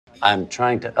I'm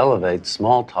trying to elevate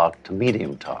small talk to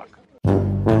medium talk.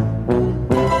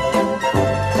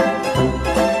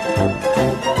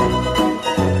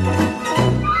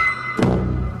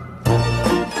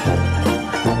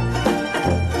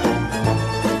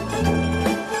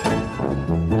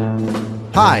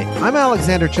 Hi, I'm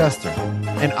Alexander Chester.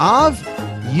 And Av,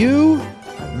 you,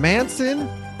 Manson,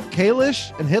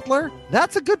 Kalish, and Hitler,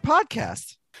 that's a good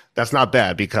podcast. That's not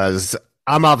bad because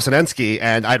I'm Av Sinensky,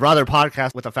 and I'd rather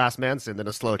podcast with a fast Manson than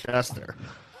a slow Chester.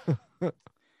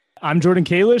 I'm Jordan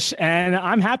Kalish, and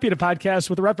I'm happy to podcast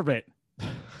with a reprobate.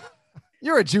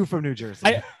 You're a Jew from New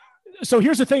Jersey. So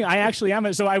here's the thing. I actually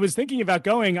am. So I was thinking about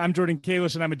going, I'm Jordan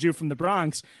Kalish and I'm a Jew from the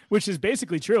Bronx, which is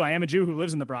basically true. I am a Jew who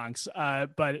lives in the Bronx.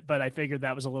 But I figured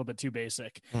that was a little bit too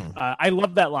basic. I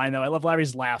love that line though. I love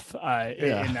Larry's laugh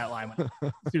in that line.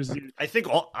 I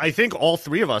think all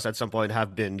three of us at some point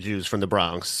have been Jews from the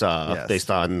Bronx,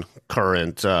 based on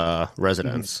current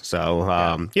residence. So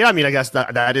I mean, I guess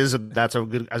that's a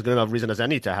good enough reason as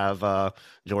any to have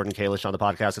Jordan Kalish on the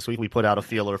podcast this week. We put out a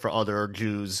feeler for other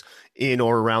Jews in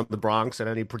or around the Bronx at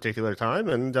any particular time,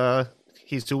 and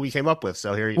he's who we came up with.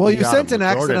 So here, you sent an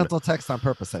accidental text on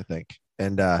purpose, I think,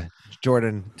 and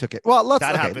Jordan took it. Well,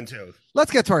 happened too.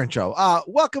 Let's get to our intro.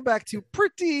 Welcome back to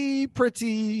Pretty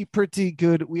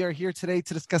Good. We are here today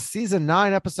to discuss season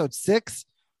 9, episode 6,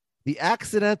 the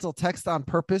accidental text on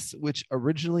purpose, which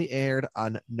originally aired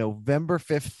on November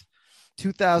 5th,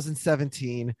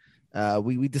 2017.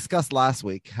 We discussed last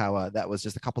week how that was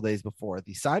just a couple days before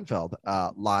the Seinfeld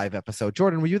live episode.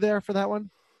 Jordan, were you there for that one?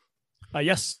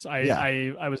 Yes,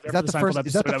 I was there. Is that the first?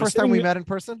 Is that the first time we met in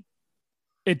person?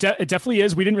 It definitely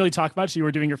is. We didn't really talk much. You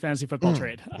were doing your fantasy football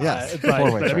trade. Yes,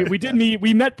 but we did meet.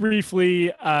 We met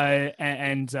briefly,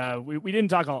 and we didn't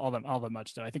talk all that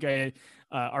much. Though I think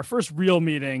our first real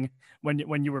meeting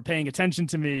when you were paying attention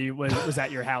to me was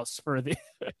at your house for the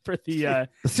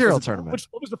cereal tournament.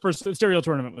 What was the first? The cereal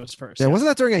tournament was first. Yeah, wasn't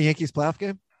that during a Yankees playoff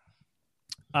game?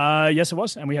 Yes, it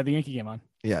was, and we had the Yankee game on.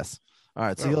 Yes. All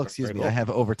right, so you'll excuse me. Cool. I have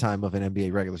overtime of an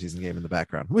NBA regular season game in the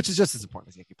background, which is just as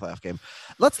important as Yankee playoff game.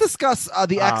 Let's discuss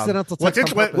the accidental text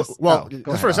on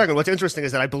purpose. For a second, what's interesting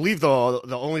is that I believe the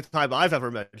only time I've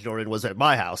ever met Jordan was at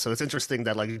my house. So it's interesting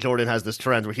that like Jordan has this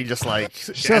trend where he just like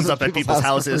ends up at people's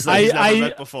houses that he's never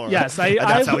met before. Yes,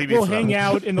 I will hang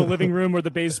out in the living room or the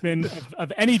basement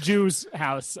of any Jew's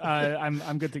house.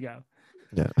 I'm good to go.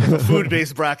 Yeah. The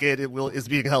food-based bracket is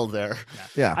being held there.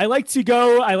 Yeah. I like to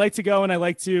go and I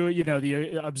like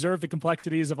to, observe the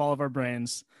complexities of all of our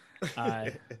brains. Well,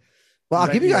 I'll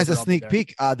give you guys a sneak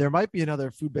peek. There might be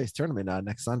another food-based tournament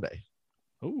next Sunday.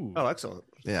 Ooh. Oh, excellent.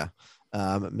 Yeah.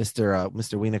 Mr.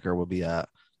 Wienerker will be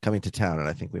coming to town, and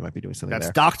I think we might be doing something there.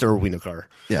 That's Dr. Wienerker.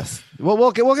 Yes. Well,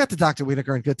 we'll get to Dr.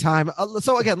 Wienerker in good time.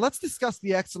 So again, let's discuss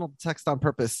the accidental text on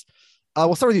purpose.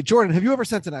 We'll start with you, Jordan. Have you ever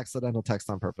sent an accidental text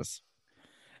on purpose?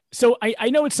 So I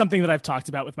know it's something that I've talked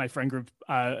about with my friend group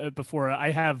before.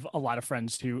 I have a lot of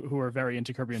friends who are very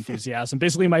into Curb Your Enthusiasm.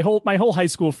 Basically, my whole high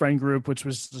school friend group, which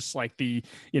was just like the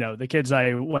kids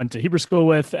I went to Hebrew school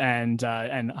with and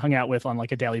hung out with on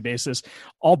like a daily basis,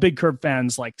 all big Curb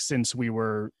fans like since we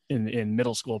were in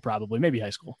middle school, probably maybe high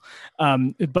school.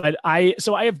 But I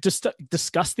have just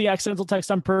discussed the accidental text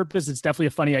on purpose. It's definitely a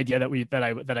funny idea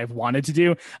that I've wanted to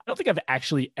do. I don't think I've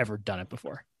actually ever done it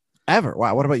before. Ever?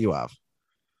 Wow. What about you, Av?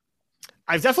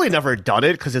 I've definitely never done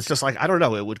it because it's just like, I don't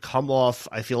know, it would come off,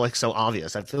 I feel like so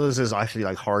obvious. I feel this is actually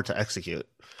like hard to execute.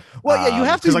 Well, yeah, you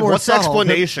have to be like, more what's the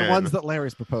explanation? The ones that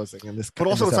Larry's proposing in this. But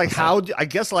also, it's episode. like I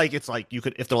guess like it's like you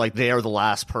could if they're like they are the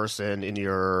last person in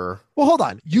your. Well, hold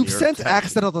on. You've sent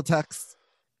accidental texts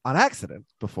on accident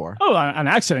before. Oh, on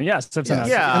accident, yes.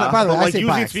 Yeah. And by the way, like, I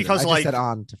usually say it's because I like said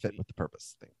on to fit with the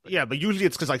purpose thing. Yeah, but usually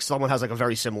it's because like someone has like a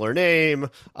very similar name,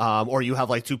 or you have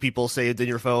like two people saved in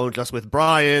your phone just with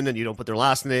Brian, and you don't put their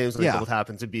last names. And they both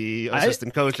happen to be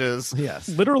assistant coaches. Yes,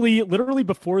 literally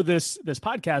before this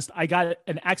podcast, I got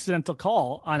an accidental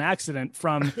call on accident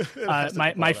from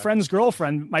my friend's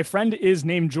girlfriend. My friend is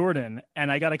named Jordan,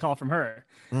 and I got a call from her.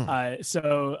 That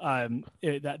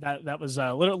was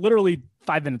literally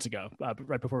 5 minutes ago,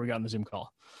 right before we got on the Zoom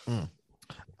call.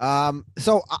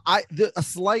 So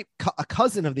a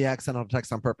cousin of the accidental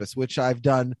text on purpose, which I've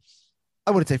done,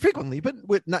 I wouldn't say frequently, but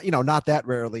with not that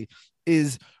rarely,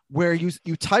 is where you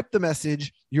type the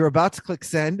message, you're about to click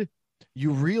send,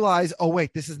 you realize, oh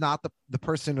wait, this is not the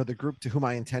person or the group to whom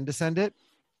I intend to send it.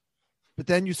 But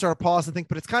then you sort of pause and think,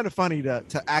 but it's kind of funny to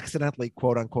accidentally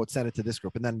quote unquote send it to this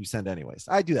group, and then you send anyways.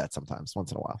 I do that sometimes,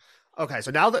 once in a while. Okay,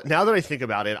 so now that I think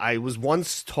about it, I was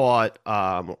once taught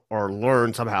or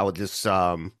learned somehow this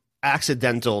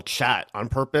accidental chat on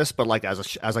purpose, but like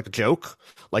as like a joke.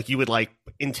 Like you would like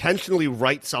intentionally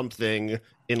write something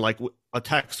in like a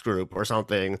text group or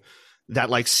something that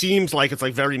like seems like it's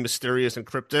like very mysterious and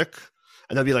cryptic,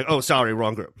 and they'll be like, "Oh, sorry,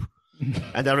 wrong group,"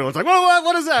 and everyone's like, "Whoa,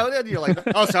 what is that?" And you're like,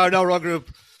 "Oh, sorry, no, wrong group."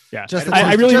 Yeah, just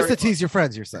to tease your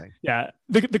friends. You're saying, yeah,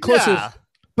 the closest. Yeah.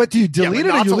 But do you delete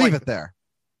it or you leave it there?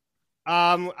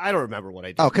 I don't remember what I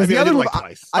did. Oh, because the other like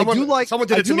twice. Someone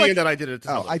did it to me, and then I did it.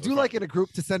 I do like in a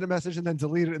group to send a message and then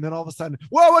delete it, and then all of a sudden,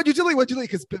 whoa, what'd you delete?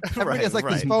 Because everybody has like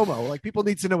this FOMO. Like people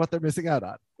need to know what they're missing out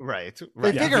on. Right.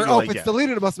 They figure, if it's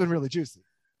deleted, it must have been really juicy.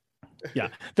 Yeah,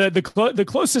 the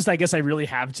closest I guess I really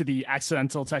have to the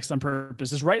accidental text on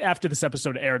purpose is right after this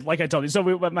episode aired. Like I told you, so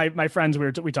my friends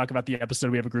we talk about the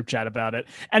episode. We have a group chat about it,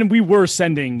 and we were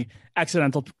sending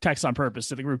accidental text on purpose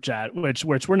to the group chat,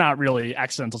 which were not really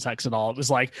accidental texts at all. It was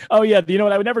like, oh yeah, you know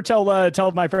what? I would never tell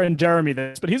my friend Jeremy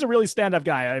this, but he's a really stand-up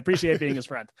guy. I appreciate being his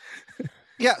friend.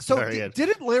 Yeah. So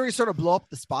didn't Larry sort of blow up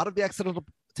the spot of the accidental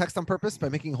text on purpose by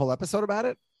making a whole episode about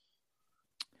it?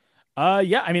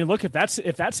 Yeah, I mean, look, if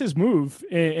that's his move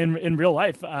in real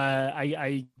life,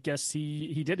 I guess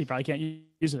he did. He probably can't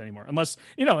use it anymore, unless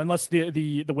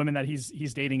the women that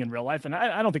he's dating in real life. And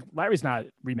I don't think Larry's not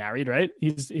remarried, right?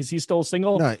 Is he still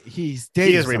single? No, he's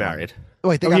dating. He is remarried. Oh,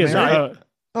 wait, they got married.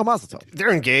 Mazel tov.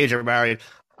 They're engaged or married.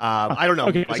 I don't know.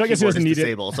 Okay, so I guess he doesn't need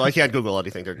it. So I can't Google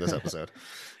anything during this episode.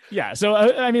 Yeah. So,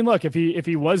 I mean, look, if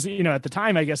he was, at the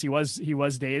time, I guess he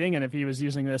was dating. And if he was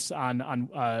using this on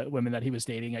women that he was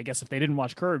dating, I guess if they didn't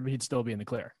watch Curb, he'd still be in the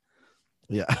clear.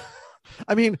 Yeah.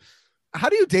 I mean, how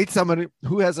do you date someone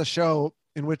who has a show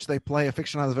in which they play a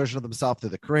fictionalized version of themselves? They're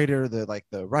the creator,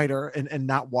 the writer, and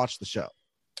not watch the show?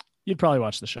 You'd probably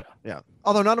watch the show. Yeah.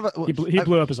 Although none of it. He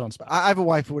blew up his own spot. I have a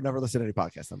wife who would never listen to any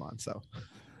podcast I'm on. So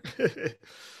if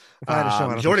I had a show,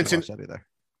 I don't Jordan, watch that either.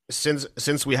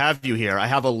 Since we have you here, I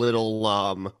have a little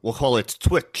we'll call it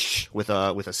Twitch with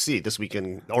a C this week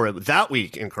that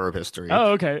week in Curb history.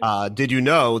 Oh, okay. Did you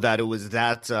know that it was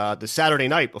the Saturday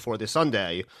night before the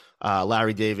Sunday?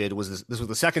 Larry David this was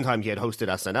the second time he had hosted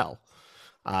SNL.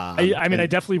 I mean, I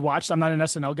definitely watched. I'm not an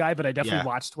SNL guy, but I definitely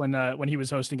watched when he was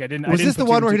hosting. Was this the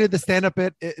one where he did the stand up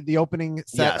bit, the opening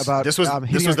set about? This was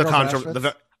the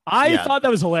controversy. I thought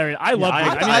that was hilarious. I love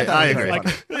it. I agree. Like,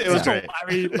 it was great.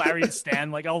 Larry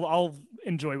Stan. Like I'll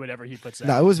enjoy whatever he puts out.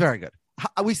 No, it was very good.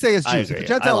 We say as Jews. If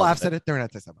Jentel laughs at it, they're an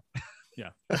anti-Semite.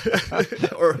 Yeah.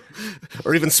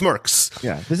 or even smirks.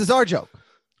 Yeah. This is our joke.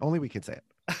 Only we can say it.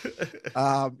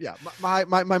 Yeah. My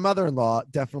mother-in-law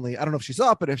definitely. I don't know if she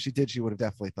saw it, but if she did, she would have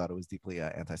definitely thought it was deeply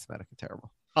anti-Semitic and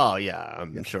terrible. Oh yeah,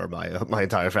 I'm sure my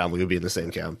entire family would be in the same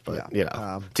camp. But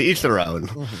to each their own.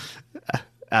 Mm-hmm.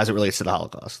 As it relates to the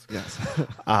Holocaust. Yes.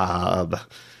 I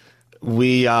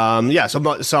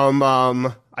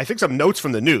think some notes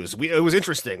from the news. It was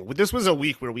interesting. This was a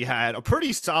week where we had a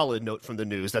pretty solid note from the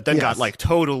news that then got like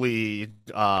totally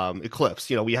eclipsed.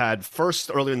 We had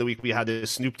first earlier in the week we had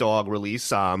this Snoop Dogg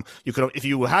release. You could, if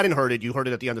you hadn't heard it, you heard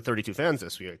it at the end of 32 Fans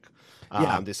this week.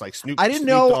 This like Snoop. I didn't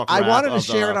know. I wanted to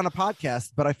share it on a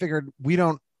podcast, but I figured we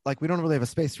don't really have a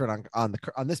space for it on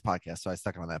this podcast, so I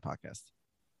stuck it on that podcast.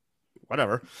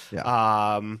 Whatever.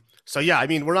 Yeah. So yeah, I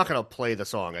mean, we're not gonna play the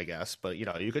song, I guess, but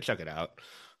you could check it out.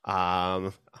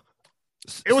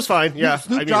 It was fine. Yeah.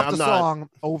 Snoop dropped the song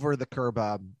over the Curb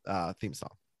theme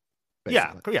song.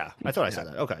 Basically. Yeah. I thought I said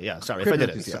that. Okay. Yeah. Sorry if I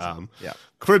didn't. Yeah.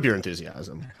 Curb Your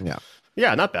Enthusiasm. Yeah.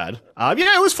 Yeah, not bad.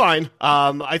 Yeah, it was fine.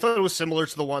 I thought it was similar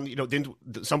to the one,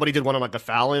 somebody did one on like a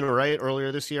Fallon, right,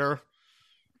 earlier this year.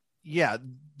 Yeah.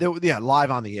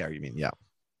 Live on the air, you mean? Yeah.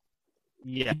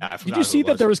 Yeah. Did you see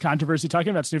that there was controversy talking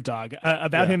about Snoop Dogg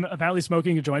about him apparently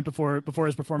smoking a joint before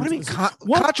his performance? What do you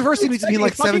mean? Controversy needs to be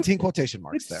like 17 quotation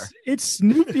marks there. It's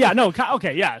Snoop. Yeah, no.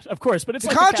 Okay, yeah, of course. But it's the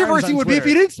like controversy would be if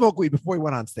he didn't smoke weed before he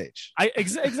went on stage.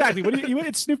 Exactly. What do you?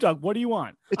 It's Snoop Dogg. What do you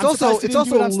want? It's also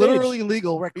literally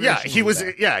legal. Yeah, he was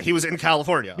in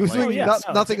California. He was doing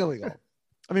nothing illegal.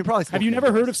 I mean, probably. Have you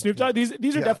never heard of Snoop Dogg? These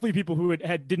are definitely people who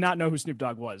did not know who Snoop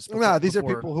Dogg was. No, these are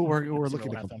people who were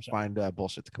looking to find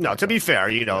bullshit. To be fair,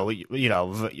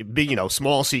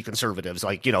 small C conservatives,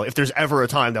 like if there's ever a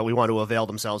time that we want to avail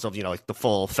themselves of like the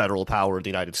full federal power of the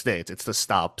United States, it's to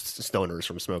stop stoners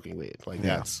from smoking weed. Like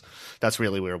that's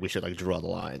really where we should like draw the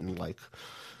line. Like,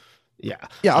 yeah.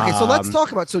 Okay, so let's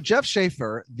talk about Jeff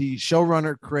Schaffer, the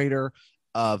showrunner creator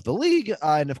of The League,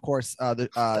 and of course the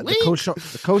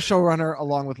co-showrunner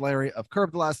along with Larry of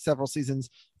Curb the last several seasons,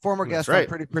 former guest on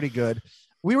Pretty Good.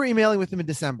 We were emailing with him in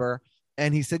December,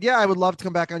 and he said, I would love to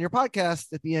come back on your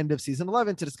podcast at the end of season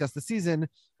 11 to discuss the season.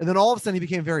 And then all of a sudden he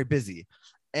became very busy,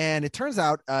 and it turns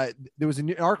out there was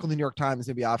an article in the New York Times,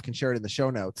 maybe Av can share it in the show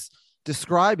notes,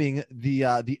 describing the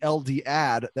LD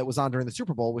ad that was on during the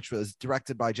Super Bowl, which was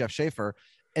directed by Jeff Schaffer,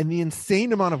 and the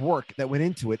insane amount of work that went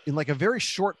into it in like a very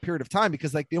short period of time,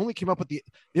 because like they only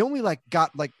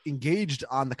got like engaged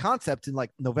on the concept in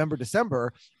like November,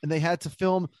 December, and they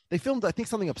filmed, I think,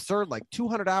 something absurd, like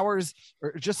 200 hours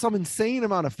or just some insane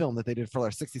amount of film that they did for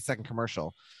their 60-second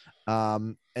commercial.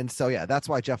 And so, yeah, that's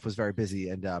why Jeff was very busy,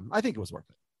 and I think it was worth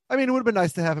it. I mean, it would have been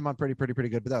nice to have him on pretty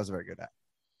good, but that was a very good ad.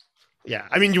 Yeah,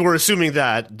 I mean, you were assuming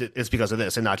that it's because of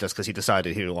this and not just because he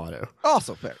decided he didn't want to.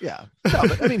 Also fair, yeah. No,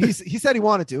 but I mean, he said he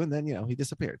wanted to, and then he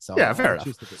disappeared. So yeah, fair enough.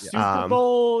 Super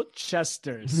Bowl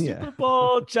Chester. Super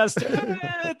Bowl Chester.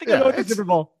 I think I go with the Super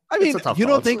Bowl. I mean, you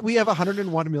don't think we have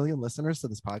 101 million listeners to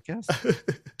this podcast?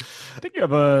 I think you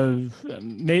have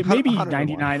maybe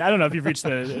 99. I don't know if you've reached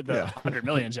the 100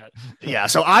 million yet. Yeah,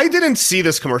 so I didn't see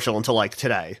this commercial until like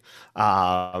today.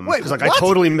 Because I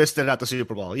totally missed it at the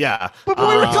Super Bowl. Yeah, but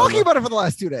we were talking about it for the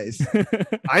last 2 days.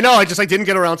 I know. I didn't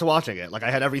get around to watching it. Like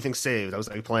I had everything saved. I was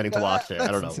like planning to watch it.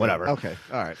 I don't know. Insane. Whatever. Okay.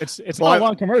 All right. It's not a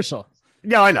long commercial.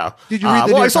 Yeah, I know. Did you read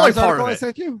the New York Times article I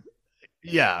sent you?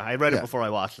 Yeah, I read it before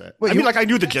I watched it. Wait, I mean, like I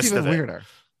knew the gist of it. Weirder.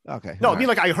 Okay. No, I mean,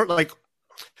 like I heard, like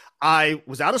I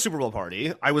was at a Super Bowl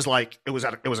party. I was like, it was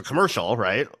a commercial,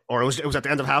 right? Or it was at the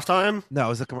end of halftime.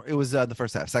 No, it was the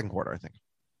first half, second quarter, I think.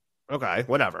 Okay,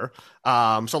 whatever.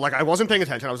 So like I wasn't paying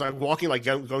attention. I was like walking, like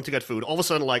going to get food. All of a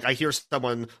sudden, like I hear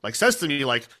someone like says to me,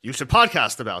 like, you should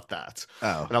podcast about that.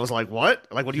 Oh. And I was like, what?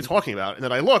 Like, what are you talking about? And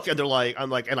then I look and they're like,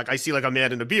 I see like a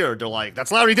man in a beard. They're like,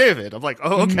 that's Larry David. I'm like,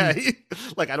 oh, okay.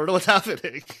 Like, I don't know what's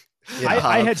happening. Yeah.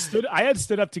 I had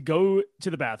stood up to go to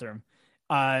the bathroom.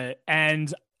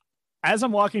 And as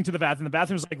I'm walking to the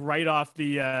bathroom's like right off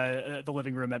the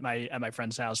living room at my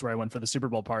friend's house where I went for the Super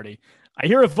Bowl party. I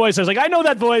hear a voice. I was like, I know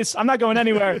that voice. I'm not going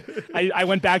anywhere. I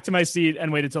went back to my seat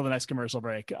and waited till the next commercial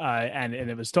break. And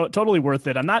it was totally worth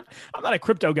it. I'm not a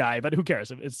crypto guy, but who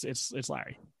cares? It's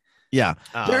Larry. Yeah.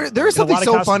 There's something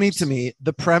so funny to me.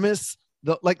 The premise,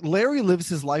 like Larry lives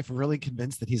his life really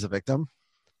convinced that he's a victim.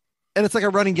 And it's like a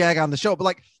running gag on the show. But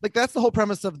like that's the whole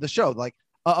premise of the show. Like,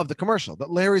 of the commercial, that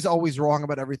Larry's always wrong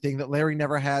about everything, that Larry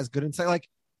never has good insight. Like,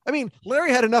 I mean, Larry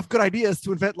had enough good ideas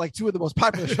to invent like two of the most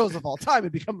popular shows of all time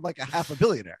and become like a half a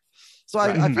billionaire. So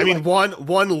I mean, one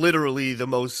literally the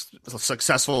most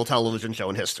successful television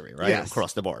show in history, right? Yes.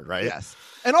 Across the board, right? Yes.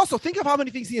 And also think of how many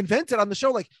things he invented on the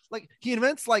show. Like he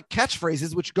invents like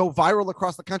catchphrases which go viral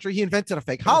across the country. He invented a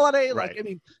fake holiday. Like, I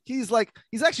mean, he's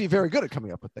actually very good at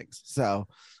coming up with things. So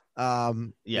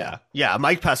yeah.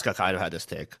 Mike Pesca kind of had this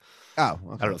take. Oh, okay.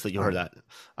 I don't know if you heard that.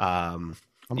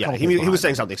 He was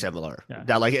saying something similar. Yeah.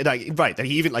 That that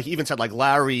he even said like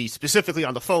Larry specifically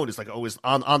on the phone is like always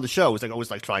on the show is like always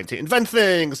like trying to invent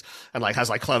things and like has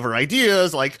like clever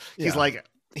ideas. Like he's like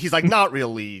not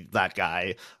really that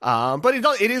guy. But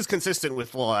it is consistent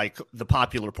with like the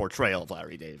popular portrayal of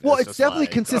Larry David. Well, it's definitely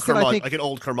like consistent. I think like an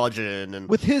old curmudgeon and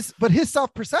with his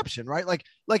self-perception, right?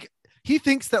 Like he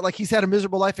thinks that like he's had a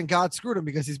miserable life and God screwed him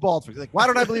because he's bald. Like, why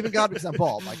don't I believe in God because I'm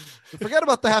bald? Like, forget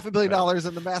about the $500 million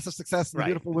and the massive success and the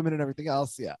beautiful women and everything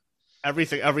else. Yeah,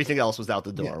 everything else was out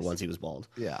the door once he was bald.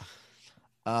 Yeah.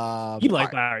 Be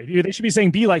like Larry. They should be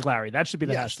saying "be like Larry." That should be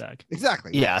the hashtag.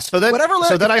 Exactly. Yeah. So then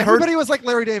I heard everybody was like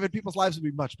Larry David. People's lives would be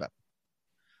much better.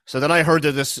 So then I heard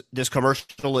that this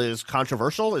commercial is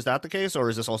controversial. Is that the case,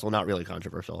 or is this also not really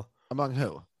controversial? Among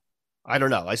who? I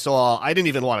don't know. I didn't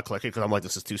even want to click it because I'm like,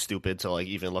 this is too stupid to like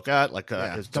even look at. Like,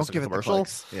 it's don't just give a commercial. It the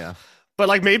clicks. Yeah. But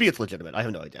like, maybe it's legitimate. I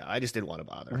have no idea. I just didn't want to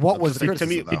bother. What was the to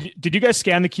me? Did you guys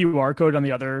scan the QR code on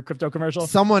the other crypto commercial?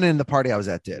 Someone in the party I was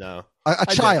at did. No, a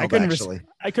child actually.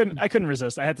 I couldn't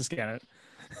resist. I had to scan it.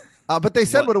 But they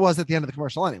said what it was at the end of the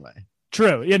commercial anyway.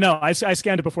 True. Yeah, no, I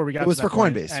scanned it before we got. It was to that for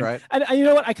Coinbase, right? And you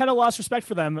know what? I kind of lost respect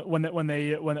for them when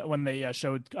they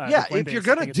showed. If you're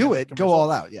gonna do it, go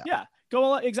all out. Yeah. Yeah. Go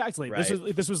all exactly. Right.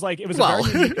 This was like it was a very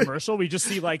unique commercial. We just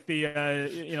see like the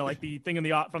like the thing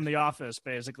from the Office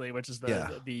basically, which is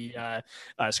the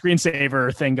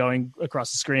screensaver thing going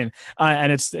across the screen,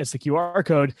 and it's the QR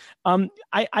code.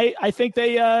 I think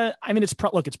they. I mean, it's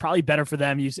probably better for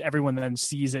them. Everyone then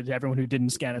sees it. Everyone who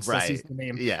didn't scan it still sees the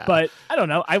name. Yeah. But I don't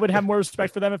know. I would have more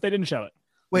respect for them if they didn't show it.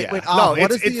 Wait. No,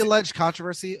 what is the alleged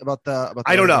controversy about the?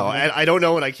 I don't know. I don't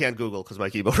know, and I can't Google because my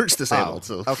keyboard's disabled.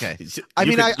 So okay.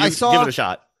 I saw. Give it a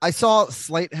shot. I saw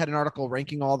Slate had an article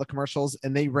ranking all the commercials,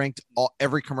 and they ranked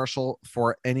every commercial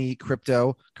for any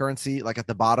cryptocurrency like at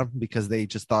the bottom because they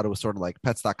just thought it was sort of like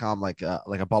Pets.com, like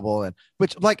a bubble, and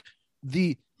which like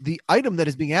the item that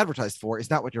is being advertised for is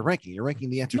not what you're ranking. You're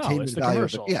ranking the entertainment value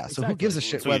of it. Yeah. Exactly. So who gives a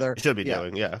shit whether you should be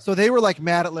doing? Yeah. So they were like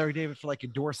mad at Larry David for like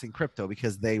endorsing crypto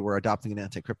because they were adopting an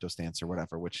anti-crypto stance or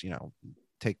whatever, which,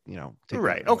 take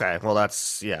right. Okay. Well,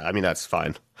 that's I mean, that's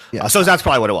fine. Yeah. So that's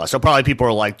probably what it was. So probably people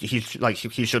are like he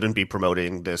shouldn't be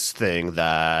promoting this thing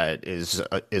that is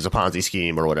a Ponzi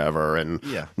scheme or whatever. And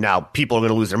now people are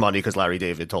going to lose their money because Larry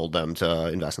David told them to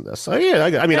invest in this. So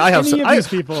I mean, I have these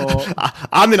people.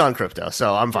 I'm in on crypto,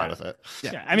 so I'm fine with it.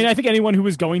 Yeah. I mean, I think anyone who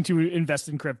was going to invest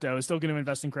in crypto is still going to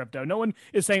invest in crypto. No one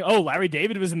is saying, "Oh, Larry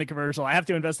David was in the commercial. I have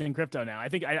to invest in crypto now." I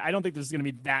don't think there's going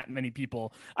to be that many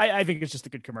people. I think it's just a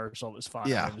good commercial. It was fun.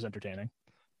 Yeah. It was entertaining.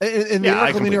 In the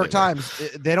article in the New York Times,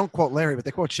 they don't quote Larry, but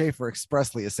they quote Schaefer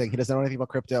expressly as saying he doesn't know anything about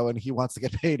crypto and he wants to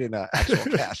get paid in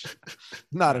actual cash,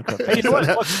 not in crypto. Hey, you know what?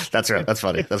 Look, that's right. That's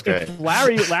funny. That's great.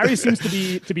 Larry seems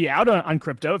to be out on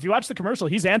crypto. If you watch the commercial,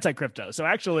 he's anti-crypto. So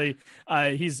actually,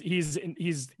 he's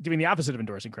doing the opposite of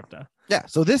endorsing crypto. Yeah.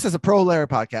 So this is a pro Larry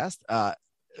podcast.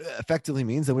 Effectively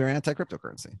means that we're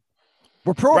anti-cryptocurrency.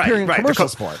 We're pro appearing in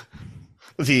commercials for it.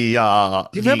 Do you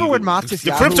remember when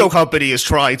the crypto company is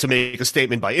trying to make a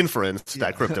statement by inference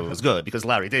that crypto is good because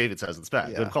Larry David says it's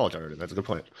bad? Good call, Jordan. That's a good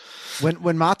point. When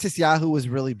Matisyahu was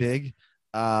really big,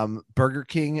 Burger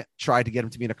King tried to get him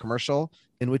to be in a commercial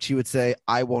in which he would say,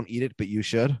 "I won't eat it, but you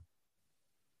should."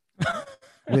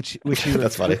 which he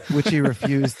that's funny. Which he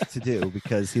refused to do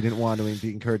because he didn't want to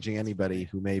be encouraging anybody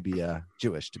who may be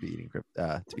Jewish to be eating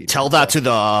crypto. Tell that to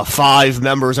the 5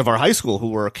 members of our high school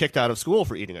who were kicked out of school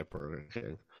for eating at Burger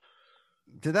King.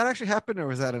 Did that actually happen, or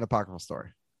was that an apocryphal story?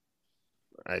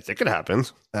 I think it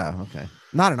happened. Oh, okay.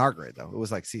 Not in our grade though. It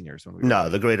was like seniors when we. No,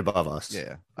 the grade above us.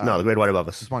 Yeah. No, the grade right above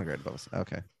us. Just one grade above us.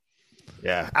 Okay.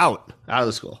 Yeah, out of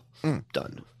the school.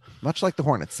 Done. Much like the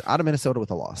Hornets, out of Minnesota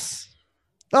with a loss.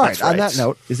 All right. On that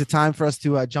note, is it time for us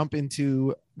to jump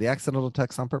into the accidental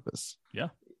text on purpose? Yeah.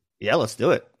 Yeah, let's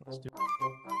do it.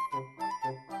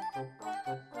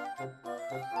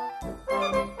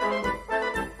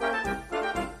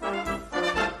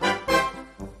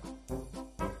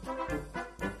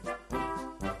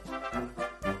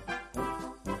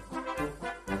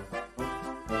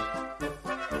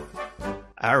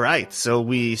 All right, so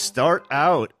we start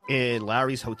out in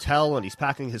Larry's hotel and he's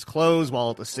packing his clothes while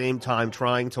at the same time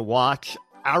trying to watch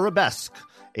Arabesque,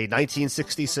 a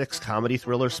 1966 comedy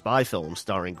thriller spy film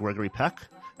starring Gregory Peck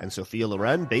and Sophia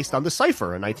Loren based on The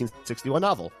Cipher, a 1961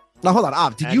 novel. Now, hold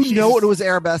on. Did you know it was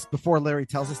Arabesque before Larry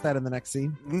tells us that in the next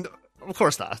scene? No, of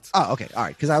course not. Oh, okay. All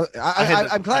right. Because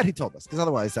I'm glad he told us, because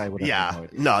otherwise I would have no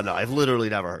idea. No, I've literally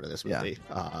never heard of this movie.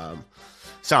 Yeah.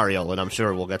 Sorry, Olin. I'm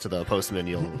sure we'll get to the postman.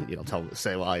 You'll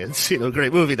say why it's a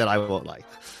great movie that I won't like.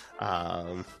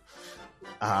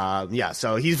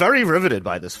 So he's very riveted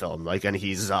by this film, and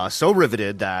he's so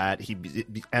riveted that he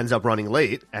ends up running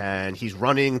late, and he's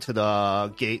running to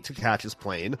the gate to catch his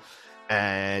plane,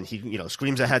 and he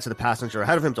screams ahead to the passenger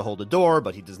ahead of him to hold the door,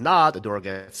 but he does not. The door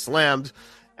gets slammed.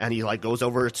 And he goes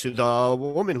over to the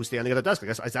woman who's standing at the desk. I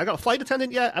guess I got a flight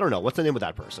attendant yet. I don't know what's the name of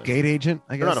that person. Gate agent.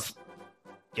 I guess. They're not a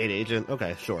gate agent.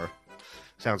 Okay, sure.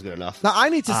 Sounds good enough. Now I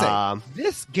need to say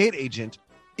this gate agent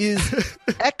is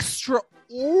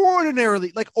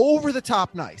extraordinarily over the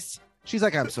top nice. She's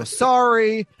like, "I'm so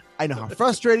sorry. I know how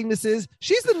frustrating this is."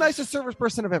 She's the nicest service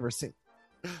person I've ever seen.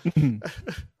 And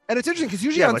it's interesting because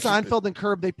usually on Seinfeld and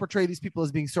Curb they portray these people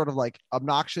as being sort of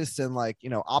obnoxious and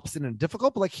obstinate and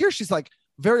difficult, but here she's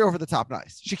very over the top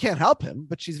nice. She can't help him,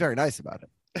 but she's very nice about it.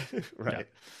 Right.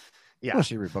 Yeah. Well,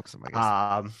 she rebooks him,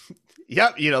 I guess.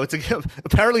 Yeah,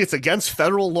 apparently it's against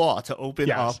federal law to open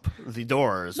up the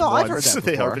doors I've heard that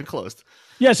they have been closed.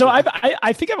 Yeah, so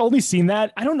I think I've only seen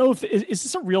that. I don't know if is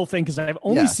this a real thing because I've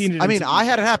only seen it. I mean, I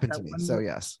had it happen to me, so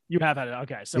yes. You have had it.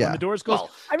 Okay, so when the doors close,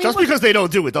 just because they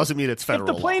don't do it doesn't mean it's federal.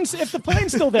 If the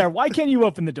plane's still there, why can't you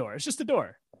open the door? It's just a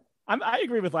door. I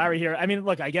agree with Larry here. I mean,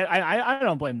 look, I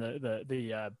don't blame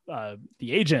the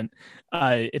agent.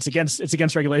 It's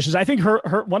against regulations. I think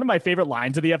her one of my favorite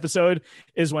lines of the episode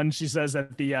is when she says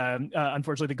that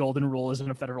unfortunately the golden rule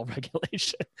isn't a federal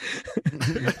regulation.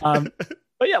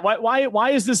 But yeah, why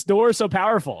is this door so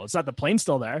powerful? It's not the plane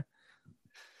still there.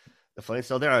 The plane's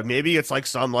still there. Maybe it's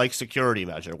some security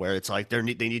measure where it's they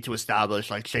need to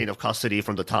establish chain of custody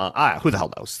from the time. Who the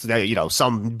hell knows?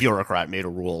 Some bureaucrat made a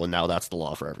rule and now that's the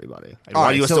law for everybody.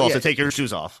 Why do you still have to take your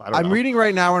shoes off? I'm reading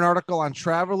right now an article on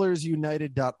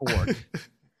travelersunited.org.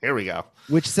 Here we go.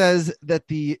 Which says that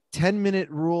the 10-minute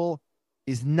rule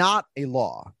is not a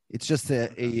law. It's just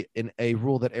a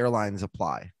rule that airlines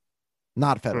apply,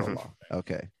 not federal law.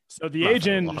 Okay. So the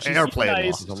agent, airplane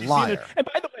is a liar. And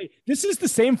by the way, this is the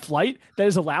same flight that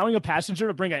is allowing a passenger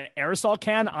to bring an aerosol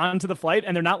can onto the flight,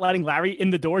 and they're not letting Larry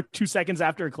in the door 2 seconds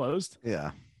after it closed.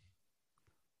 Yeah.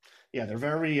 Yeah, they're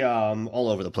very all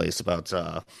over the place about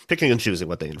picking and choosing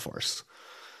what they enforce.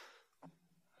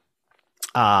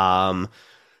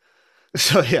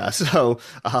 So yeah,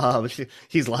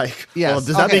 he's like, yes. well,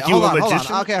 does that make you a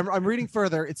magician? Okay, I'm reading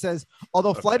further. It says,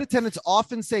 although flight attendants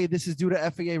often say this is due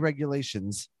to FAA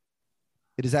regulations,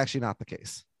 it is actually not the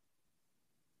case.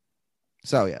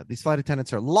 So yeah, these flight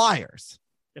attendants are liars.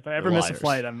 If I ever miss a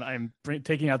flight, I'm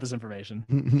taking out this information.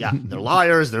 Yeah, they're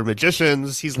liars. They're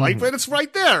magicians. He's like, but it's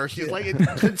right there. He's like,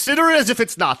 consider it as if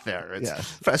it's not there. It's,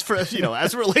 as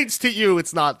it relates to you,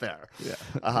 it's not there.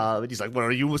 Yeah. He's like, what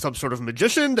are you, some sort of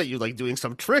magician that you like doing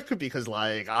some trick? Because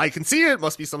like I can see it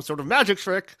must be some sort of magic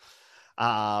trick.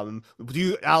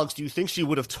 Alex, do you think she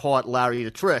would have taught Larry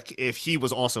the trick if he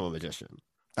was also a magician?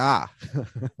 No,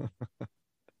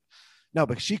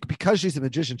 but because she's a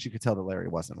magician, she could tell that Larry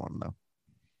wasn't one though.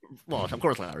 Well, of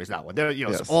course, Larry's not one. There,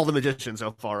 all the magicians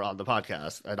so far on the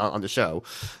podcast and on the show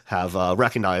have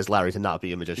recognized Larry to not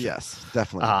be a magician. Yes,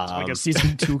 definitely. It's like a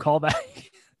season 2 callback.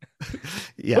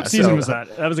 Yeah. What season was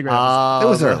that? That was a great episode. It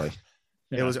was early.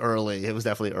 Yeah. It was early. It was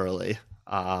definitely early.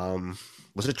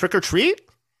 Was it Trick or Treat?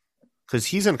 Because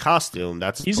he's in costume.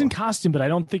 He's in costume, but I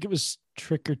don't think it was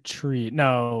Trick or Treat.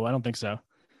 No, I don't think so.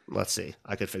 Let's see.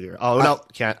 I could figure. Oh no,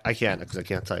 I can't because I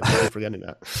can't type. I'm forgetting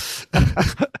that.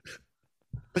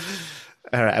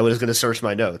 All right, I was going to search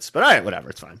my notes, but all right, whatever,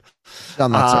 it's fine.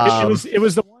 It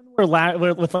was the one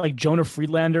where with like Jonah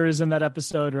Friedlander is in that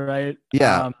episode, right?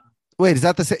 Yeah. Wait, is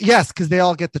that the same? Yes, because they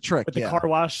all get the trick with the car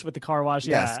wash.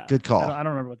 Yes, yeah. Good call. I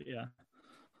don't remember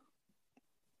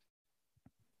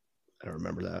I don't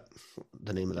remember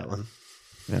the name of that one.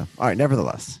 Yeah. All right.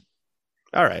 Nevertheless.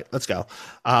 All right, let's go.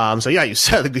 So yeah, you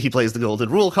said he plays the Golden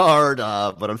Rule card,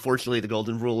 but unfortunately the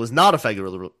Golden Rule is not a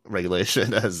federal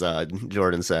regulation, as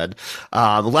Jordan said.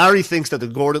 Larry thinks that the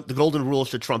Golden Rule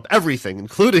should trump everything,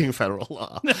 including federal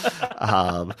law.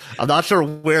 I'm not sure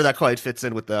where that quite fits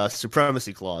in with the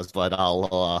supremacy clause, but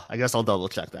I guess I'll double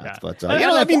check that. Yeah. But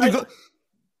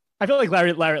I feel like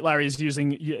Larry is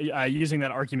using that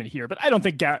argument here, but I don't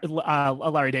think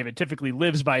Larry David typically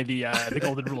lives by the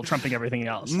Golden Rule trumping everything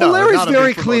else. No, Larry's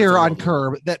very clear on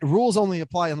Curb that rules only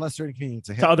apply unless they're inconvenient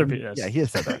to him. To other people. Yeah, he has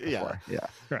said that before. Yeah,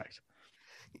 correct.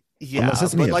 Yeah, unless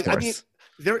it's me, of course.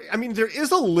 There is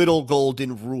a little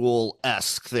Golden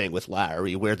Rule-esque thing with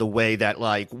Larry where the way that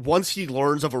like once he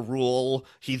learns of a rule,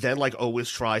 he then like always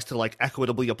tries to like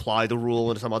equitably apply the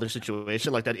rule in some other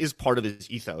situation. Like that is part of his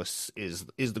ethos is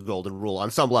the Golden Rule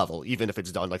on some level, even if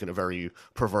it's done like in a very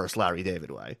perverse Larry David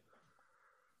way.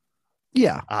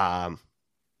 Yeah.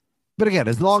 But again,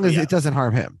 as long as it doesn't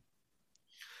harm him.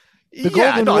 The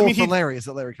Golden Rule for Larry is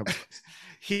that Larry comes first.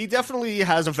 He definitely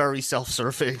has a very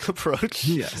self-serving approach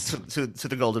to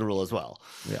the Golden Rule as well.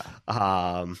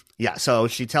 Yeah. So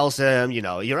she tells him,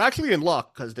 you're actually in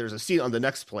luck because there's a seat on the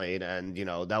next plane, and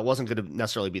that wasn't going to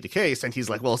necessarily be the case. And he's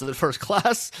like, well, is it first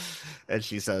class? And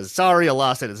she says, sorry,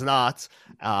 alas, it is not.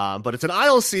 But it's an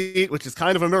aisle seat, which is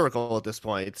kind of a miracle at this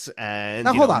point. And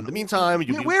now, hold on. In the meantime,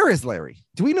 where is Larry?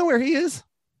 Do we know where he is?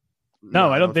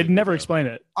 No, I don't. They never explain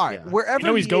it. All right,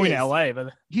 wherever he's going to LA,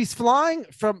 but he's flying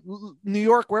from New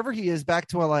York, wherever he is, back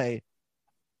to LA.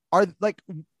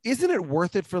 Isn't it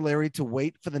worth it for Larry to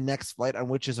wait for the next flight on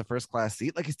which is a first class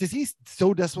seat? Like, does he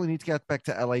so desperately need to get back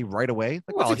to LA right away?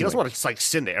 Like, well, he doesn't want to like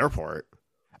sit in the airport.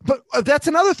 But that's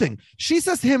another thing. She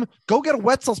says to him, "Go get a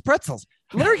Wetzel's Pretzels."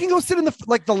 Larry can go sit in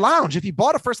the lounge if he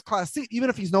bought a first class seat.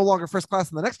 Even if he's no longer first class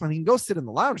in the next one, he can go sit in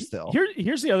the lounge still.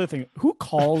 Here's the other thing: who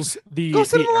calls the go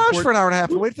sit in the lounge for an hour and a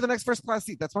half and wait for the next first class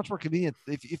seat? That's much more convenient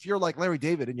if you're like Larry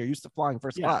David and you're used to flying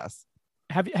first class.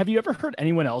 Have you ever heard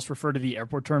anyone else refer to the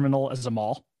airport terminal as a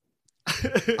mall?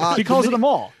 He calls it a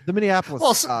mall. The Minneapolis.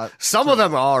 Well, some of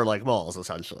them are like malls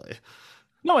essentially.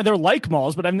 No, and they're like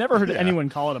malls, but I've never heard anyone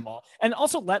call it a mall. And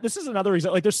also, this is another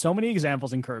reason. Like, there's so many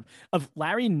examples in Curb of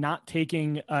Larry not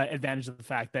taking advantage of the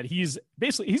fact that he's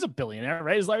a billionaire,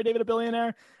 right? Is Larry David a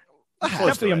billionaire?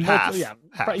 Definitely half.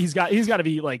 He's got to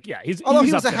be like, Although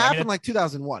he was a half in like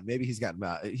 2001, maybe he's gotten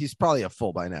he's probably a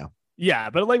full by now. Yeah,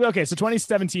 but like, okay, so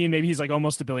 2017, maybe he's like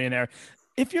almost a billionaire.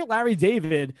 If you're Larry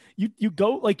David, you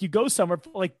go somewhere,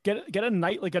 like get a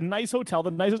night, like a nice hotel,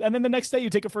 and then the next day you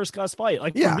take a first class flight.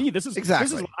 Like for me, this is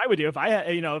what I would do if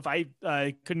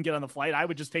I couldn't get on the flight, I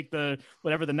would just take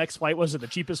whatever the next flight was, or the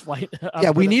cheapest flight.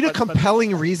 We need a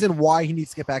compelling reason why he needs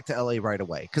to get back to LA right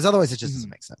away, because otherwise it just doesn't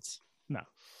make sense. No.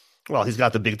 Well, he's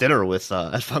got the big dinner with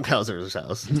at Funkhauser's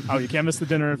house. Oh, you can't miss the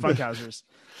dinner at Funkhauser's,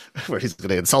 where he's going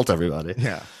to insult everybody.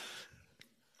 Yeah.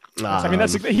 I mean,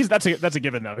 that's a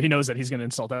given though. He knows that he's going to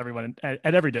insult everyone at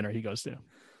every dinner he goes to.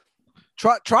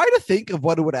 Try to think of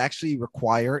what it would actually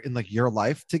require in like your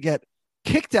life to get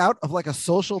kicked out of like a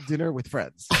social dinner with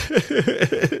friends.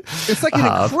 It's like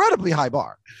an incredibly high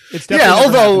bar. It's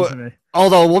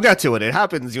although we'll get to it. It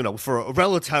happens, for a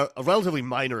relatively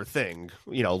minor thing.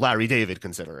 Larry David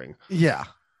considering. Yeah.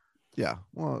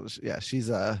 Well, yeah, she's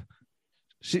not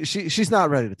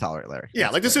ready to tolerate Larry. Yeah,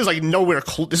 like this is like nowhere.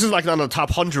 This is like on the top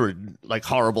 100 like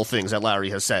horrible things that Larry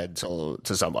has said to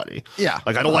somebody. Yeah,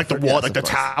 like I don't like the water, like the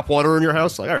tap water in your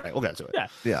house. Like, all right, we'll get to it.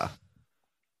 Yeah.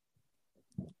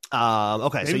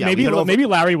 Okay, so yeah, maybe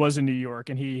Larry was in New York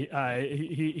and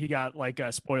he got like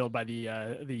spoiled by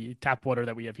the tap water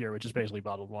that we have here, which is basically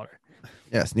bottled water.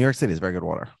 Yes, New York City is very good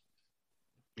water.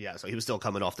 Yeah, so he was still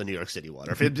coming off the New York City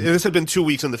water. If this had been 2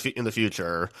 weeks in the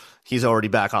future, he's already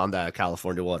back on that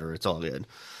California water. It's all good.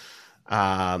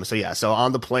 So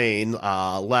on the plane,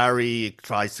 Larry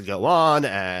tries to go on,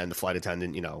 and the flight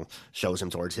attendant, shows him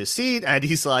towards his seat, and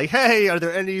he's like, "Hey, are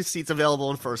there any seats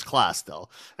available in first class still?"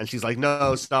 And she's like,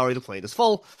 "No, sorry, the plane is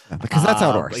full." Because that's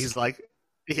how it works. He's like,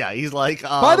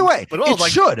 by the way,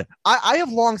 should. I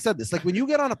have long said this. Like when you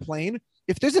get on a plane,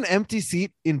 if there's an empty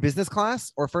seat in business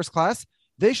class or first class,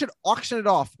 they should auction it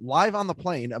off live on the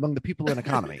plane among the people in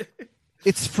economy.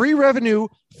 It's free revenue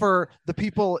for the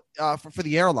people for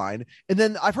the airline. And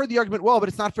then I've heard the argument, well, but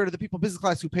it's not fair to the people in business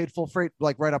class who paid full freight,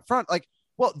 like right up front. Like,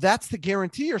 well, that's to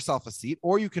guarantee yourself a seat,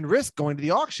 or you can risk going to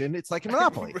the auction. It's like a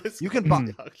monopoly. You can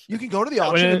go to the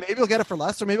auction and maybe you'll get it for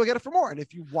less, or maybe you'll get it for more. And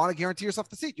if you want to guarantee yourself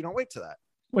the seat, you don't wait to that.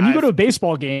 When you go to a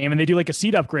baseball game and they do like a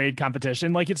seat upgrade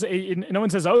competition, like no one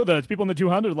says, "Oh, the people in the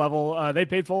 200 level, they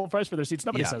paid full price for their seats."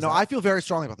 Nobody says that. I feel very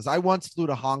strongly about this. I once flew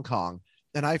to Hong Kong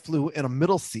and I flew in a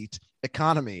middle seat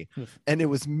economy, and it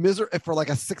was miserable for like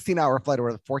a 16-hour flight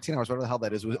or 14 hours, whatever the hell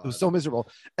that is. It was so miserable.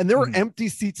 And there were empty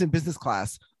seats in business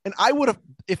class. And I would have,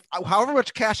 however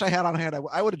much cash I had on hand,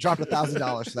 I would have dropped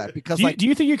 $1,000 for that. Because do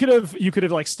you think you could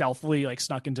have like stealthily like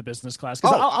snuck into business class?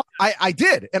 I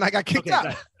did, and I got kicked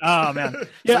out. Oh man,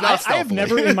 yeah. I have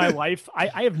never in my life,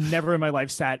 I have never in my life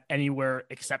sat anywhere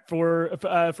except for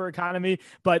economy.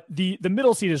 But the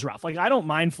middle seat is rough. Like I don't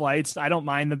mind flights. I don't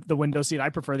mind the window seat. I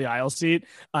prefer the aisle seat.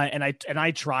 And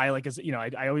I try like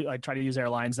I try to use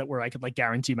airlines where I could like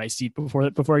guarantee my seat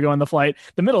before I go on the flight.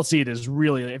 The middle seat is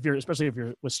really, especially if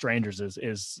you're with strangers,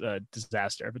 is a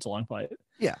disaster if it's a long flight.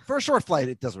 Yeah, for a short flight,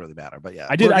 it doesn't really matter. But yeah,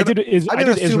 I did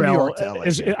Israel.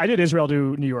 I did Israel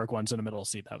to New York once in a middle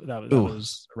seat. That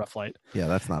was a rough flight. Yeah,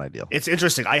 that's not ideal. It's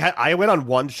interesting. I went on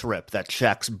one trip that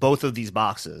checks both of these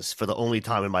boxes for the only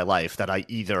time in my life that I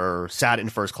either sat in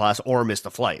first class or missed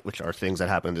a flight, which are things that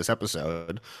happened in this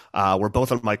episode. We're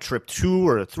both on my trip 2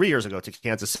 or 3 years ago to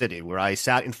Kansas City, where I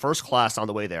sat in first class on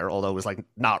the way there, although it was like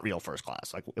not real first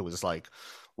class. Like it was like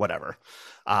whatever.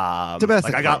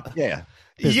 Domestic. Like I got business,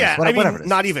 I mean, it is.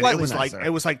 not even. Slightly It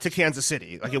was like to Kansas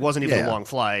City. Like it wasn't even a long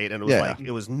flight, and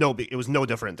it was it was no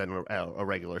different than a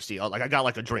regular seat. Like I got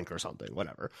like a drink or something,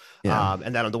 whatever. Yeah.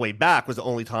 And then on the way back was the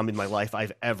only time in my life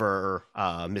I've ever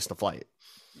missed a flight.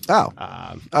 I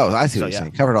see what you're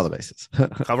saying. Covered all the bases.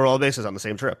 Cover all the bases on the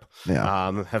same trip.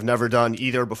 Yeah. Have never done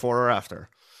either before or after.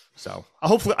 So I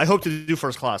hope to do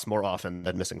first class more often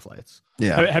than missing flights.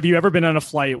 Yeah. Have you ever been on a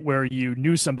flight where you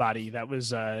knew somebody that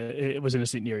was it was in a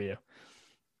seat near you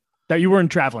that you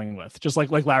weren't traveling with, just like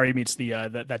Larry meets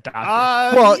that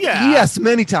doctor? Yes,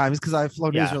 many times because I've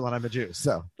flown to Israel and I'm a Jew.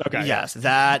 So yes,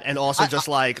 that, and also just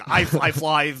like I've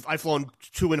flown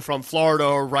to and from Florida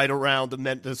right around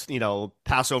the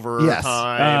Passover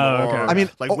time. Okay. I mean,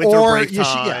 like winter break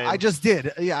time. I just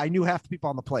did. Yeah, I knew half the people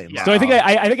on the plane. Yeah. So I think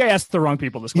I asked the wrong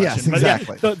people this question. Yes,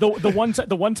 exactly. But the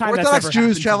one time Orthodox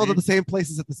Jews travel to the same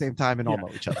places at the same time and all know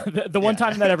each other. The one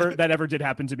time that ever did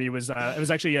happen to me was it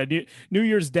was actually a New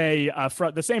Year's Day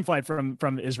the same flight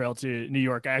from Israel to New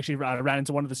York. I actually ran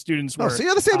into one of the students. So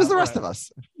you're the same as the rest of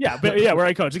us. Yeah, where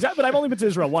I coach. Exactly. But I've only been to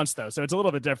Israel once though, so it's a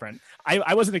little bit different.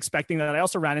 I wasn't expecting that. I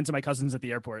also ran into my cousins at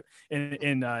the airport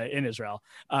in Israel.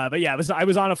 But yeah, I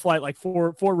was on a flight like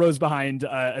four rows behind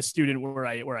a student where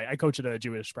I coach at a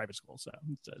Jewish private school. So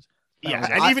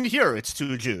even here it's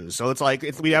 2 Jews, so it's like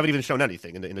we haven't even shown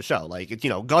anything in the show. Like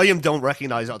Goyim don't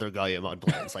recognize other Goyim on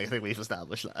planes. Like I think we've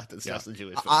established that it's just the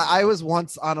Jewish. I was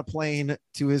once on a plane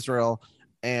to Israel,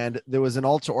 and there was an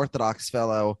ultra Orthodox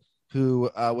fellow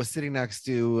who was sitting next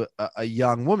to a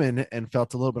young woman and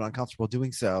felt a little bit uncomfortable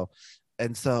doing so,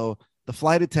 and so the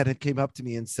flight attendant came up to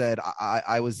me and said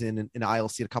I was in an aisle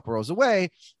seat a couple rows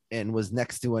away and was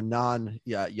next to a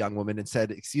young woman and said,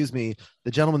 "Excuse me,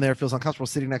 the gentleman there feels uncomfortable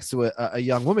sitting next to a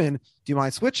young woman. Do you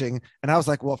mind switching?" And I was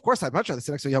like, well, of course, I'd much rather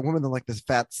sit next to a young woman than like this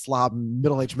fat slob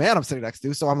middle-aged man I'm sitting next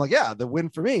to. So I'm like, yeah, the win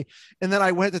for me. And then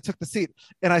I went and took the seat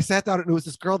and I sat down and it was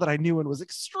this girl that I knew and was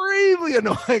extremely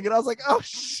annoying. And I was like, oh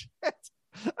shit.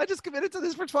 I just committed to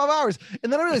this for 12 hours.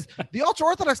 And then I realized the ultra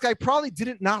Orthodox guy probably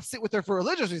didn't not sit with her for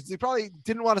religious reasons. He probably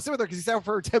didn't want to sit with her because he sat with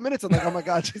her for 10 minutes. I'm like, oh my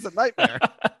God, she's a nightmare.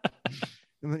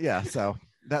 Yeah. So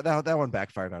that one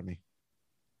backfired on me.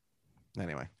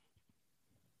 Anyway.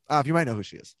 If you might know who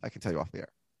she is, I can tell you off the air.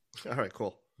 All right,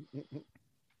 cool. All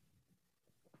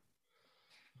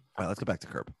right, let's go back to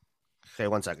Curb. Okay,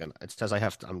 1 second. It says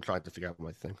I'm trying to figure out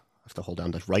my thing. I have to hold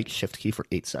down the right shift key for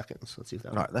 8 seconds. Let's see if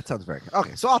that. All right, that sounds very good.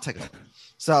 Okay, so I'll take it.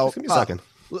 So just give me a second.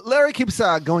 Larry keeps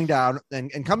going down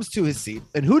and comes to his seat.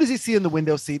 And who does he see in the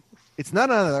window seat? It's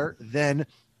none other than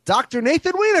Dr.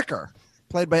 Nathan Wienerker,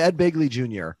 played by Ed Begley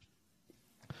Jr.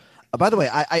 By the way,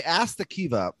 I asked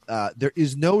Akiva, there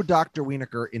is no Dr.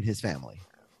 Wienerker in his family.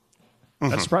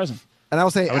 That's surprising. And I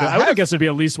will say, I would guess there'd be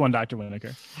at least one Dr.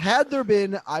 Wienerker. Had there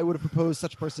been, I would have proposed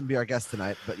such a person be our guest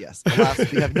tonight. But yes, alas,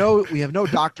 we have no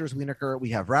doctors Wienerker. We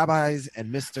have rabbis and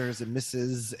misters and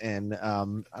misses and I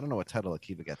don't know what title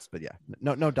Akiva gets, but yeah,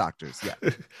 no doctors yet.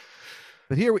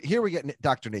 But here we get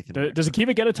Dr. Nathan. Does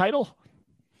Akiva get a title?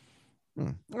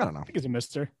 I don't know. I think he's a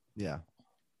mister. Yeah.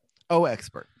 Oh,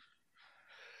 expert.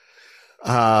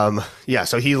 Yeah,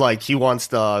 so he wants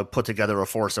to put together a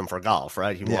foursome for golf,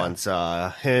 right? He wants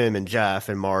him and Jeff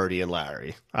and Marty and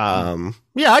Larry. Yeah,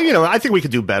 I think we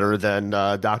could do better than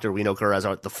Dr. Wienerker as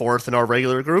the fourth in our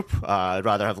regular group. I'd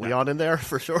rather have Leon in there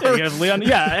for sure. Yeah, you have Leon.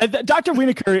 Yeah, Dr.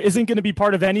 Wienerker isn't going to be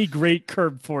part of any great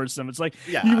Curb foursome. It's like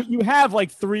you have like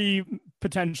 3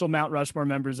 potential Mount Rushmore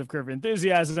members of Curb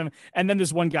Enthusiasm, and then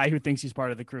there's one guy who thinks he's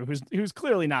part of the crew who's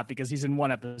clearly not because he's in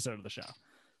one episode of the show.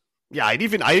 Yeah, I'd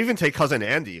even take Cousin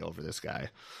Andy over this guy.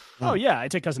 Oh yeah, I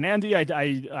take Cousin Andy.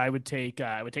 I would take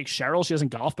Cheryl. She doesn't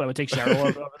golf, but I would take Cheryl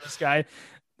over this guy.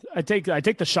 I take the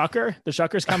Shucker. The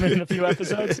Shucker's coming in a few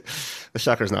episodes. The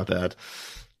Shucker's not bad.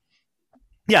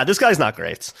 Yeah, this guy's not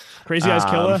great. Crazy Eyes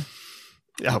Killer.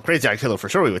 Yeah, Crazy Eyes Killer for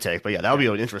sure we would take, but yeah, that would be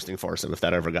an interesting foursome if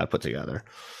that ever got put together.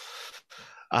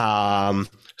 So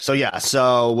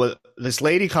this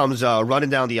lady comes running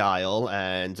down the aisle,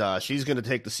 and she's going to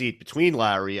take the seat between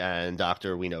Larry and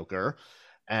Dr. Wienerker.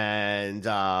 And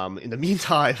in the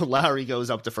meantime, Larry goes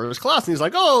up to first class, and he's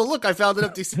like, "Oh, look, I found an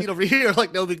empty seat over here.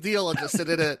 Like, no big deal. I'll just sit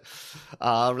in it."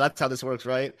 That's how this works,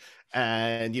 right?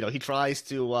 And he tries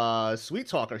to sweet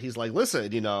talk her. He's like, "Listen,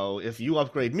 if you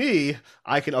upgrade me,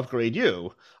 I can upgrade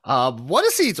you."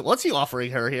 What's he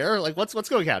offering her here? Like, what's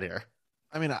going on here?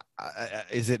 I mean,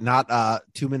 is it not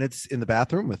 2 minutes in the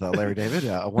bathroom with Larry David?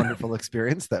 A wonderful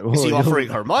experience. That is he offering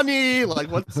her money? Like,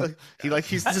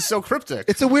 he's just so cryptic.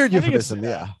 It's a weird euphemism.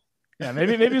 Yeah. Yeah,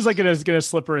 maybe he's like gonna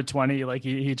slip her a 20, like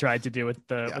he tried to do with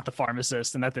the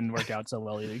pharmacist, and that didn't work out so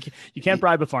well. You can't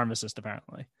bribe a pharmacist,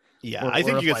 apparently. Yeah, I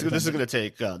think this is going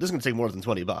to take more than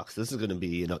 $20. This is going to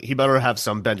be, he better have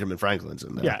some Benjamin Franklin's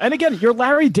in there. Yeah, and again, you're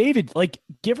Larry David. Like,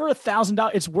 give her $1,000.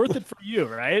 It's worth it for you,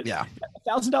 right? Yeah,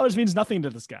 $1,000 means nothing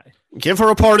to this guy. Give her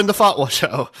a part in the Fatwa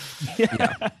show.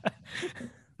 Yeah.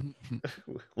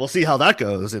 We'll see how that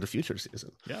goes in a future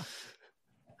season. Yeah.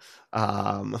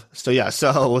 Once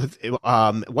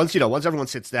everyone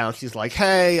sits down, she's like,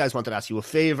 "Hey, I just wanted to ask you a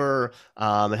favor.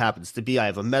 It happens to be I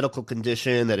have a medical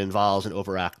condition that involves an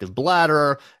overactive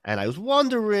bladder, and I was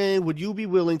wondering, would you be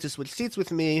willing to switch seats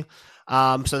with me?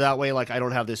 So that way, like, I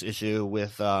don't have this issue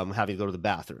with having to go to the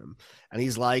bathroom." And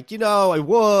he's like, "I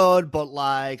would, but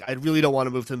like, I really don't want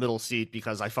to move to the middle seat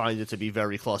because I find it to be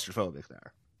very claustrophobic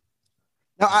there."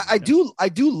 Now, I do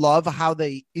love how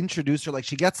they introduce her. Like,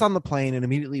 she gets on the plane, and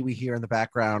immediately we hear in the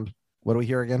background, what do we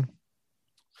hear again?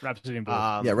 Rhapsody in Blue.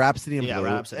 Rhapsody in Blue.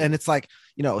 Rhapsody. And it's like,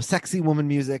 sexy woman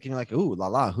music, and you're like, ooh, la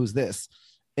la, who's this?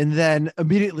 And then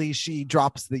immediately she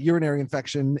drops the urinary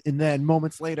infection, and then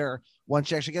moments later, once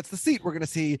she actually gets the seat, we're gonna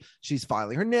see she's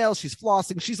filing her nails, she's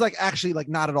flossing, she's like actually like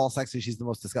not at all sexy. She's the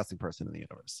most disgusting person in the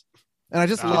universe. And I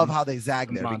just love how they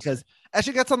zag there, because as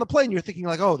she gets on the plane, you're thinking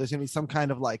like, oh, there's gonna be some kind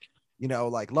of like,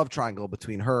 like love triangle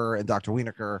between her and Dr.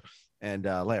 Wienerker and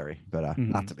Larry, but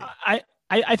not to be.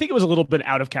 I think it was a little bit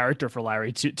out of character for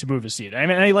Larry to move his seat. I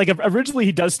mean, originally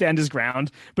he does stand his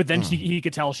ground, but then he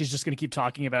could tell she's just going to keep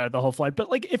talking about it the whole flight. But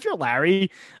like, if you're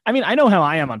Larry, I mean, I know how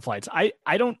I am on flights. I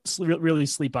don't really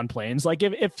sleep on planes. Like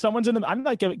if someone's I'm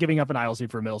not giving up an aisle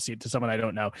seat for a middle seat to someone I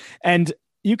don't know. And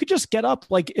you could just get up.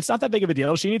 Like, it's not that big of a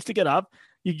deal. She needs to get up.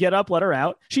 You get up, let her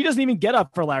out. She doesn't even get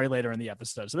up for Larry later in the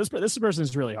episode. So this person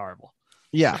is really horrible.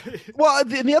 Yeah. Well,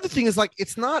 the other thing is, like,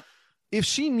 it's not, if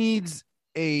she needs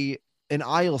an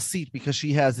aisle seat because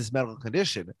she has this medical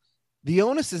condition, the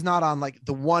onus is not on like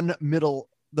the one middle,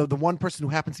 the one person who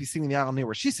happens to be sitting in the aisle near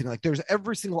where she's sitting. Like, there's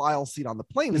every single aisle seat on the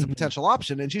plane is a potential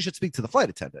option, and she should speak to the flight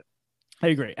attendant. I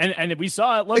agree. And we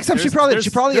saw it. Look, except she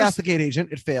probably asked the gate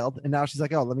agent. It failed. And now she's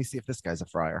like, oh, let me see if this guy's a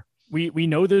friar. we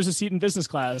know there's a seat in business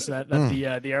class that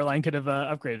the airline could have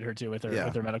upgraded her to with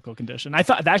her medical condition. I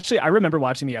thought actually I remember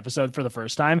watching the episode for the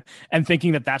first time and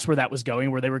thinking that that's where that was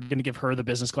going, where they were going to give her the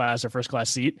business class or first class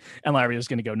seat, and Larry was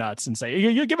going to go nuts and say,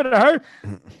 "You're giving it to her."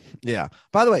 Yeah.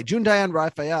 By the way, June Diane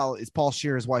Raphael is Paul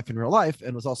Scheer's wife in real life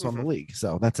and was also on the league.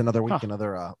 So that's another week,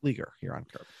 another leaguer here on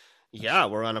Curb. Yeah,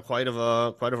 we're on quite of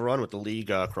a run with the league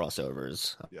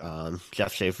crossovers. Yeah.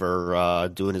 Jeff Schaefer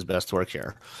doing his best work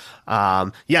here.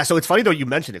 So it's funny though you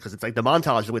mentioned it because it's like the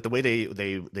montage with the way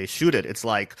they shoot it. It's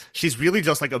like she's really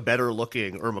just like a better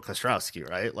looking Irma Kostrowski,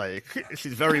 right? Like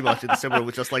she's very much similar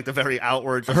with just like the very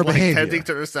outward, just her like behavior. Tending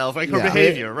to herself, like her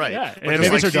behavior, right? Yeah, and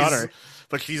maybe it's her daughter.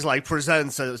 But she's like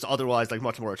presents as otherwise like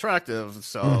much more attractive,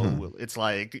 so it's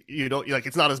like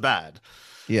it's not as bad.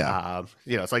 Yeah.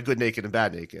 It's like good naked and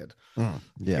bad naked.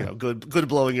 Yeah. Good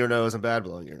blowing your nose and bad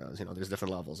blowing your nose. There's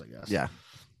different levels, I guess. Yeah.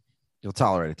 You'll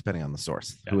tolerate it depending on the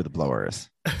source, who the blower is.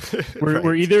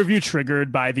 Were either of you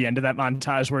triggered by the end of that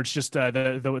montage where it's just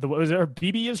the what was it? Or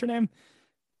BB is her name?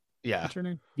 Yeah. What's her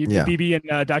name? BB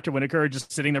and Dr. Winokur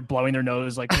just sitting there blowing their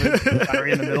nose like in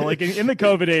the middle. Like in the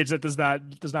COVID age, that does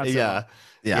not. Yeah.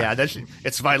 Then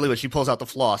it's finally when she pulls out the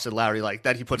floss and Larry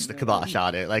then he puts the kibosh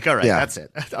on it. Like, all right, that's it.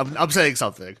 I'm saying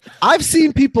something. I've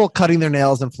seen people cutting their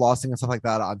nails and flossing and stuff like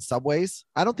that on subways.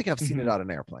 I don't think I've seen it on an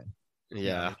airplane.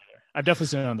 Yeah. I've definitely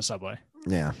seen it on the subway.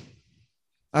 Yeah.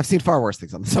 I've seen far worse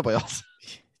things on the subway also.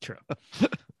 True.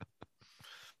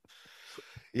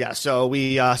 Yeah, so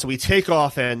we take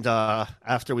off, and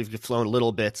after we've flown a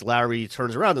little bit, Larry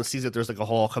turns around and sees that there's like a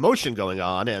whole commotion going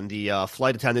on, and the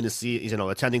flight attendant is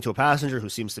attending to a passenger who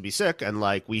seems to be sick, and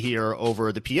like we hear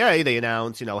over the PA, they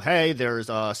announce, hey, there's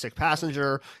a sick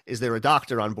passenger. Is there a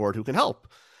doctor on board who can help?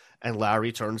 And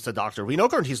Larry turns to Dr.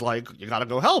 Winokur, and he's like, "You gotta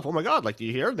go help! Oh my God! Like, do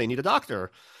you hear? They need a doctor."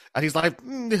 And he's like,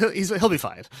 "He'll be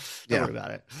fine. Don't worry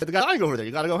about it." The guy over there,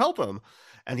 you gotta go help him.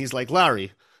 And he's like,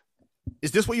 "Larry,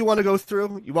 is this what you want to go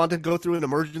through? You want to go through an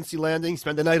emergency landing,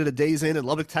 spend the night at a Days Inn in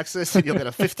Lubbock, Texas, and you'll get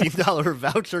a $15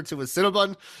 voucher to a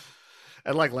Cinnabon?"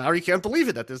 And like Larry can't believe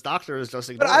it that this doctor is just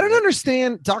ignoring. But I don't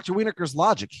understand Dr. Winokur's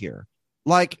logic here.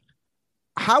 Like,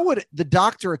 how would the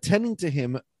doctor attending to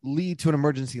him lead to an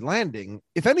emergency landing?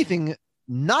 If anything,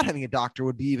 not having a doctor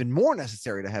would be even more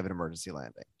necessary to have an emergency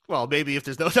landing. Well, maybe if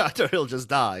there's no doctor, he'll just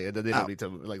die, and then they don't need to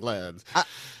like land.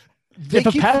 If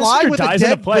a passenger dies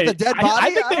in a plane,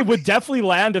 I think they would definitely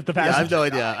land if the passenger. I have no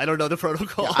idea. I don't know the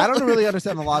protocol. I don't really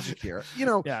understand the logic here.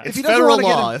 It's federal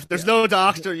law. If there's no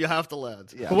doctor, you have to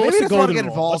land. Yeah. What's the golden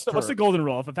rule? What's the golden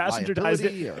rule? If a passenger dies,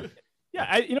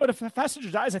 if a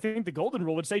passenger dies, I think the golden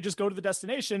rule would say just go to the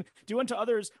destination, do unto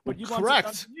others what you want done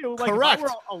to you. Like Correct. If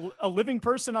I were a living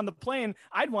person on the plane,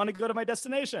 I'd want to go to my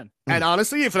destination. And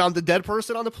honestly, if I'm the dead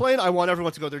person on the plane, I want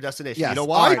everyone to go to their destination. Yes. You know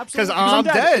why? Because I'm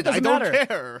dead. I don't matter.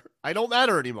 care. I don't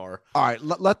matter anymore. All right.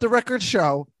 Let the record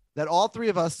show that all three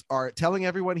of us are telling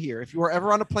everyone here, if you are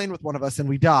ever on a plane with one of us and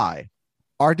we die,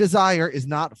 our desire is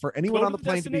not for anyone on the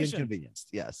plane to be inconvenienced.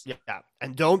 Yes. Yeah.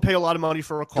 And don't pay a lot of money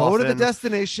for a coffin. Go to the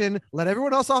destination. Let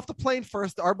everyone else off the plane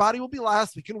first. Our body will be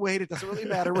last. We can wait. It doesn't really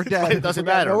matter. We're dead. It doesn't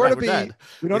matter. Nowhere to be. Dead.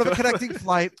 We don't have a connecting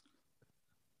flight.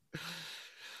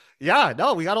 Yeah.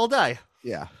 No, we got all day.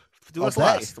 Yeah. Do us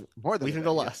last. More than we can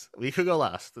go last. We could go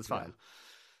last. That's fine.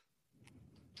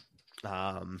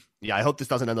 I hope this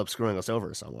doesn't end up screwing us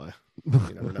over some way. You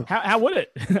never know. How would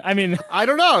it? I mean, I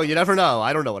don't know. You never know.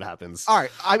 I don't know what happens. All right.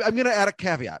 I'm going to add a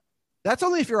caveat. That's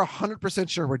only if you're 100%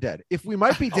 sure we're dead. If we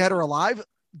might be dead or alive,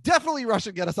 definitely rush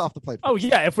and get us off the plane. Oh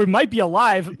yeah, if we might be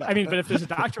alive. I mean, but if there's a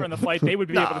doctor on the flight, they would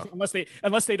be able to,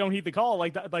 unless they don't heed the call,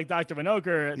 like Dr.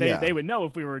 Winokur, they would know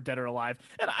if we were dead or alive.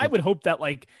 And I would hope that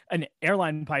like an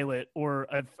airline pilot or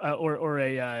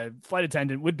a flight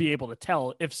attendant would be able to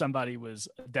tell if somebody was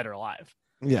dead or alive.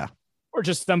 Yeah, or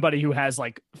just somebody who has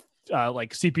like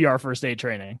CPR first aid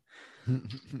training.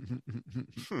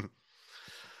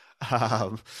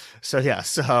 At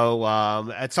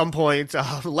some point,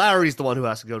 Larry's the one who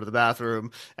has to go to the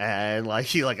bathroom, and like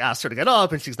he like asks her to get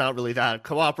up, and she's not really that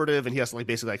cooperative, and he has to like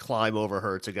basically like climb over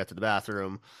her to get to the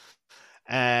bathroom.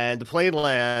 And the plane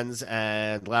lands,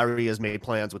 and Larry has made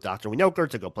plans with Dr. Winokur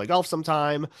to go play golf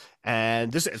sometime.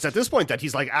 And it's at this point that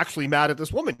he's like actually mad at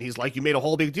this woman. He's like, "You made a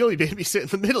whole big deal. You made me sit in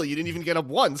the middle. You didn't even get up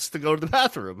once to go to the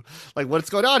bathroom. Like, what's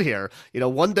going on here?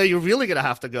 One day you're really going to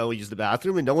have to go use the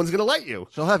bathroom, and no one's going to let you."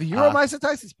 She'll have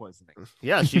uromycetitis poisoning.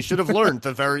 Yeah, she should have learned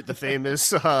the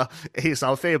famous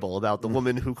Aesop fable about the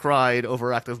woman who cried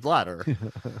overactive bladder.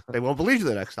 They won't believe you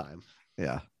the next time.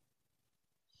 Yeah.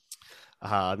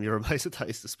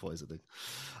 Uromycetitis poisoning.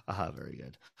 Very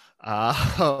good.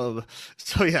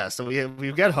 So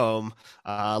we get home.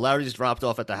 Larry's dropped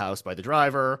off at the house by the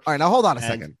driver. All right, now hold on a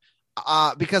second.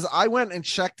 Because I went and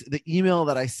checked the email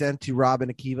that I sent to Rob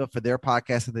and Akiva for their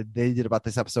podcast that they did about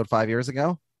this episode 5 years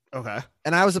ago. Okay.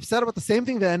 And I was upset about the same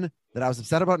thing then that I was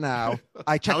upset about now.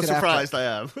 I checked How it surprised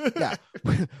after. I am.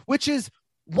 Yeah. Which is,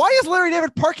 why is Larry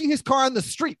David parking his car on the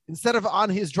street instead of on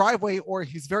his driveway or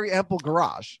his very ample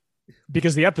garage?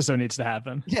 Because the episode needs to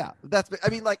happen. Yeah, I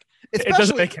mean, like, It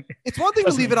doesn't make it's one thing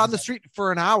to leave it on the street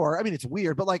for an hour. I mean, it's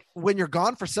weird, but like when you're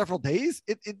gone for several days,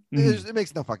 it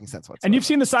makes no fucking sense whatsoever. And you've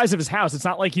seen the size of his house. It's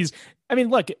not like he's. I mean,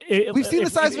 look, we've seen the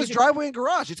size of his driveway and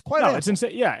garage. It's quite. No, it's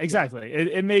insane. Yeah, exactly.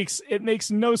 It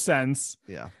makes no sense.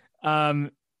 Yeah.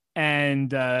 But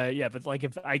like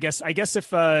if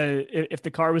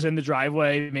the car was in the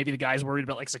driveway, maybe the guy's worried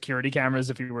about like security cameras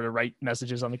if he were to write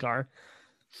messages on the car.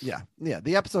 Yeah.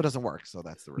 The episode doesn't work, so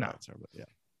that's the real answer. But yeah.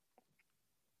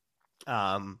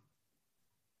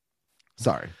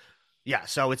 Sorry. Yeah,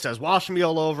 so it says wash me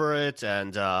all over it,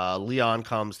 and Leon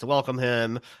comes to welcome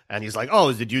him, and he's like,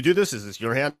 "Oh, did you do this? Is this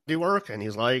your handiwork?" And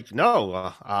he's like,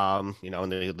 "No," and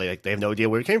they have no idea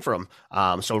where it came from.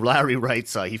 So Larry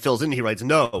writes, he fills in, he writes,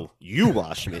 "No, you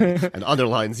wash me," and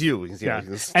underlines you. He's He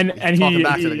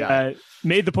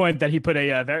made the point that he put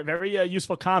a very, very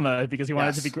useful comma because he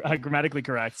wanted to be grammatically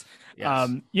correct. Yes.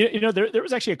 There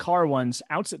was actually a car once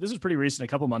outside. This was pretty recent, a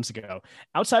couple months ago,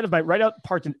 outside of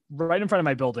parked right in front of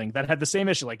my building that had the same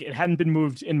issue. Like it hadn't been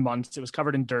moved in months. It was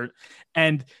covered in dirt,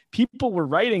 and people were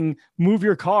writing "move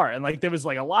your car," and like there was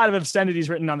like a lot of obscenities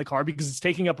written on the car because it's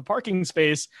taking up a parking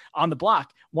space on the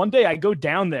block. One day I go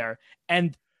down there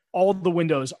and all the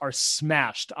windows are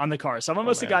smashed on the car. Someone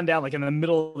must have gone down like in the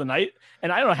middle of the night. And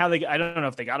I don't know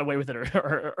if they got away with it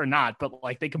or not, but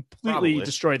like they completely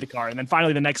destroyed the car. And then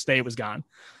finally the next day it was gone.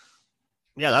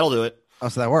 Yeah, that'll do it. Oh,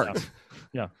 so that worked.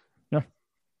 Yeah.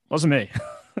 Wasn't me.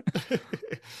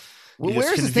 Well,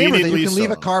 where's the standard that you can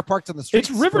leave a car parked on the street?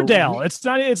 It's Riverdale. It's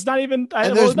not even.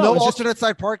 And there's no alternate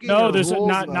side parking. No, there's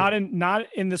not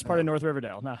in this part of North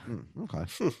Riverdale. No. Okay.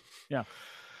 Yeah.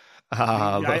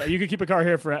 You could keep a car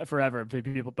here forever,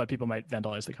 but people might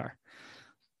vandalize the car.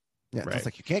 Yeah, it's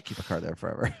like you can't keep a car there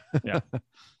forever. Yeah.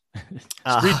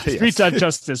 Streets have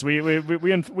justice.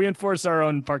 We enforce our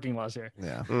own parking laws here.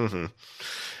 Yeah.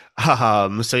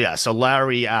 Mm-hmm. So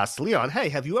Larry asked Leon, "Hey,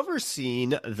 have you ever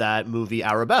seen that movie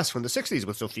Arabesque from the 60s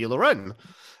with Sophia Loren?"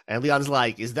 And Leon's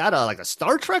like, "Is that a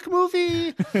Star Trek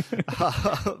movie?"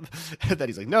 And then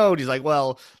he's like, "No." And he's like,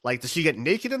 "Well, like, does she get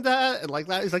naked in that?" And like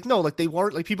that, he's like, "No, like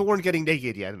people weren't getting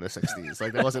naked yet in the 60s.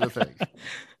 Like that wasn't a thing."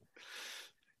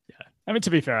 Yeah, I mean, to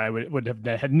be fair, I would have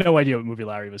had no idea what movie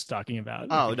Larry was talking about.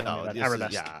 Oh no,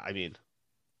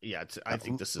 I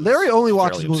think this is Larry only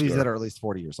watches movies that are at least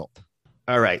 40 years old.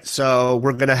 All right, so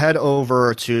we're going to head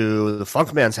over to the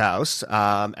Funkman's house,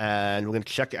 and we're going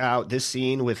to check out this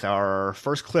scene with our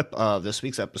first clip of this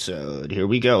week's episode. Here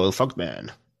we go, Funkman.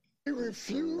 He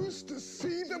refused to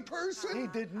see the person? He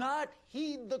did not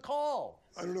heed the call.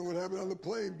 I don't know what happened on the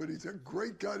plane, but he's a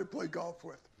great guy to play golf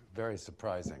with. Very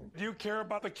surprising. Do you care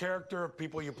about the character of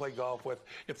people you play golf with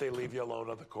if they leave you alone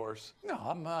on the course? No,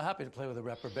 I'm happy to play with a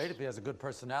reprobate. If he has a good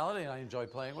personality and I enjoy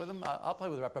playing with him, I'll play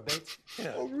with reprobates.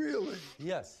 Yeah. Oh, really?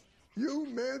 Yes. You,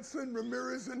 Manson,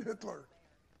 Ramirez, and Hitler.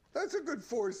 That's a good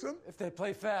foursome. If they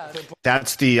play fast.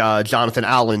 That's the Jonathan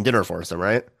Allen dinner foursome,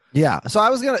 right? Yeah. So I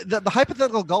was the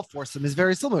hypothetical golf foursome is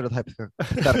very similar to the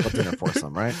hypothetical dinner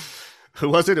foursome, right? Who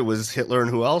was it? It was Hitler and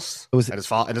who else? It was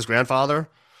and his grandfather.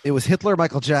 It was Hitler,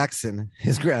 Michael Jackson,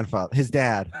 his grandfather, his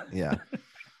dad. Yeah.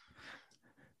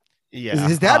 Yeah.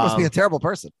 His dad must be a terrible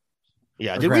person.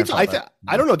 Yeah. Did we? I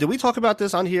don't know. Did we talk about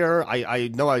this on here?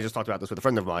 I know I just talked about this with a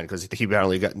friend of mine because he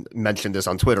apparently mentioned this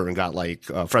on Twitter and got like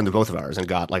a friend of both of ours and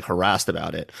got like harassed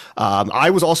about it. I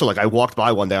was also like, I walked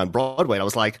by one day on Broadway and I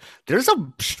was like, there's a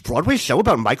Broadway show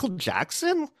about Michael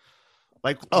Jackson?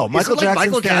 Like, Michael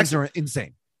Jackson's fans are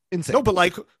insane. No, but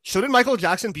like, shouldn't Michael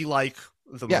Jackson be like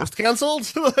the most canceled?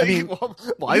 Like, I mean,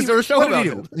 why is there a show about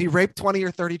him? He raped 20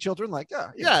 or 30 children. Like,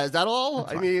 yeah, is that all?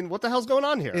 I mean, what the hell's going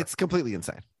on here? It's completely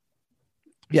insane.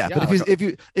 Yeah, but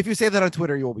if you say that on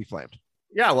Twitter, you will be flamed.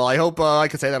 Yeah, well, I hope I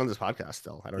could say that on this podcast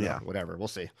still. I don't know. Whatever. We'll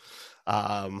see.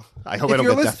 I hope I don't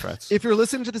get death threats. If you're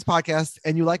listening to this podcast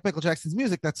and you like Michael Jackson's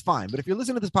music, that's fine. But if you're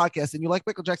listening to this podcast and you like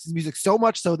Michael Jackson's music so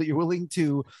much so that you're willing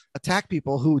to attack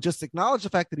people who just acknowledge the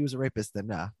fact that he was a rapist, then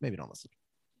maybe don't listen.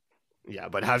 Yeah,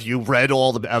 but have you read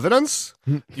all the evidence?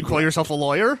 You call yourself a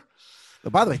lawyer? Oh,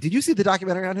 by the way, did you see the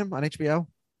documentary on him on HBO?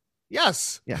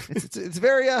 Yes. Yeah, it's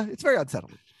very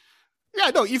unsettling.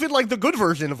 Yeah, no, even like the good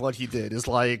version of what he did is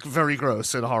like very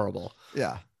gross and horrible.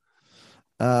 Yeah.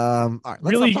 All right,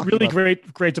 really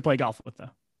great to play golf with though.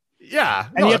 Yeah,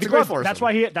 And he had that's the a great glove. foursome.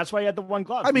 That's why he had the one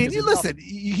glove. I mean, because you he was listen.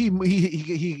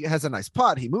 He has a nice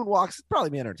putt. He moonwalks. It'd probably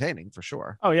be entertaining for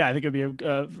sure. Oh yeah, I think it'd be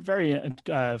a very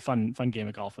fun game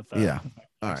of golf with. Yeah. With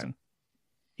All Jackson. right.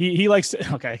 He likes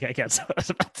to. Okay, I can't. I was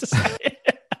about to say.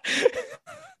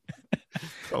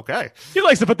 Okay. He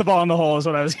likes to put the ball in the hole. Is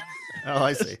what I was. Oh,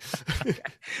 I see.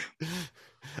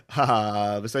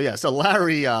 So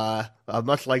Larry,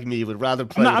 much like me, would rather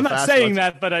play. I'm not saying ones.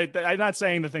 that, but I'm not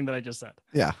saying the thing that I just said.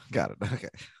 Yeah, got it. Okay.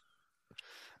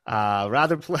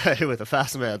 Rather play with a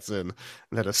fast Manson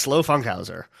than a slow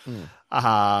Funkhauser.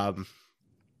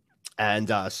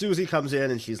 And Susie comes in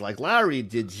and she's like, Larry,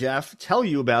 did Jeff tell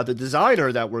you about the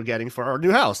designer that we're getting for our new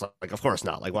house? Like, of course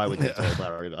not. Like, why would they tell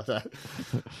Larry about that?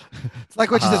 It's like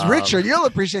when she says, Richard, you'll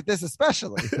appreciate this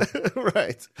especially.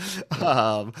 Right.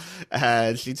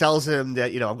 And she tells him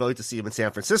that, I'm going to see him in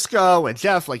San Francisco. And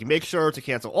Jeff, like, make sure to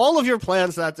cancel all of your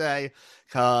plans that day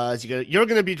because you're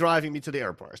going to be driving me to the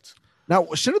airport. Now,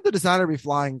 shouldn't the designer be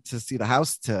flying to see the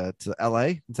house to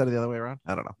LA instead of the other way around?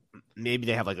 I don't know. Maybe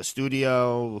they have like a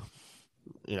studio,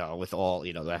 with all,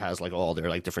 that has like all their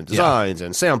like different designs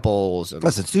and samples. And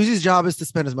listen, Susie's job is to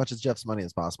spend as much as Jeff's money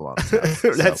as possible on his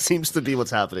house, that seems to be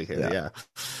what's happening here.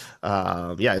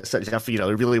 Yeah. Jeff, it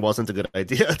really wasn't a good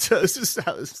idea to just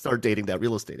start dating that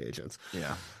real estate agent.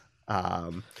 Yeah.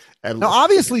 And now,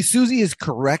 obviously, Susie is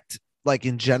correct. Like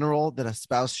in general, that a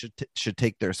spouse should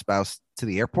take their spouse to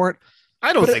the airport.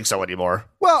 I don't think so anymore.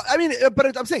 Well, I mean,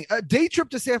 but I'm saying a day trip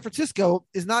to San Francisco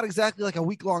is not exactly like a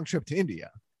week-long trip to India.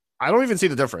 I don't even see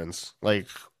the difference. Like,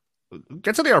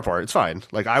 get to the airport. It's fine.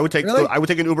 Like, I would take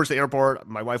an Uber to the airport.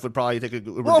 My wife would probably take an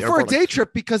Uber to the airport. Well, for a day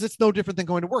trip, because it's no different than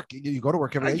going to work. You go to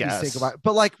work every day, you say goodbye.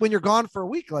 But like when you're gone for a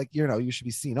week, like, you should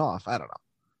be seen off. I don't know.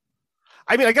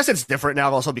 I mean, I guess it's different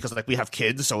now also because like we have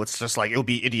kids, so it's just like it would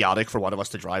be idiotic for one of us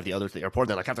to drive the other to the airport,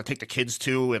 and then like have to take the kids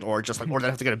to it, or then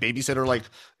have to get a babysitter. Like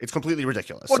it's completely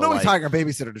ridiculous. Well, nobody's hiring a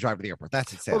babysitter to drive to the airport.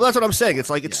 That's insane. Well, that's what I'm saying. It's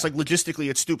like logistically,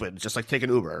 it's stupid. Just like take an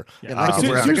Uber. Yeah.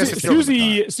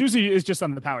 Susie is just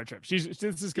on the power trip. This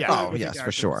is yes,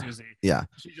 for sure. Susie. Yeah,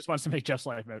 she just wants to make Jeff's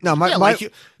life better. No, my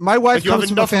wife comes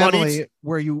from a family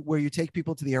where you take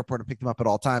people to the airport and pick them up at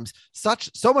all times.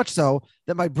 So much so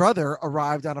that my brother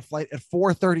arrived on a flight at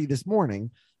 4:30 this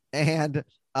morning, and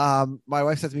my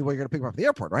wife said to me, well, you're gonna pick him up at the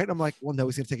airport, right? I'm like, well, no,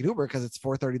 he's gonna take an Uber because it's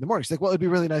 4:30 in the morning. She's like, well, it'd be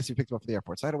really nice if you picked him up at the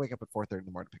airport. So I had to wake up at 4:30 in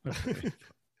the morning to pick him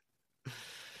up.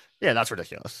 Yeah, that's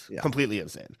ridiculous. Yeah. Completely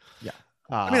insane. Yeah.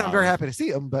 I mean, I'm very happy to see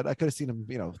him, but I could have seen him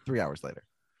 3 hours later.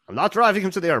 I'm not driving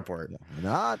him to the airport.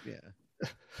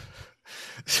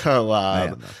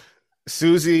 So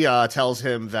Susie tells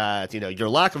him that your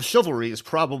lack of chivalry is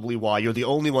probably why you're the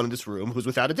only one in this room who's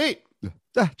without a date.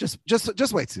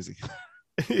 Just wait, Susie.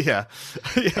 Yeah.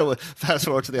 Well, fast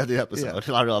forward to the end of the episode.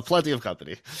 Yeah. I don't know, plenty of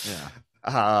company.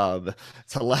 Yeah.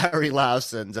 So Larry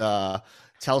laughs and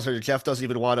tells her that Jeff doesn't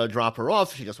even want to drop her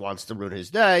off. She just wants to ruin his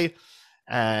day.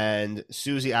 And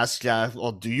Susie asks Jeff,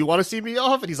 well, do you want to see me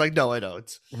off? And he's like, no, I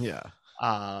don't. Yeah.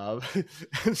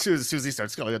 And Susie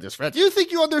starts going on this rant. Do you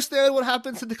think you understand what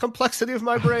happens in the complexity of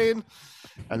my brain?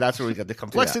 And that's where we get the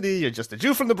complexity. Yeah. You're just a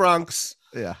Jew from the Bronx.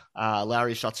 Yeah.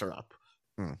 Larry shuts her up.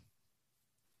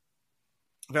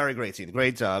 Very great scene.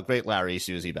 Great Larry,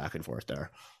 Susie back and forth there.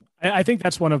 I think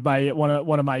that's one of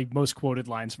my most quoted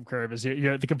lines from Curb is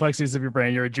you're the complexities of your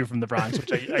brain. You're a Jew from the Bronx,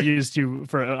 which I used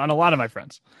on a lot of my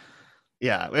friends.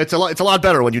 Yeah, it's a lot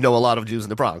better when you know a lot of Jews in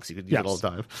the Bronx. You can use it all the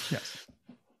time. Yes.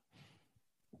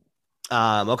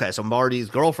 Okay, so Marty's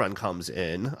girlfriend comes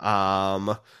in.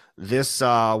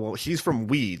 She's from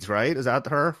Weeds, right? Is that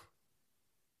her?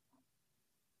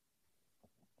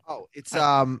 Oh, it's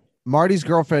Marty's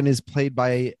girlfriend is played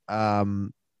by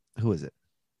who is it?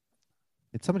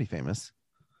 It's somebody famous.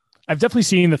 I've definitely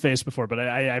seen the face before, but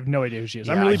I have no idea who she is.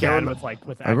 Yeah, I'm really bad with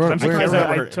actors. I'm surprised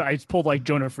I pulled like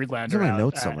Jonah Friedlander. There's my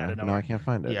notes somewhere. No, I can't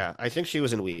find it. Yeah, I think she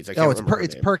was in Weeds.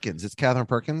 It's Perkins. It's Catherine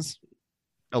Perkins.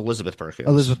 Elizabeth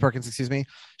Perkins. Excuse me.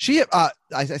 She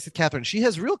I said Catherine. She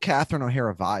has real Catherine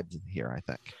O'Hara vibes in here, I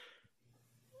think.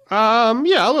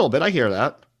 Yeah, a little bit. I hear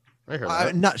that.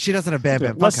 She doesn't have Bam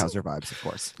Bam Funkhauser vibes, of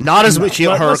course. Not as much.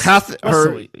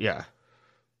 Yeah.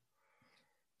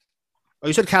 Oh,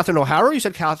 you said Catherine O'Hara or you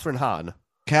said Catherine Hahn?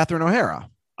 Catherine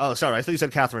O'Hara. Oh, sorry. I thought you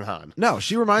said Catherine Hahn. No,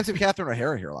 she reminds me of Catherine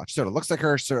O'Hara here a lot. She sort of looks like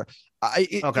her. Is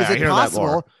it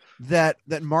possible that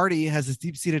Marty has this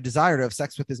deep-seated desire to have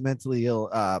sex with his mentally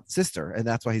ill sister, and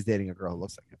that's why he's dating a girl who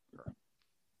looks like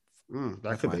him?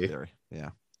 That could be. Theory. Yeah.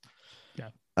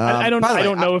 I don't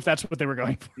know if that's what they were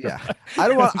going for. Yeah. I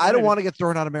don't want to get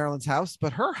thrown out of Marilyn's house,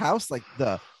 but her house, like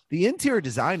the interior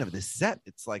design of this set,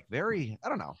 it's like very, I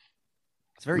don't know.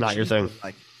 It's very not your thing.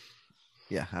 Like,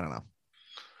 yeah, I don't know.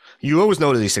 You always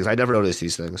notice these things. I never notice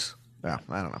these things. Yeah,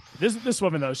 I don't know. This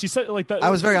woman though, she said like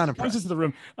I was very unimpressed. Into the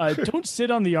room. Don't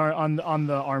sit on the on the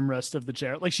armrest of the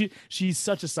chair. Like she's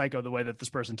such a psycho the way that this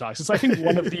person talks. It's I think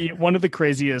one of the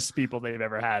craziest people they've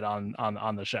ever had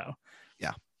on the show.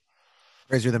 Yeah,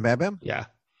 crazier than Bam Bam. Yeah,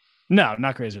 no,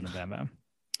 not crazier than Bam Bam.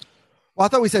 Well, I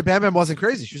thought we said Bam Bam wasn't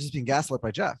crazy. She was just being gaslit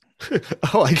by Jeff.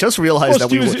 Oh, I just realized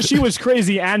she was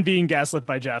crazy and being gaslit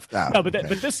by Jeff. Oh, no, but okay.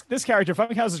 but this character,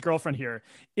 Funkhouse's girlfriend here,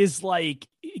 is like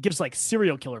it gives like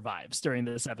serial killer vibes during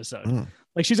this episode.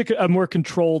 Like she's a more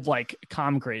controlled, like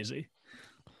calm crazy.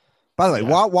 By the way,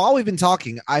 while we've been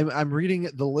talking, I'm reading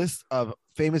the list of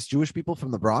famous Jewish people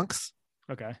from the Bronx.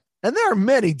 Okay. And there are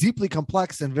many deeply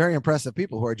complex and very impressive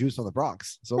people who are Jews from the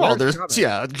Bronx. So there's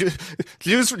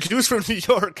Jews from New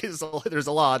York there's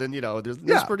a lot, and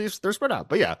they're spread out.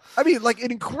 But yeah, I mean, like an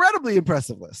incredibly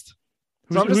impressive list.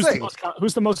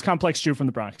 Who's the most complex Jew from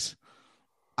the Bronx?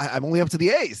 I'm only up to the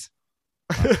A's.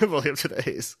 Only up to the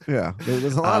A's. Yeah,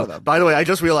 there's a lot of them. By the way, I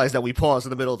just realized that we paused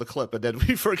in the middle of the clip, and then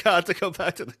we forgot to go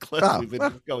back to the clip. We've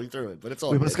been going through it, but it's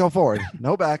all. We must go forward.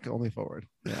 No back, only forward.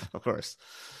 Yeah, of course.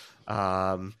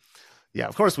 Yeah,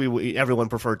 of course. Everyone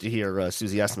preferred to hear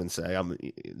Susie Essman say,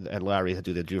 and Larry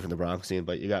do the Jew from the Bronx scene,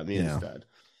 but you got me instead.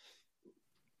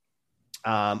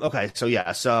 Okay,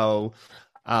 so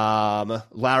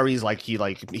Larry's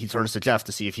he turns to Jeff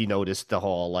to see if he noticed the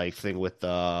whole thing with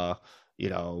the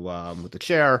with the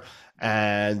chair,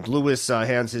 and Lewis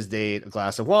hands his date a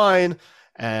glass of wine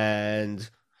and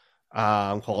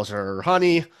calls her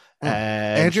honey.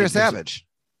 And Andrea Savage.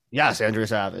 Yes, Andrea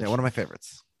Savage. Yeah, one of my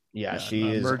favorites. Yeah, she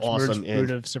is awesome.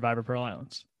 Merge of Survivor Pearl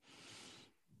Islands.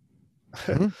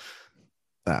 Mm-hmm.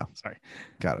 Oh, sorry.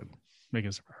 Got it.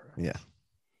 Making Survivor. Yeah.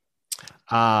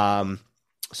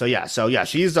 So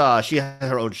she has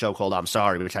her own show called I'm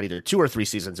Sorry, which had either 2 or 3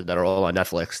 seasons that are all on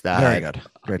Netflix. Very good.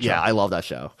 Great show. Yeah, I love that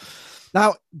show.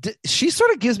 Now, she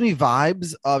sort of gives me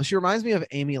vibes of. She reminds me of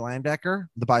Amy Landecker,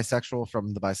 the bisexual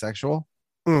from The Bisexual.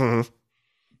 Mm-hmm.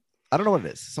 I don't know what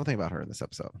it is. Something about her in this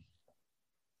episode.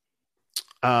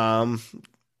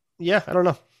 Yeah, I don't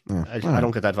know. I don't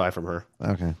get that vibe from her.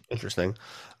 Okay, interesting.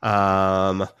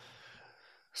 So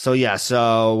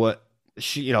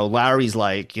she, Larry's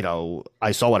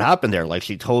I saw what happened there. Like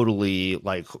she totally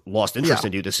lost interest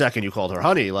in you the second you called her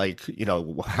honey.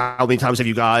 How many times have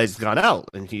you guys gone out?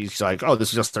 And he's like, oh, this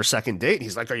is just their second date. And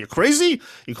he's like, are you crazy?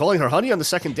 You calling her honey on the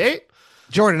second date?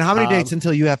 Jordan, how many dates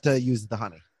until you have to use the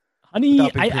honey? Honey,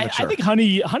 I think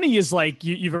honey is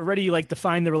you've already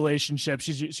defined the relationship.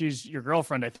 She's your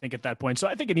girlfriend, I think, at that point. So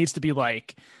I think it needs to be I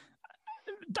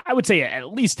would say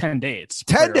at least 10 dates.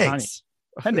 10 dates.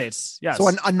 10 dates. Yes. So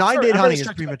a 9-date honey is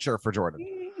premature for Jordan.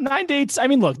 9 dates. I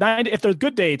mean, look, 9. If they're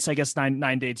good dates, I guess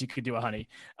nine dates you could do a honey.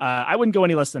 I wouldn't go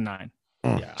any less than 9.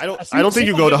 Yeah, I don't think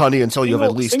you go to honey until you have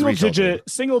at least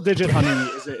single digit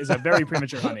honey is a very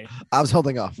premature honey. I was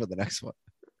holding off for the next one.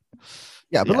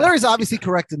 Yeah, but Larry's obviously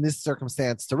correct in this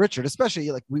circumstance to Richard, especially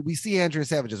we see Andrea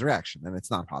Savage's reaction, and it's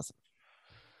not positive.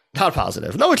 Not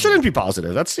positive. No, it shouldn't be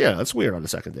positive. That's weird on the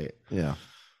second date. Yeah.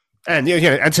 And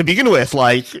and to begin with,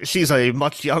 she's a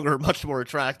much younger, much more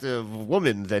attractive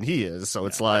woman than he is. So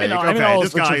it's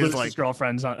this guy is his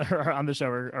girlfriends on the show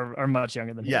are much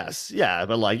younger than he is. Yeah,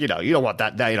 but you don't want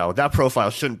that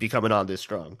profile shouldn't be coming on this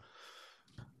strong.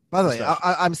 By the way,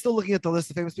 I'm still looking at the list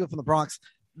of famous people from the Bronx.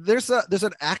 There's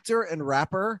an actor and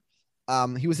rapper.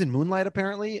 He was in Moonlight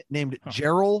apparently, named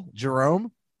Gerald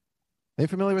Jerome. Are you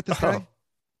familiar with this guy?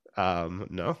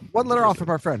 No. One letter off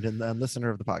from our friend and listener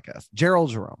of the podcast,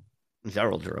 Gerald Jerome.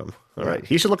 Gerald Jerome. All right,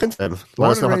 he should look into him.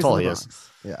 Let us know how tall he is.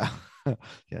 Yeah,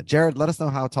 yeah. Jared, let us know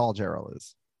how tall Gerald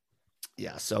is.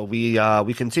 Yeah, so we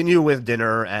continue with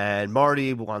dinner, and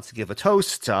Marty wants to give a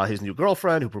toast to his new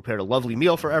girlfriend who prepared a lovely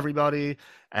meal for everybody,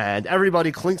 and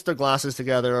everybody clinks their glasses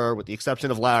together with the exception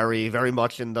of Larry, very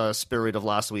much in the spirit of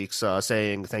last week's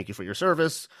saying thank you for your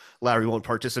service. Larry won't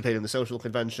participate in the social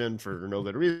convention for no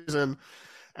good reason,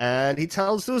 and he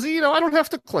tells Susie, I don't have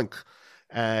to clink.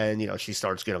 And, she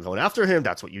starts going after him.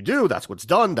 That's what you do. That's what's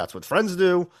done. That's what friends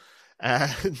do.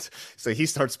 And so he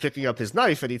starts picking up his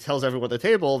knife, and he tells everyone at the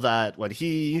table that when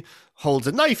he holds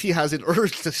a knife, he has an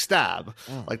urge to stab,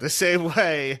 the same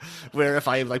way where if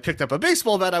I picked up a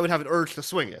baseball bat, I would have an urge to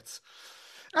swing it.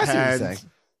 I see what you're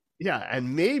saying. Yeah,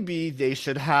 and maybe they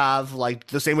should have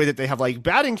the same way that they have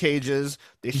batting cages,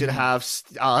 they should have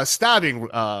stabbing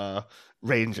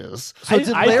ranges. So did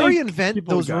Larry invent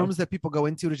those rooms that people go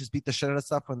into to just beat the shit out of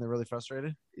stuff when they're really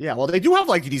frustrated? Yeah, well, they do have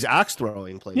these axe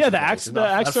throwing places. Yeah, the axe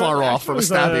far off from a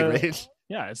stabbing range.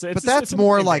 Yeah, but that's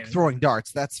more like throwing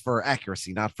darts. That's for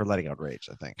accuracy, not for letting out rage,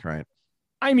 I think, right?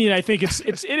 I mean, I think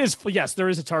it is. Yes, there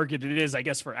is a target. It is, I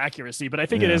guess, for accuracy, but I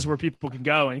think it is where people can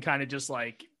go and kind of just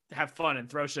like have fun and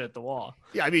throw shit at the wall.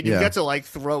 Yeah, I mean, you get to like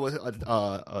throw it's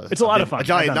a lot of fun. A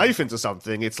giant knife into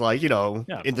something. It's like, in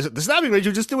the stabbing range,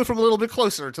 you just do it from a little bit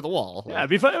closer to the wall. Yeah, it'd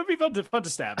be fun. It'd be fun to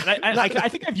stab. And I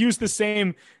think I've used the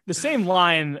same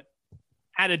line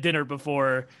at a dinner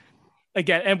before.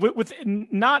 Again, and with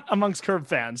not amongst Curb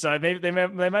fans, so they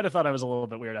might have thought I was a little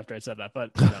bit weird after I said that,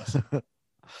 but who knows?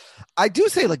 I do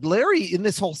say, like, Larry in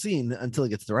this whole scene until he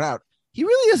gets thrown out, he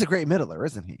really is a great middler,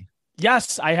 isn't he?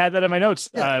 Yes, I had that in my notes.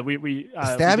 Yeah. The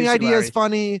stabbing idea is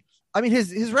funny. I mean,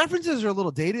 his references are a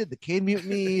little dated. The Cane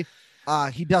Mutiny.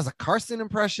 He does a Carson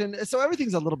impression, so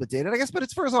everything's a little bit dated, I guess, but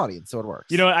it's for his audience, so it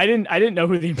works. I didn't know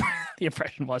who the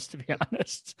impression was, to be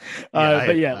honest.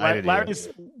 Larry's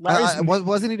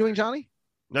wasn't he doing Johnny?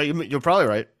 No, you're probably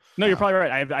right. No, you're probably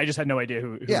right. I just had no idea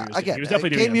who he was. Again, he was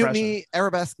definitely doing Cane Mutiny,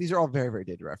 Arabesque. These are all very, very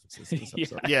dated references.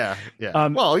 Yeah.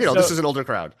 Well, this is an older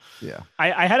crowd. Yeah.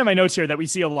 I had in my notes here that we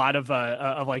see a lot of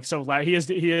like, so Larry, he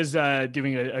is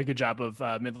doing a good job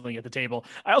of middling at the table.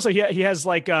 I also he has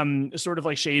like sort of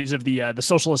like shades of the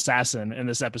social assassin in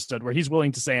this episode, where he's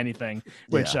willing to say anything,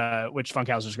 which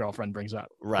Funkhauser's girlfriend brings up.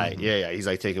 Right. Mm-hmm. Yeah. He's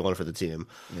like taking one for the team.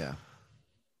 Yeah.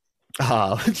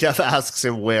 Jeff asks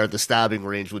him where the stabbing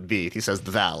range would be. He says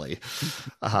the Valley.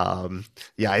 I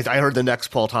heard the next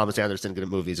Paul Thomas Anderson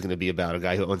movie is going to be about a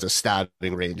guy who owns a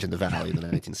stabbing range in the Valley in the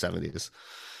 1970s.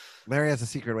 Larry has a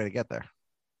secret way to get there.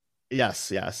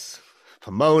 Yes.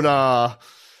 Pomona,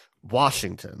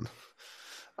 Washington.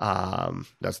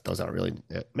 Those aren't really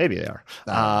it. Maybe they are.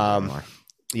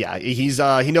 Yeah,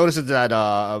 he notices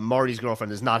that Marty's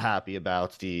girlfriend is not happy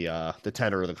about the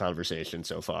tenor of the conversation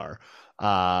so far.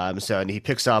 And he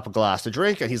picks up a glass to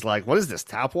drink, and he's like, "What is this,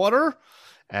 tap water?"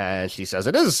 And she says,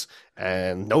 "It is."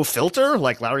 And no filter?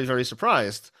 Like, Larry's very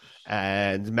surprised.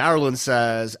 And Marilyn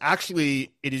says,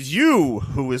 "Actually, it is you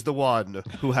who is the one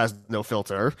who has no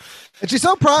filter." And she's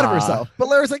so proud of herself. But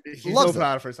Larry's like, she's so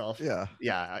proud of herself.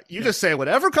 Yeah. You just say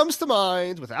whatever comes to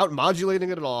mind without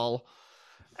modulating it at all.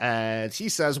 And he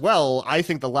says, "Well, I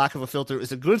think the lack of a filter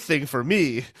is a good thing for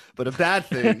me, but a bad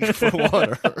thing for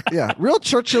water." Yeah, real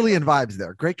Churchillian vibes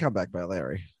there. Great comeback by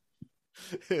Larry.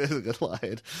 It is a good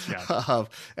line. Yeah.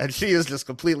 And she is just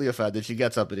completely offended. She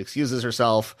gets up and excuses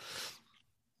herself.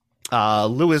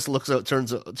 Lewis looks out,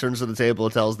 turns to the table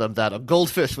and tells them that a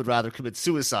goldfish would rather commit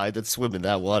suicide than swim in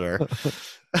that water.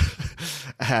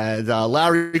 And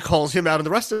Larry calls him out and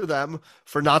the rest of them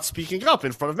for not speaking up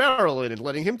in front of Marilyn and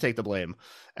letting him take the blame.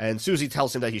 And Susie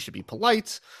tells him that he should be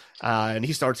polite. And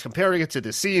he starts comparing it to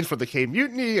the scene from the Cane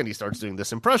Mutiny, and he starts doing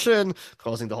this impression,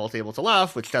 causing the whole table to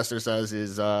laugh, which Tester says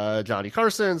is Johnny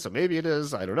Carson. So maybe it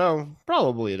is. I don't know.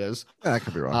 Probably it is. I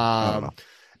could be wrong. I don't know.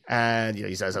 And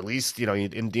he says, at least,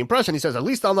 in the impression, he says, "At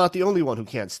least I'm not the only one who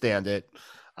can't stand it."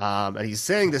 And he's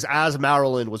saying this as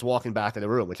Marilyn was walking back in the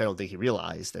room, which I don't think he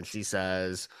realized. And she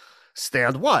says,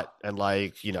 "Stand what?" And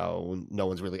no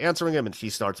one's really answering him. And she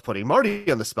starts putting Marty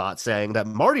on the spot, saying that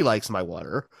Marty likes my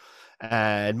water.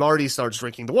 And Marty starts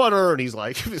drinking the water, and he's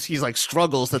like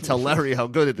struggles to tell Larry how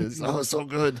good it is. Oh, so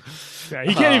good. Yeah,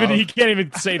 he can't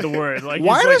even say the word. Like,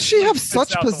 why does she have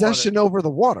such possession over the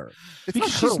water? It's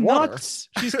because she's nuts.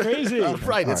 She's crazy.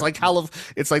 Right. It's like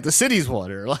it's like the city's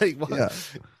water. Like, yeah.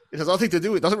 It has nothing to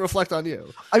do. It doesn't reflect on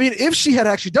you. I mean, if she had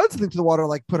actually done something to the water,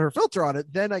 like put her filter on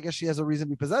it, then I guess she has a reason to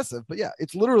be possessive. But yeah,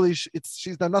 it's literally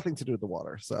she's done nothing to do with the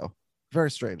water. So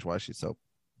very strange why she's so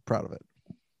proud of it.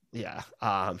 Yeah.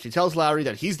 She tells Larry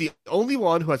that he's the only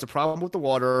one who has a problem with the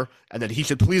water and that he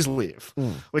should please leave,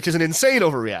 which is an insane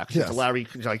overreaction to Larry,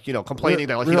 complaining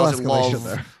that he doesn't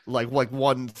love like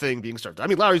one thing being served. I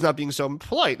mean, Larry's not being so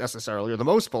polite necessarily, or the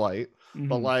most polite,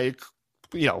 but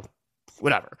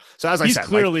whatever. So as I said,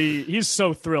 he's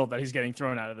so thrilled that he's getting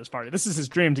thrown out of this party. This is his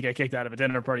dream to get kicked out of a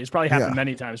dinner party. It's probably happened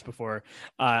many times before.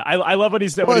 I love what he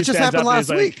said. Well, it just happened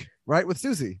last week, right, with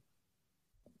Susie.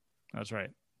 That's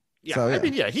right. Yeah, so, I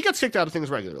mean, he gets kicked out of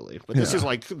things regularly, but this is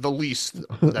like the least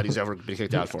that he's ever been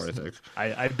kicked out for, I think.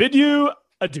 I bid you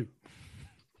adieu.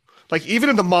 Like, even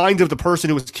in the mind of the person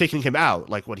who was kicking him out,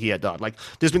 like what he had done. Like,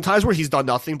 there's been times where he's done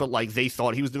nothing, but like they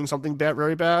thought he was doing something bad,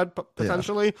 very bad,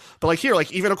 potentially. Yeah. But like here,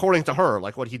 like even according to her,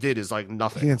 like what he did is like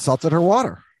nothing. He insulted her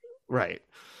water. Right.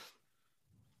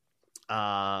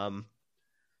 I'm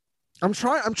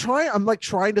trying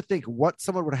to think what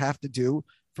someone would have to do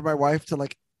for my wife to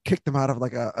like kick them out of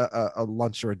like a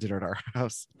lunch or a dinner at our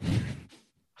house.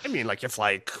 I mean, like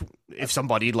if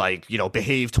somebody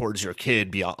behaved towards your kid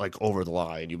beyond like over the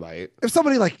line, you might. If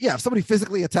somebody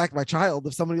physically attacked my child,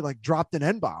 if somebody like dropped an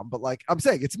N-bomb, but like I'm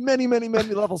saying, it's many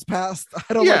levels past.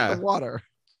 I don't like the water.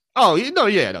 Oh, no,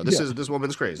 yeah, no. This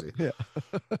woman's crazy. Yeah.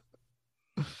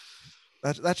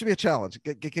 That should be a challenge.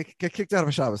 Get kicked out of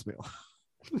a Shabbos meal.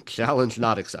 Challenge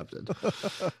not accepted.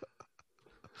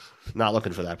 Not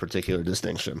looking for that particular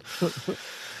distinction.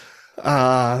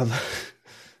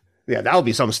 Yeah, that would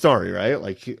be some story, right?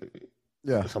 Like,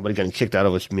 yeah, somebody getting kicked out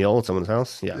of a meal at someone's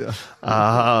house. Yeah.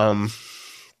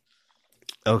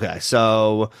 Okay,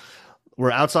 so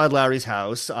we're outside Larry's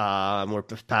house. We're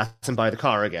passing by the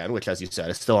car again, which, as you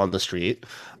said, is still on the street.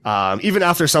 Even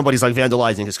after somebody's like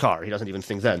vandalizing his car, he doesn't even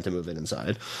think then to move it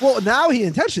inside. Well, now he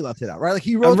intentionally left it out, right? Like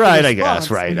he wrote right. I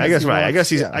guess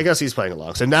I guess he's playing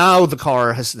along. So now the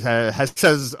car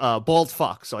says bald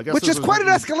fuck. So I guess which is quite an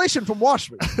escalation from wash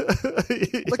me.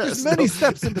 Like there's many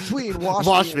steps in between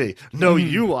wash me. No,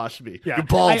 you wash me. Yeah. You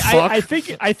bald fuck. I think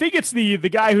it's the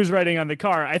guy who's writing on the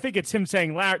car. I think it's him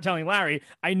saying telling Larry,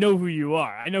 I know who you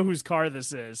are. I know whose car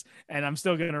this is, and I'm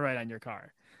still going to write on your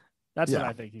car. That's what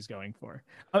I think he's going for.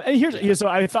 And so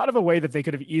I thought of a way that they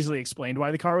could have easily explained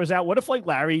why the car was out. What if like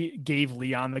Larry gave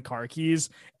Leon the car keys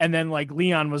and then like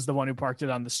Leon was the one who parked it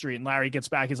on the street and Larry gets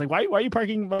back. He's like, why are you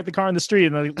parking like the car on the street?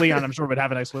 And then Leon, I'm sure, would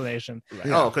have an explanation. Right.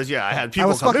 Yeah. Oh, because I had people. I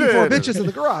was fucking 4 bitches in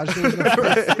the garage.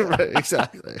 Right,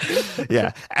 exactly.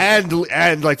 Yeah.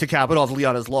 And like to cap it off,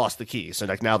 Leon has lost the keys. So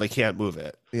like now they can't move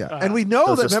it. Yeah. And we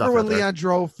know that remember when Leon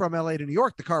drove from LA to New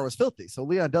York, the car was filthy. So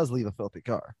Leon does leave a filthy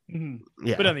car. Mm-hmm.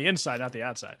 Yeah. But on the inside, not the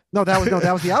outside. No, that was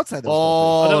the outside.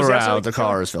 All around the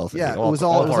car is filthy. Yeah, it was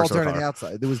all dirt on the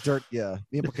outside. There was dirt. Yeah,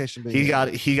 the implication being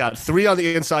he got 3 on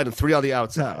the inside and 3 on the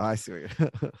outside. Oh, I see.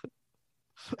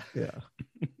 Yeah.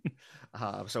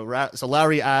 So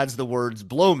Larry adds the words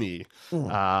 "blow me"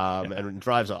 and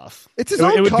drives off. It's his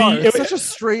own car. It's such a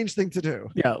strange thing to do.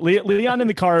 Yeah, Leon in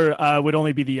the car would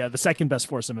only be the second best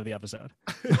foursome of the episode.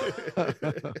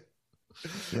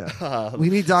 Yeah,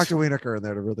 we need Dr. Wienerker in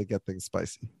there to really get things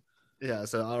spicy. Yeah,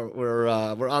 so we're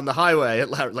on the highway.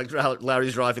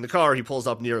 Larry's driving the car. He pulls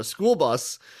up near a school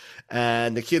bus,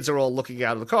 and the kids are all looking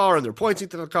out of the car, and they're pointing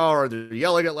to the car, and they're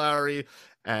yelling at Larry,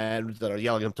 and they're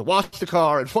yelling at him to watch the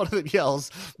car, and one of them yells,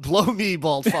 "Blow me,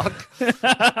 bald fuck."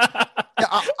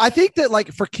 Yeah, I think that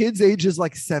like for kids ages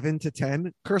like 7 to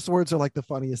 10, curse words are like the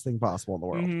funniest thing possible in the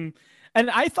world. Mm-hmm. And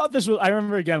I thought this was, I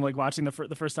remember again, like watching the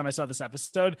first time I saw this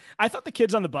episode, I thought the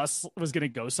kids on the bus was going to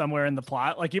go somewhere in the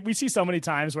plot. Like we see so many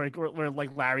times where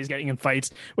like Larry's getting in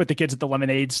fights with the kids at the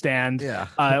lemonade stand,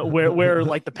 where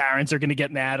like the parents are going to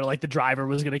get mad or like the driver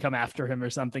was going to come after him or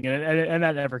something. And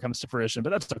that never comes to fruition, but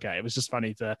that's okay. It was just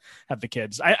funny to have the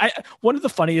kids. One of the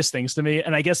funniest things to me,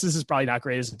 and I guess this is probably not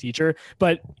great as a teacher,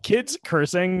 but kids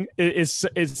cursing is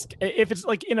if it's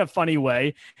like in a funny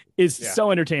way, is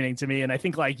so entertaining to me. And I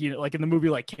think like, like in the movie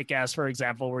like Kick-Ass, for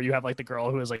example, where you have like the girl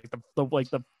who is like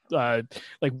the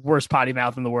worst potty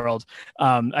mouth in the world.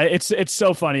 It's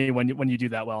so funny when you do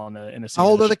that well in a How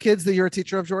old are the kids that you're a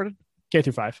teacher of, Jordan?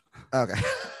 K-5. Okay.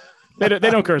 They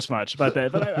don't curse much, but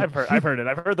I've heard it.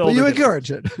 I've heard the. Well, you encourage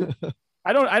it.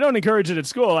 I don't encourage it at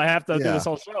school. I have to do this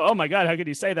whole show. Oh my God, how could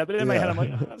you say that? But in my head, I'm like,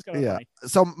 oh, that's kind of funny.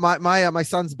 So my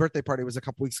son's birthday party was a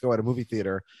couple weeks ago at a movie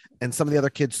theater, and some of the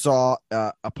other kids saw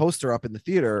a poster up in the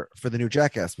theater for the new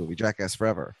Jackass movie, Jackass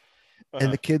Forever,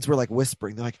 and the kids were like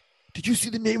whispering. They're like, "Did you see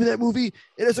the name of that movie?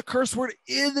 It has a curse word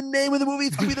in the name of the movie.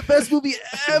 It's gonna be the best movie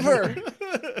ever."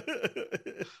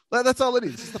 That's all it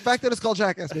is. Just the fact that it's called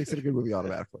Jackass makes it a good movie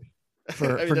automatically. For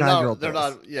 9-year-old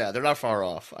boys. They're not far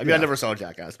off. I mean, I never saw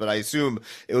Jackass, but I assume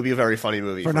it would be a very funny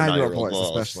movie for 9-year-old boys,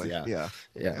 especially.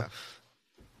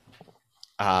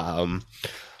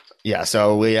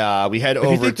 So we head over.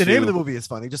 If you think the name of the movie is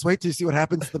funny, just wait till you see what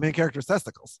happens to the main character's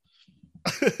testicles.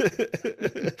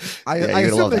 I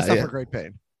assume they suffer great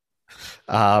pain.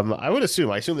 I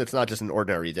assume it's not just an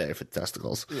ordinary day for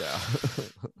testicles.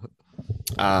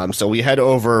 Yeah. So we head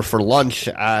over for lunch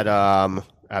at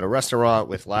a restaurant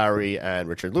with Larry and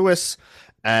Richard Lewis,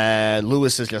 and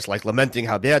Lewis is just like lamenting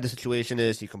how bad the situation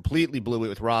is. He completely blew it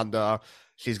with Rhonda.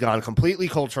 She's gone completely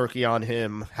cold turkey on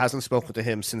him, hasn't spoken to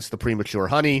him since the premature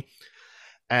honey.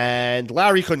 And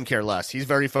Larry couldn't care less. He's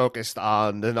very focused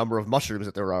on the number of mushrooms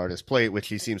that there are on his plate, which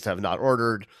he seems to have not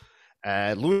ordered.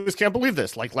 And Lewis can't believe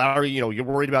this. Like, Larry, you're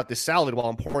worried about this salad while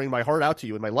I'm pouring my heart out to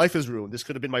you and my life is ruined. This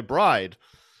could have been my bride.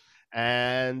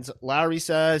 And Larry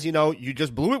says, you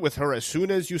just blew it with her as soon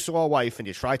as you saw a wife and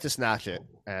you tried to snatch it.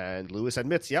 And Lewis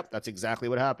admits, yep, that's exactly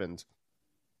what happened.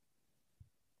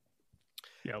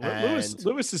 Yeah,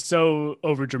 Lewis is so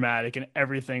overdramatic in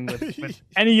everything with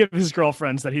any of his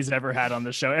girlfriends that he's ever had on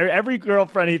the show. Every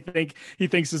girlfriend he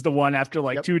thinks is the one after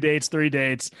like 2 dates, 3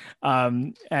 dates.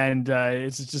 And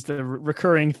it's just a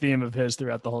recurring theme of his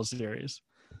throughout the whole series.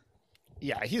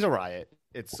 Yeah, he's a riot.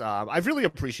 It's I've really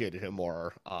appreciated him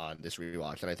more on this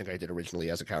rewatch than I think I did originally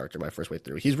as a character my first way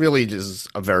through. He's really just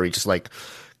a very just like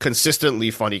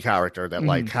consistently funny character that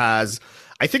like has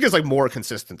I think is like more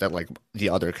consistent than like the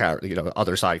other character,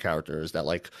 other side characters that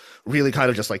like really kind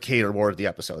of just like cater more to the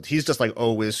episodes. He's just like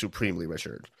always supremely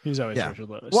Richard. He's always Richard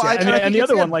Lewis. Well, and the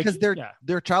other one like because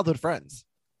they're childhood friends.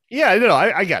 Yeah, no,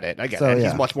 I get it. So,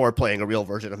 He's much more playing a real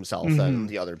version of himself than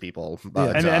the other people.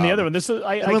 But, and the other one, this is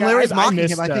when Larry's mocking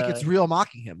him, I think it's real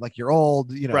mocking him. Like you're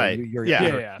old, right?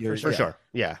 You're for sure.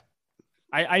 Yeah.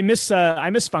 I miss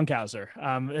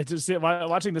Funkhauser. Just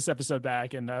watching this episode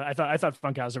back, and I thought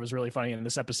Funkhauser was really funny in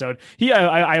this episode.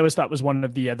 I always thought was one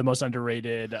of the most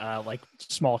underrated like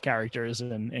small characters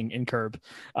in Curb,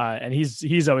 and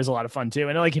he's always a lot of fun too.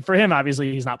 And like for him,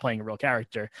 obviously he's not playing a real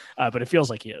character, but it feels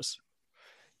like he is.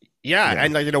 Yeah,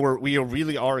 and like we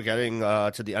really are getting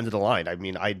to the end of the line. I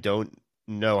mean, I don't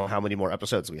know how many more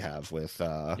episodes we have with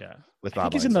Bob.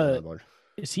 He's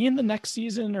is he in the next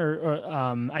season or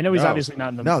I know he's obviously not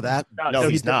in the no,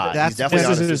 he's not. He's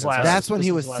definitely not. That's when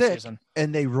he was sick,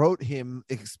 and they wrote him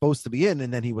supposed to be in,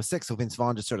 and then he was sick, so Vince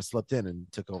Vaughn just sort of slipped in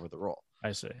and took over the role.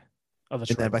 I see. And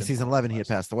then by season 11, he had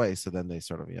passed away, so then they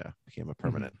sort of became a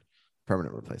permanent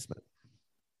replacement.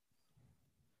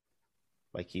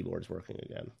 My keyboard's working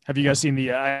again. Have you guys seen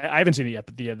the? I haven't seen it yet,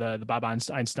 but the Bob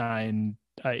Einstein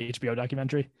HBO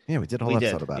documentary. Yeah, we did a whole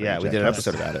episode about it. Yeah, we did an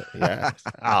episode about it. Yeah.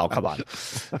 Oh, come on.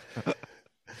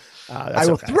 I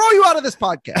will throw you out of this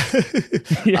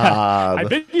podcast. I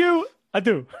bid you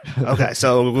adieu. Okay,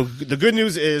 so the good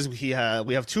news is we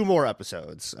have 2 more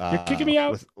episodes. You're kicking me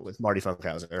out with Marty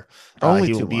Funkhauser. Only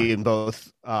he will be in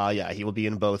both. He will be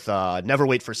in both. Never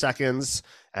Wait for Seconds,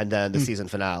 and then the season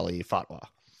finale, Fatwa.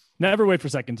 Never Wait for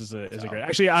Seconds is a great.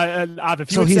 Actually,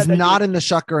 so he's not in the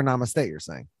Shucker and Namaste. You're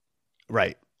saying,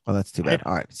 right? Oh, that's too bad.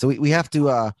 All right, so we have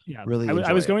to really.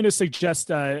 I was going to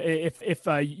suggest if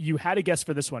you had a guest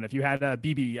for this one, if you had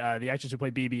BB, the actress who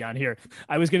played BB on here,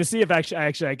 I was going to see if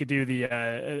actually I could do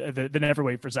the Never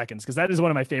Wait for Seconds, because that is one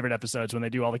of my favorite episodes when they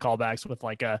do all the callbacks with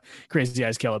like Crazy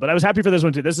Eyes Killer. But I was happy for this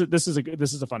one too. This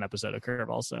is a fun episode of Curb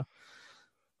also.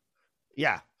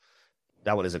 Yeah.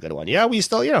 That one is a good one. Yeah, we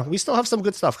still have some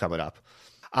good stuff coming up.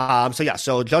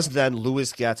 So just then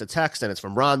Lewis gets a text, and it's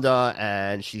from Rhonda,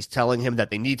 and she's telling him that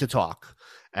they need to talk.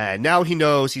 And now he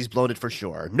knows he's blown it for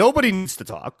sure. Nobody needs to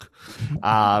talk.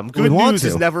 Good news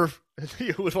is never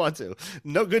you would want to.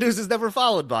 No, good news is never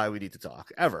followed by we need to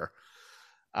talk ever.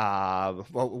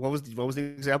 What was the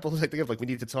example? I think of like we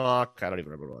need to talk. I don't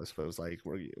even remember what it was, but it was like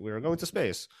we're going to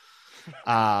space.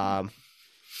 So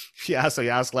you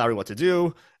ask Larry what to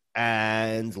do.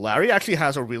 And Larry actually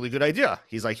has a really good idea.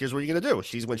 He's like, here's what you're going to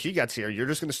do. When she gets here, you're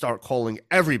just going to start calling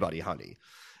everybody honey.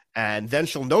 And then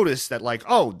she'll notice that like,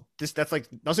 oh, that's like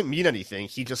doesn't mean anything.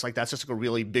 He just like, that's just like a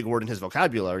really big word in his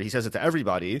vocabulary. He says it to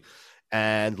everybody.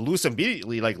 And Lewis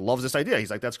immediately like loves this idea.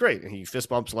 He's like, that's great. And he fist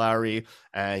bumps Larry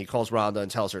and he calls Rhonda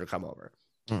and tells her to come over.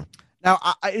 Now,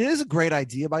 it is a great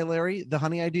idea by Larry, the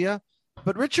honey idea.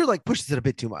 But Richard like pushes it a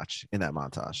bit too much in that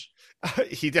montage.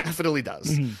 He definitely does.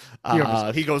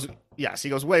 He goes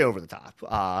way over the top.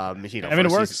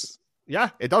 It works. Yeah,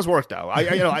 it does work though.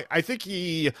 I think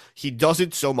he does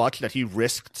it so much that he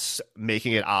risks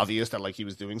making it obvious that like he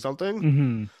was doing something.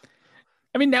 Mm-hmm.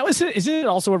 I mean, now is it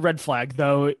also a red flag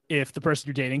though if the person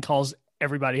you're dating calls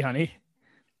everybody honey?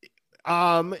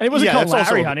 And it wasn't called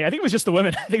Larry honey. I think it was just the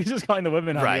women. I think he was just calling the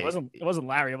women honey. Right. It wasn't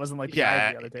Larry. It wasn't like the guy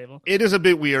at the other table. It is a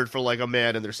bit weird for like a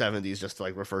man in their 70s just to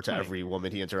like refer to every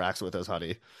woman he interacts with as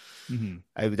honey. Mm-hmm.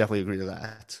 I would definitely agree to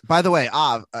that. By the way,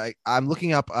 I'm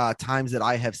looking up times that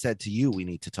I have said to you we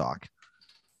need to talk,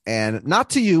 and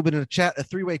not to you, but in a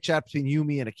 3-way chat between you,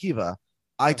 me, and Akiva.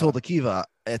 I told Akiva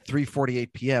at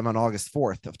 3:48 p.m. on August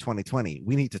 4th of 2020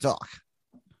 we need to talk.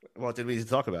 What did we need to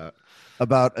talk about?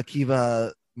 About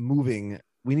Akiva moving.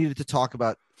 We needed to talk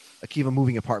about Akiva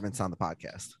moving apartments on the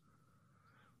podcast.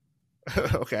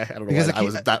 Okay, I don't know because I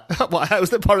was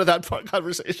that part of that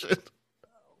conversation.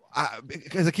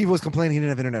 Because Akiva was complaining he didn't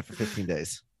have internet for 15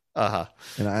 days. And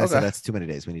I said that's too many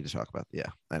days. We need to talk about. Yeah.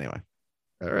 Anyway.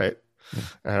 All right.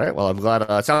 Well, I'm glad.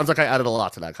 It sounds like I added a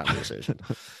lot to that conversation.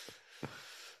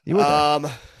 You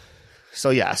were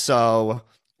So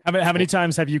how many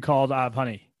times have you called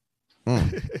honey?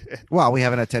 Well, we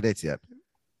haven't had 10 dates yet.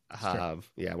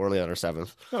 Yeah, we're only on our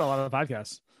 7th. Got a lot of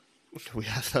podcasts. We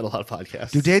have had a lot of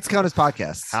podcasts. Do dates count as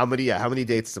podcasts? How many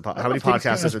dates? How many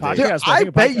podcasts is a date? I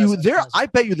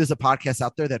bet you there's a podcast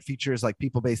out there that features like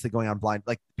people basically going on blind,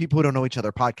 like people who don't know each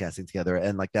other podcasting together,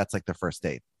 and like that's like their first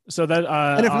date. So that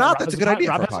And if not, Rob that's has a good idea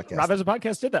Rob for a has, podcast. Rob has a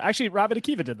podcast. Did that actually? Rob and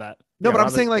Akiva did that. No, Yeah, but I'm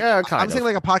Rob saying is- like yeah, I'm kind saying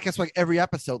of. like a podcast like every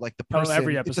episode, like the person,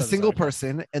 every it's episode a is single like that.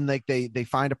 person, and like they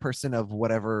find a person of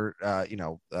whatever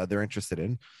they're interested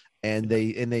in, and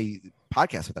they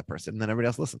podcast with that person, and then everybody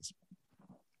else listens.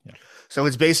 So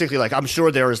it's basically like I'm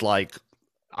sure there's like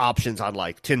options on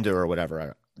like Tinder or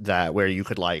whatever that where you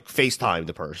could like FaceTime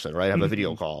the person, right? Have a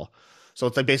video call. So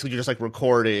it's like basically you're just like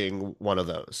recording one of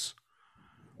those.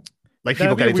 Like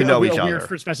people getting to know each other. Weird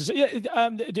first message. Yeah,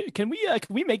 can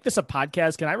we make this a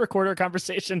podcast? Can I record our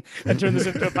conversation and turn this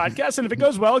into a podcast? And if it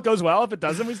goes well, it goes well. If it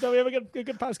doesn't, we still have a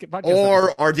good podcast.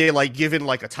 Or are they like given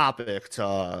like a topic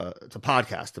to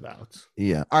podcast about?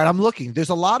 Yeah. All right. I'm looking. There's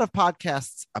a lot of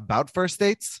podcasts about first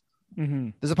dates. Mm-hmm.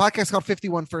 There's a podcast called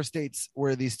 51 First Dates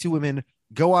where these two women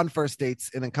go on first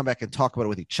dates and then come back and talk about it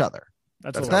with each other.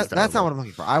 That's That's not what I'm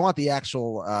looking for. I want the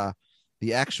actual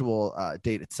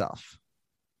date itself.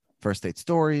 First date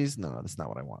stories. No, that's not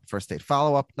what I want. First date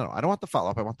follow up. No, I don't want the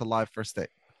follow up. I want the live first date.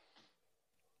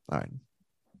 All right.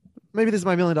 Maybe this is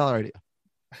my $1 million idea.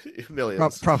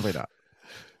 Millions. Probably not.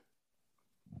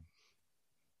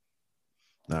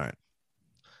 All right.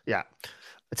 Yeah.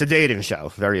 It's a dating show.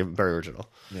 Very, very original.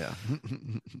 Yeah.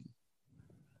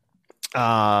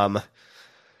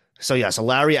 So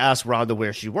Larry asks Rhonda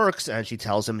where she works, and she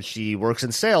tells him she works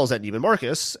in sales at Neiman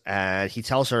Marcus, and he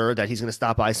tells her that he's going to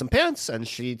stop by some pants, and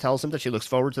she tells him that she looks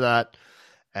forward to that.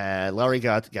 And Larry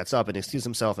gets up and excuses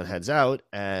himself and heads out,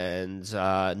 and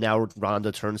now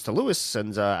Rhonda turns to Lewis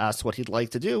and asks what he'd like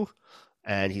to do,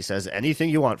 and he says, anything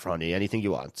you want, Franny, anything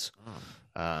you want.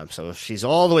 So she's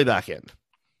all the way back in.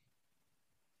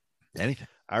 Anything.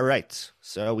 All right.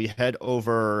 So we head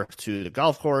over to the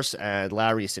golf course, and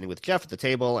Larry is sitting with Jeff at the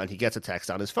table, and he gets a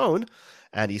text on his phone,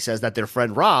 and he says that their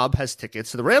friend Rob has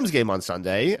tickets to the Rams game on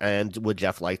Sunday, and would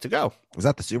Jeff like to go? Was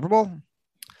that the Super Bowl?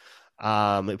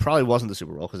 It probably wasn't the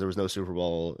Super Bowl because there was no Super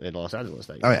Bowl in Los Angeles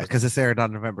that year. Oh, yeah, because this aired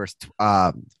on November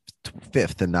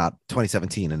 5th and not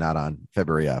 2017 and not on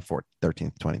February 13th,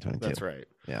 2022. That's right.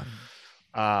 Yeah.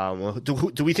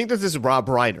 Do we think that this is Rob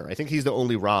Reiner? I think he's the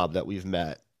only Rob that we've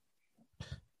met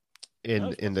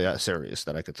in the series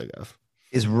that I could think of.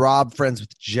 Is Rob friends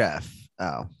with Jeff?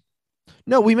 Oh,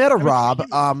 no, we met a Rob.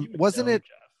 Wasn't it?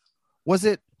 Jeff. Was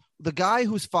it the guy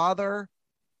whose father?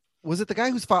 Was it the guy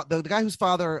whose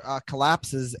father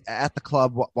collapses at the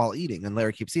club while eating, and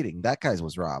Larry keeps eating? That guy's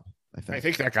was Rob. I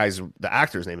think that the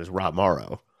actor's name is Rob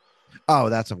Morrow. Oh,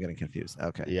 that's what I'm getting confused.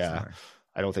 Okay, Yeah. sorry.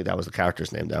 I don't think that was the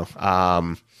character's name though.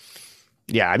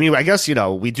 Yeah, I mean, I guess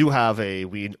we do have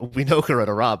we know her at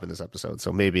a Rob in this episode,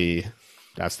 so maybe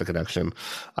that's the connection.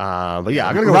 But yeah,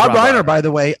 I'm gonna go Rob with Reiner, by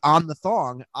the way, on the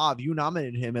thong. You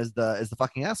nominated him as the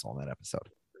fucking asshole in that episode.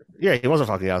 Yeah, he was a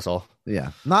fucking asshole.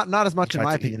 Yeah, not as much in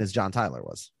my to- opinion as John Tyler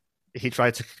was. He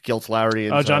tried to guilt Larry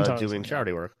into John Tyler's doing the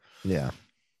charity work. Yeah.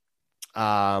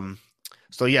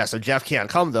 So Jeff can't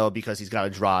come though because he's got to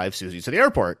drive Susie to the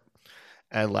airport.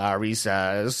 And Larry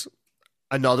says,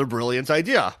 another brilliant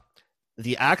idea.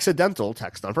 The accidental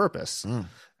text on purpose.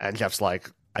 And Jeff's like,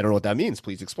 I don't know what that means.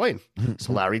 Please explain.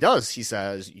 So Larry does. He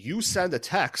says, you send a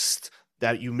text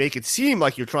that you make it seem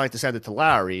like you're trying to send it to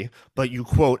Larry, but you,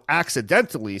 quote,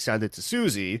 accidentally send it to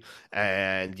Susie.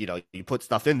 And, you put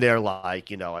stuff in there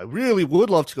like, I really would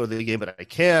love to go to the game, but I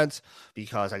can't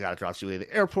because I got to drop Susie at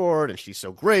the airport and she's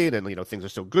so great. And, things are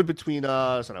so good between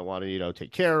us and I want to,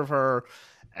 take care of her.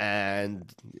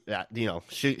 And that,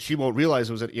 she won't realize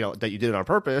it was, that you did it on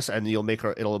purpose, and it'll make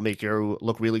her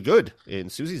look really good in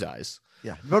Susie's eyes.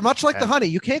 Yeah, but much like the honey,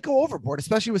 you can't go overboard,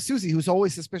 especially with Susie, who's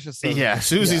always suspicious.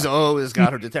 Susie's always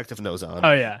got her detective nose on.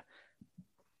 Oh yeah.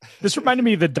 This reminded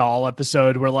me of the doll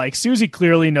episode where like Susie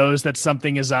clearly knows that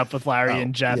something is up with Larry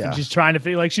and Jeff, and she's trying to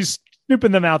feel like she's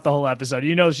snooping them out the whole episode.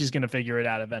 She's going to figure it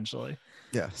out eventually.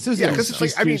 Yeah, Susie. Yeah, because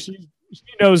she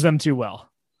knows them too well.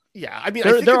 Yeah, I mean,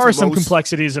 there are some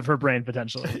complexities of her brain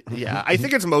potentially. Yeah, I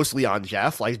think it's mostly on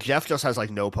Jeff. Like Jeff just has like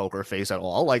no poker face at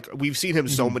all. Like we've seen him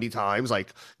so many times,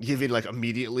 like giving like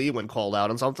immediately when called out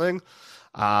on something.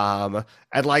 And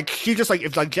like she just like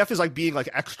if like Jeff is like being like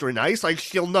extra nice, like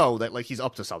she'll know that like he's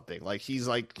up to something. Like he's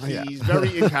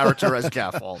very in character as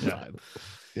Jeff all the time.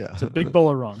 Yeah, it's a big bowl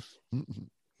of wrong.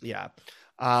 Yeah.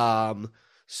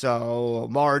 So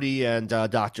Marty and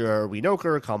Dr.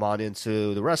 Winokur come on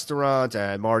into the restaurant,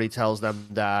 and Marty tells them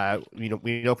that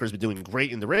Winokur's been doing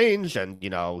great in the range, and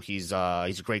he's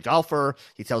a great golfer.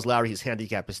 He tells Larry his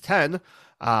handicap is 10,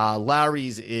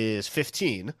 Larry's is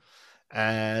 15,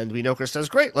 and Winokur says,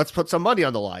 "Great, let's put some money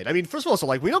on the line." I mean, first of all, so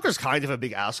like Winokur's kind of a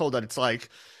big asshole that it's like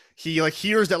he like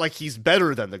hears that like he's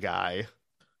better than the guy.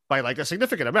 by like a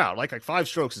significant amount. Like 5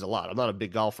 strokes is a lot. I'm not a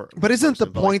big golfer. But isn't the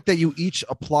point that you each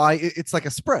apply? It's like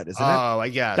a spread, isn't it? Oh, I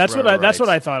guess that's that's what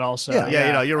I thought also.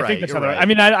 Yeah, you're right. I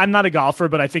mean, I'm not a golfer,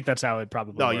 but I think that's how it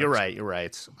probably. No, works. You're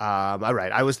right. All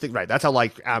right. I was thinking right. That's how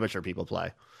like amateur people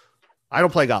play. I don't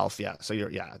play golf. Yeah. So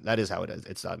that is how it is.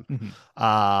 It's done. Mm-hmm.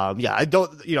 I don't,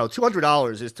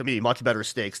 $200 is to me much better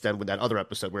stakes than with that other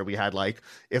episode where we had like,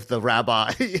 if the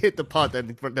rabbi hit the putt,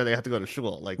 then they have to go to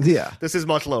shul. Like, this is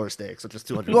much lower stakes. So just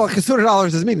 $200. Well, because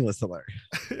 $200 is meaningless to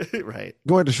Larry. Right.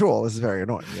 Going to shul is very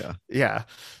annoying. Yeah. Yeah.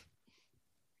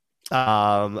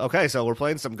 Okay, so we're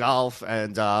playing some golf,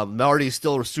 and Marty's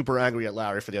still super angry at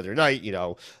Larry for the other night.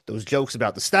 Those jokes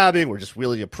about the stabbing were just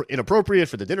really inappropriate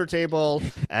for the dinner table,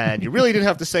 and you really didn't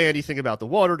have to say anything about the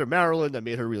water to Marilyn. That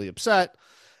made her really upset.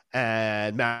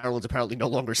 And Marilyn's apparently no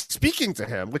longer speaking to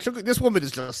him, which this woman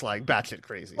is just like batshit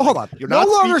crazy. Hold on. You're no not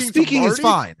longer speaking is Marty?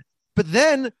 fine. But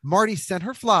then Marty sent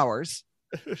her flowers.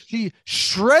 She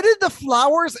shredded the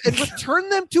flowers and returned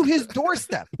them to his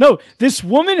doorstep. No, this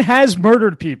woman has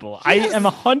murdered people. Yes. I am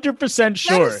 100%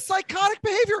 sure. That is psychotic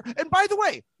behavior. And by the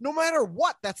way, no matter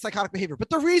what, that's psychotic behavior. But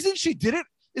the reason she did it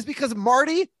is because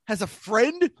Marty has a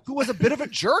friend who was a bit of a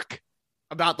jerk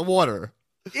about the water.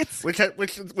 It's which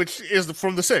is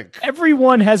from the sink.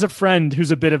 Everyone has a friend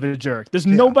who's a bit of a jerk. There's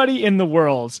nobody in the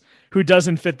world who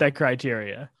doesn't fit that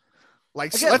criteria.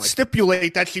 Like, again, let's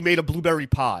stipulate that she made a blueberry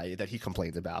pie that he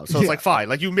complained about. So it's like, fine,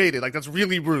 like you made it. Like that's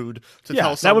really rude to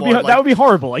tell someone. That would be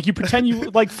horrible. Like you pretend you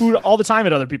like food all the time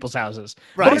at other people's houses.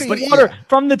 Right. But water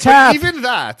from the tap.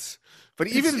 But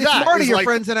even that, Marty, your like,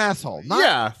 friend's an asshole.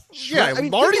 Yeah. I mean,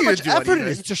 Marty how much effort anything. it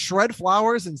is to shred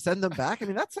flowers and send them back. I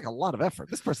mean, that's like a lot of effort.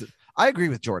 This person, I agree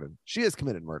with Jordan. She has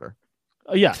committed murder.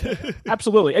 Yeah,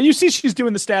 absolutely. And you see, she's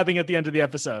doing the stabbing at the end of the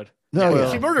episode.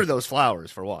 She murdered those flowers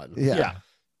for one. Yeah.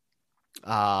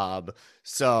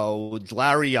 So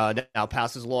Larry now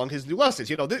passes along his new lessons.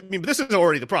 This is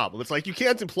already the problem. It's like you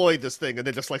can't employ this thing and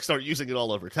then just like start using it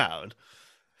all over town.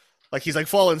 Like he's like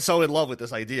fallen so in love with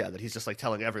this idea that he's just like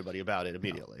telling everybody about it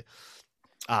immediately.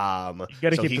 You got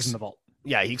to keep this in the vault.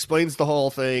 Yeah, he explains the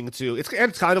whole thing to it's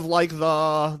kind of like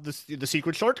the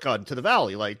secret shortcut to the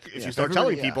valley. Like if you start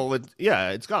telling people,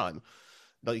 it's gone.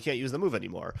 No, you can't use the move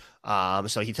anymore.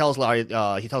 So he tells Marty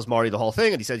the whole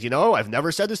thing, and he says, I've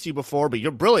never said this to you before, but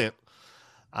you're brilliant.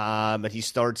 And he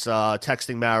starts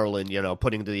texting Marilyn,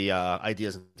 putting the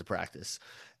ideas into practice.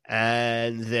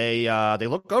 And they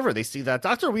look over, they see that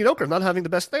Dr. Winoker not having the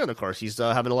best day on the course. He's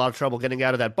having a lot of trouble getting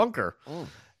out of that bunker. Oh.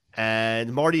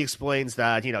 And Marty explains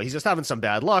that, he's just having some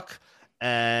bad luck.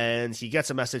 And he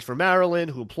gets a message from Marilyn,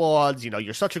 who applauds,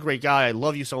 you're such a great guy. I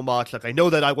love you so much. Like, I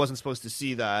know that I wasn't supposed to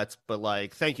see that, but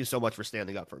like, thank you so much for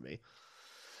standing up for me.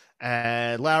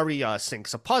 And Larry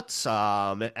sinks a putt,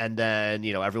 and then,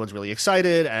 everyone's really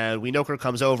excited, and Winoker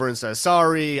comes over and says,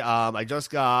 sorry, I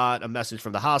just got a message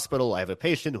from the hospital. I have a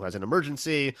patient who has an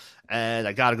emergency, and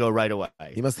I got to go right away.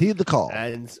 You must heed the call.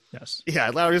 And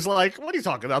Larry's like, what are you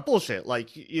talking about? Bullshit. Like,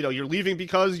 you're leaving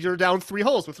because you're down 3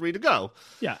 holes with 3 to go.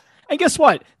 Yeah. And guess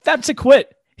what? That's a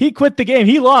quit. He quit the game.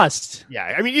 He lost.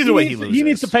 Yeah, I mean, either way, he loses. He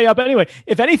needs to pay up anyway.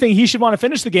 If anything, he should want to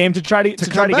finish the game to try to get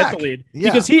the lead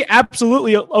because he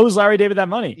absolutely owes Larry David that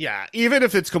money. Yeah, even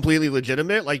if it's completely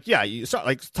legitimate, like you saw,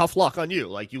 like tough luck on you.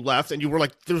 Like you left and you were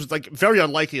like, there's like very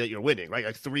unlikely that you're winning, right?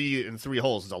 Like 3 in 3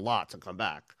 holes is a lot to come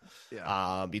back.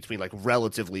 Yeah. Between like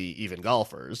relatively even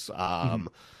golfers.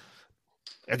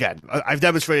 Again, I've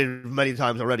demonstrated many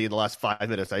times already in the last 5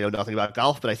 minutes I know nothing about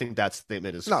golf, but I think that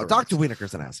statement is correct. Dr.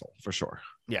 Winoker's an asshole for sure.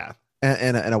 Yeah.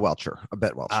 And a welcher, a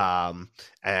bet welcher.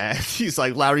 And he's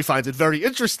like, Larry finds it very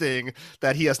interesting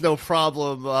that he has no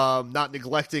problem not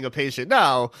neglecting a patient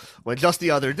now, when just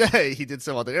the other day he did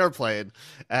so on an airplane,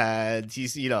 and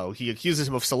he's, he accuses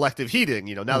him of selective heating.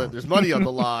 Now that there's money on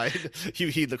the line, you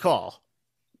heed the call.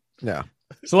 Yeah.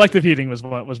 Selective heating was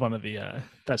one of the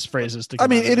best phrases to. I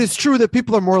mean, it is true that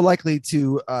people are more likely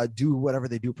to do whatever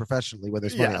they do professionally when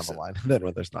there's money on the line than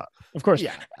when there's not. Of course,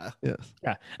 yeah.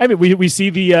 I mean, we see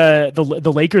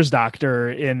the Lakers doctor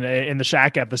in the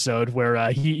Shaq episode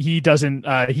where he doesn't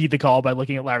heed the call by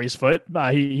looking at Larry's foot.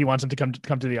 He wants him to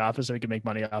come to the office so he can make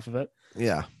money off of it.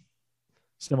 Yeah.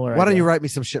 Similar. Why don't you write me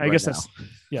some shit? I guess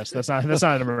that's not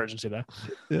an emergency though.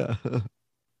 Yeah.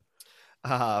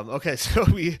 Okay, so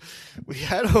we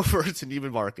head over to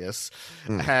Neiman Marcus,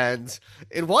 and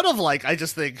in one of like I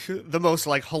just think the most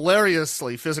like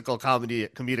hilariously physical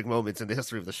comedic moments in the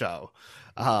history of the show,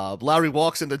 Larry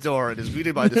walks in the door and is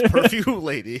greeted by this perfume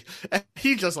lady, and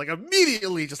he just like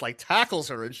immediately just like tackles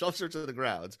her and shoves her to the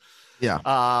ground. Yeah.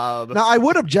 Now I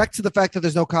would object to the fact that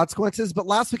there's no consequences, but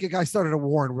last week a guy started a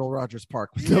war in Will Rogers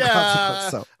Park with no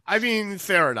consequence. So I mean,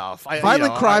 fair enough.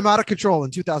 Violent crime out of control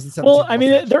in 2017. Well, I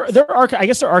mean, there are. I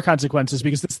guess there are consequences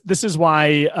because this is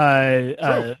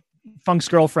why Funk's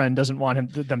girlfriend doesn't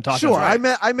want them talking. Sure, I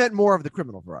meant more of the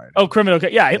criminal variety. Oh, criminal.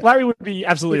 Okay, yeah, Larry would be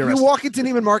absolutely arrested. You walk into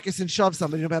Neiman Marcus and shove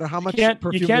somebody, no matter how much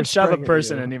you can't shove a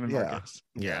person in Neiman Marcus.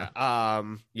 Yeah.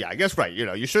 I guess right.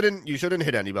 You shouldn't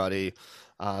hit anybody.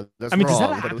 That's I mean, wrong, does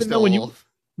that happen though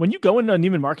when you go into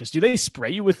Neiman Marcus? Do they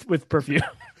spray you with perfume?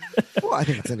 Well, I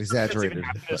think it's an exaggerated.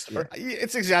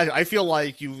 It's exaggerated. I feel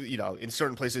like you know, in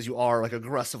certain places you are like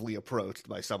aggressively approached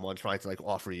by someone trying to like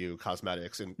offer you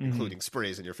cosmetics and including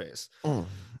sprays in your face.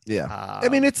 Yeah, I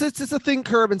mean, it's a thing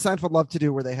Curb and Seinfeld love to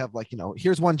do, where they have like,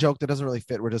 here's one joke that doesn't really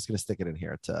fit. We're just going to stick it in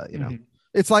here to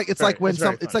It's like when a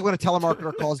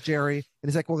telemarketer calls Jerry and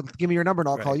he's like, "Well, give me your number and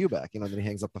I'll call you back." And then he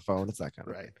hangs up the phone. It's that kind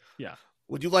of thing. Yeah.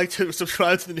 Would you like to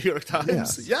subscribe to the New York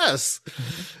Times? Yes.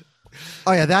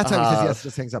 Oh yeah, that's how he says yes.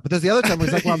 Just hangs up. But there's the other time where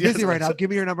he's like, "Well, I'm busy right now. Give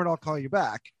me your number and I'll call you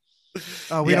back."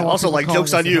 We don't also, like,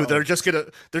 jokes on you. They're just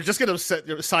gonna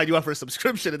sign you up for a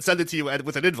subscription and send it to you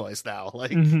with an invoice now.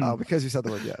 Like, because you said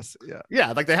the word yes.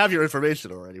 Yeah. Like they have your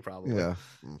information already, probably. Yeah.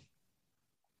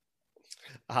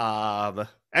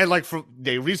 And like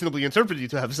they reasonably interpreted you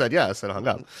to have said yes and hung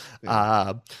up.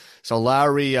 So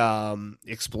Larry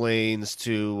explains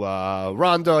to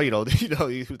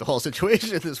Rhonda, the whole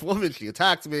situation. This woman, she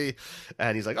attacked me,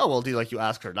 and he's like, "Oh well, do you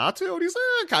ask her not to?" And he's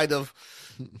like, "Kind of."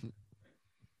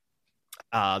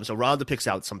 So Rhonda picks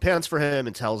out some pants for him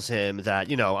and tells him that,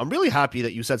 I'm really happy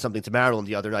that you said something to Marilyn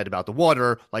the other night about the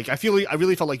water. Like, I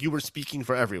really felt like you were speaking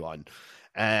for everyone.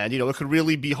 And, it could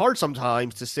really be hard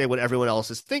sometimes to say what everyone else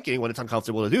is thinking when it's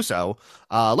uncomfortable to do so.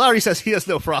 Larry says he has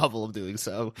no problem doing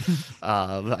so.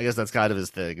 I guess that's kind of his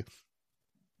thing.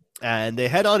 And they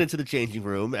head on into the changing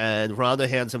room, and Rhonda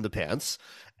hands him the pants.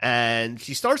 And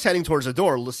she starts heading towards the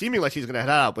door, seeming like she's going to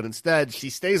head out, but instead she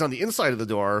stays on the inside of the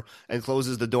door and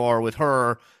closes the door with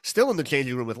her still in the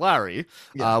changing room with Larry,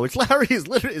 which Larry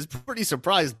is pretty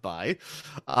surprised by.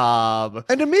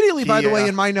 And immediately, by the way,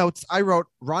 in my notes, I wrote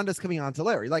Rhonda's coming on to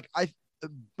Larry. Like, I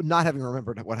not having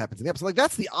remembered what happens in the episode. Like,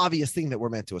 that's the obvious thing that we're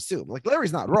meant to assume. Like,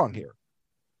 Larry's not wrong here.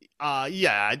 I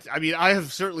mean, I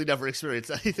have certainly never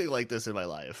experienced anything like this in my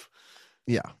life.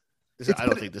 Yeah. I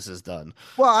don't think this is done.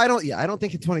 Well, I don't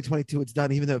think in 2022 it's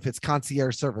done, even though if it's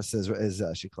concierge services, as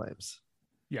she claims.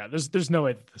 Yeah, there's no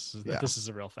way that this is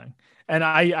a real thing. And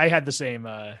I had the same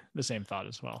thought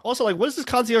as well. Also, like, what is this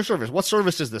concierge service? What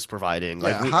service is this providing?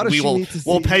 Like, how does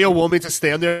we'll pay a woman to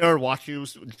stand there and watch you,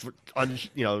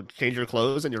 change your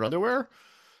clothes and your underwear.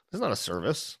 It's not a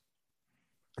service.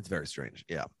 It's very strange.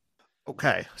 Yeah.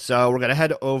 Okay, so we're gonna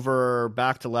head over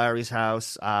back to Larry's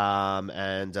house,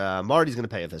 and Marty's gonna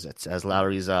pay a visit as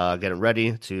Larry's getting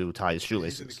ready to tie his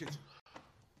shoelaces.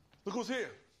 Look who's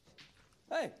here!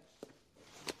 Hey!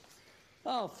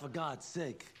 Oh, for God's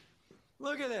sake!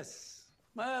 Look at this.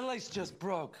 My lace just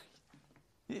broke.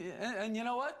 And you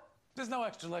know what? There's no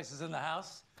extra laces in the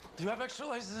house. Do you have extra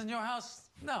laces in your house?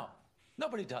 No.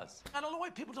 Nobody does. I don't know why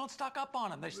people don't stock up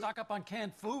on them. They stock up on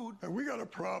canned food. And we got a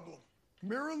problem.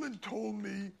 Marilyn told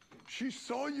me she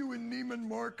saw you in Neiman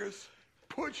Marcus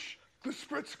push the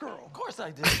Spritz girl. Of course I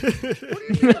did. What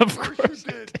do you mean, of course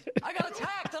you did? I got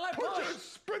attacked and I Push pushed.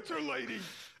 a Spritzer lady.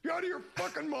 You're out of your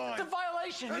fucking mind. It's a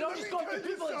violation. And You don't let just me go up to tell you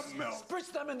people and something else.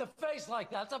 spritz them in the face like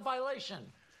that. It's a violation.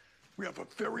 We have a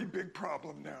very big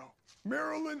problem now.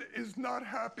 Marilyn is not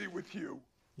happy with you.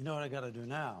 You know what I got to do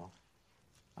now?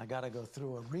 I got to go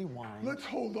through a rewind. Let's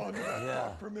hold on to that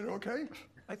thought for a minute, okay?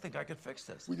 I think I could fix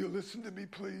this. Will you listen to me,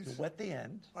 please? You wet the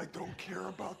end. I don't care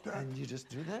about that. And you just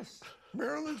do this.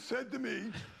 Marilyn said to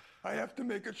me, I have to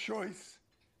make a choice.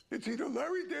 It's either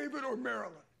Larry David or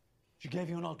Marilyn. She gave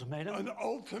you an ultimatum? An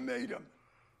ultimatum.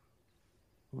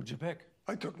 Who'd you pick?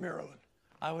 I took Marilyn.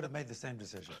 I would have made the same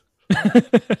decision.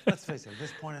 Let's face it, at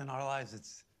this point in our lives,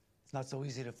 it's not so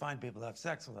easy to find people to have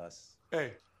sex with us.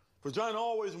 Hey, vagina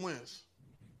always wins.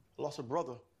 I lost a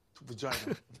brother to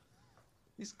vagina.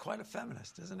 He's quite a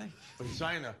feminist, isn't he?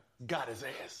 Vagina got his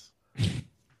ass.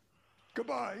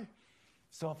 Goodbye.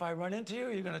 So if I run into you,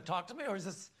 are you going to talk to me, or is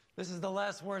this is the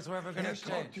last words we're ever going to I can't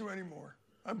talk exchange? to you anymore.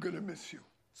 I'm going to miss you.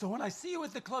 So when I see you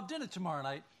at the club dinner tomorrow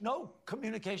night, no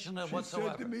communication She whatsoever.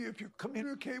 said to me, if you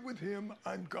communicate with him,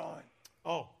 I'm gone.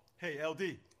 Oh, hey,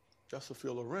 LD. That's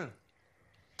Sophia Loren.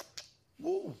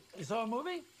 Woo. You saw a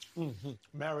movie? Mm-hmm.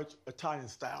 Marriage, Italian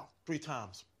style, 3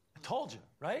 times. I told you,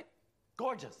 right?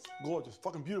 Gorgeous. Gorgeous,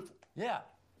 fucking beautiful. Yeah.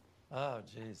 Oh,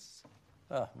 jeez.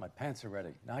 My pants are ready.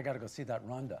 Now I gotta go see that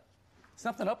Rhonda.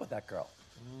 Something up with that girl.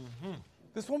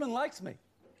 This woman likes me.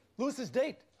 Lewis's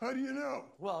date. How do you know?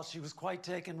 Well, she was quite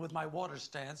taken with my water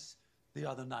stance the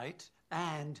other night,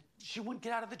 and she wouldn't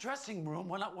get out of the dressing room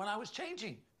when I was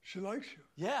changing. She likes you.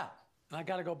 Yeah, and I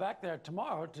gotta go back there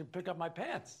tomorrow to pick up my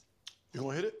pants. You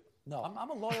gonna hit it? No, I'm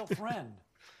a loyal friend.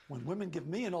 When women give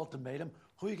me an ultimatum,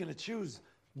 who are you gonna choose,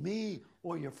 me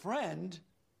or your friend?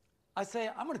 I say,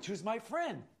 I'm gonna choose my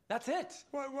friend. That's it.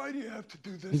 Why do you have to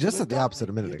do this? He just said the opposite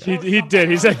a minute ago. He did.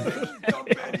 He said. Dump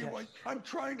anyway. I'm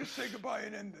trying to say goodbye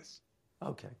and end this.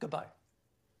 Okay, goodbye.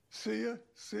 See ya,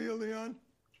 Leon.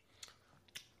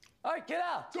 All right, get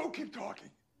out. Don't keep talking.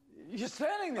 You're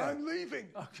standing there. I'm leaving.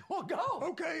 Well, go.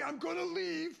 Okay, I'm gonna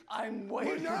leave. I'm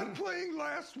waiting. We're not playing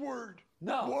last word.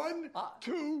 No. 1,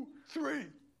 2, 3.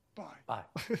 Bye. Bye.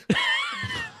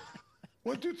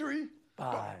 1, 2, 3.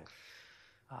 Bye.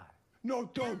 No,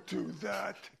 don't do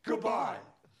that. Goodbye.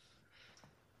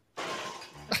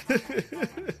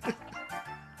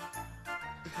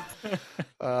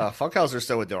 Funkhauser is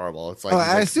so adorable. It's like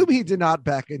I assume he did not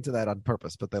back into that on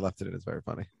purpose, but they left it in. It's very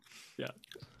funny.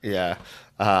 Yeah.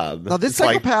 Now this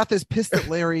psychopath is pissed at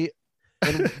Larry,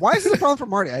 and why is this a problem for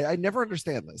Marty? I never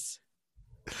understand this.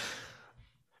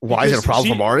 Why is it a problem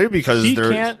for Marty? Because she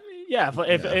can't. Yeah,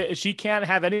 if she can't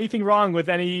have anything wrong with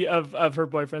any of her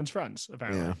boyfriend's friends,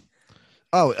 apparently. Yeah.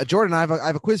 Oh, Jordan, I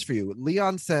have a quiz for you.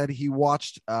 Leon said he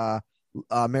watched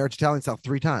Marriage Italian Style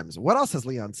 3 times. What else has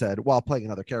Leon said while playing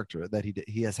another character that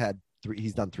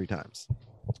he's done 3 times?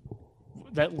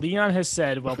 That Leon has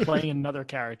said while playing another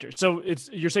character. So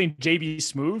you're saying JB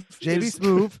Smoove? JB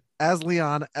Smoove as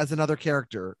Leon as another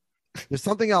character. There's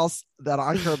something else that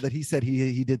I heard that he said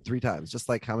he did 3 times, just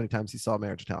like how many times he saw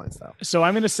Marriage Italian Style. So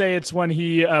I'm going to say it's when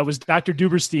he was Dr.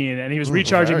 Duberstein and he was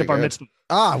recharging the bar mitzvah.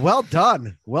 Well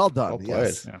done. Well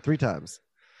yes, 3 times.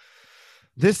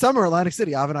 This summer, Atlantic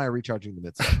City, Av and I are recharging the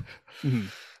mitzvah. Mm-hmm.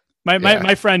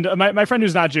 My friend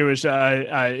who's not Jewish,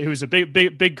 who's a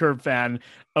big Curb fan,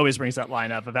 always brings that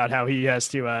line up about how he has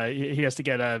to get 2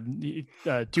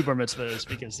 bar mitzvahs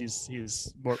because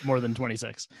he's more than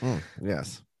 26.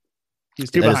 Yes. He's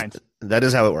 2 behind. That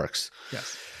is how it works.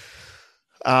 Yes.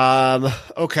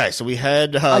 Okay, so we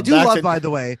had. I do love, by the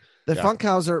way, that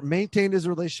Funkhauser maintained his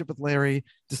relationship with Larry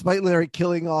despite Larry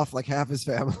killing off like half his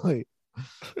family.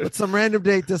 But some random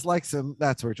date dislikes him.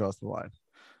 That's where he draws the line.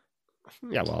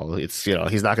 Yeah, well, it's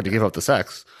he's not going to give up the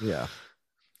sex. Yeah.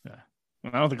 Well,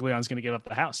 I don't think Leon's going to give up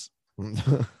the house.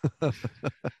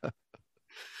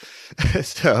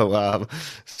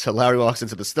 So Larry walks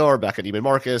into the store back at Neiman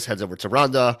Marcus, heads over to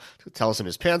Rhonda, tells him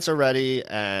his pants are ready,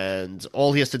 and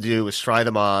all he has to do is try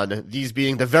them on, these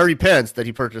being the very pants that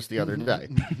he purchased the other day.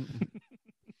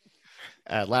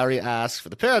 And Larry asks for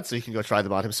the pants so he can go try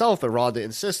them on himself, but Rhonda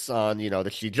insists on,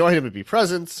 that she join him and be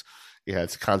present. He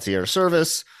has concierge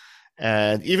service.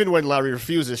 And even when Larry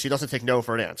refuses, she doesn't take no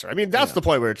for an answer. I mean, that's the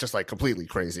point where it's just like completely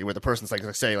crazy, where the person's like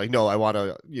saying like, no, I want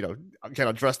to, get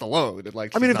undressed alone. And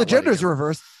like, I mean, if the genders are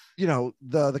reversed,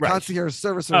 the concierge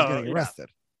servicer is getting arrested.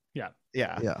 Yeah.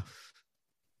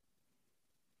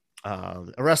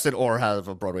 Arrested or have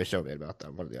a Broadway show made about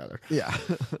them, one or the other. Yeah.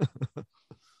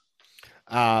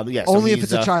 So only if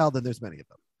it's a child, and there's many of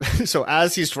them. So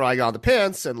as he's trying on the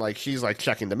pants and like she's like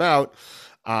checking them out,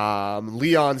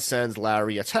 Leon sends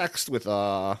Larry a text with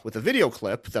a video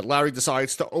clip that Larry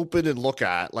decides to open and look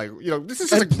at. Like, this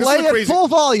is and play at crazy, full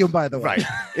volume, by the way.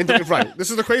 Right. Right.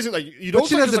 This is the crazy, like, you don't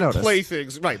just like play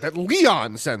things. Right. That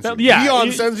Leon sends you. Yeah,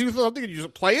 Leon sends you something and you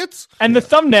just play it. And the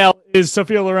thumbnail is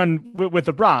Sophia Loren with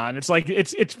the bra. It's like,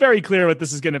 it's very clear what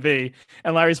this is going to be.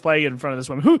 And Larry's playing it in front of this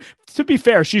woman who, to be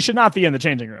fair, she should not be in the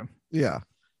changing room. Yeah.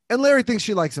 And Larry thinks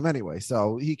she likes him anyway,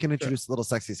 so he can introduce little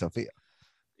sexy Sophia.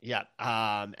 Yeah.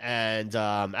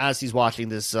 As he's watching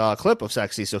this clip of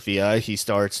Sexy Sophia, he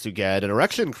starts to get an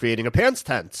erection, creating a pants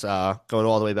tent, going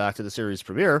all the way back to the series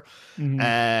premiere. Mm-hmm.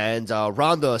 And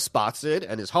Rhonda spots it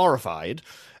and is horrified.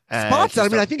 Spots it? I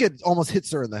mean, I think it almost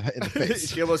hits her in the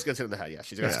face. She almost gets hit in the head. Yeah,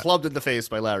 she gets clubbed in the face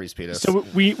by Larry's penis. So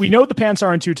we know the pants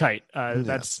aren't too tight.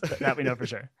 That we know for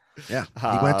sure. Yeah,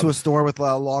 he went to a store with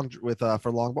long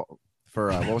ball for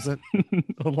what was it?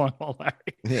 The long ball Larry.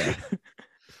 Yeah.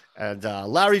 And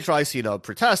Larry tries to,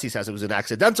 protest. He says it was an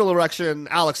accidental erection.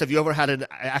 Alex, have you ever had an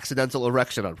accidental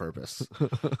erection on purpose?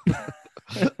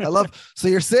 So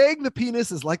you're saying the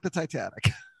penis is like the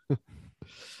Titanic?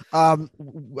 In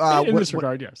this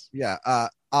regard, yes. Yeah.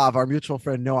 Of our mutual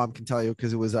friend Noam can tell you,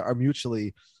 because it was our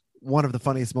mutually one of the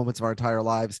funniest moments of our entire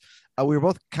lives. We were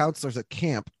both counselors at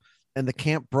camp, and the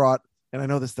camp brought. And I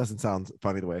know this doesn't sound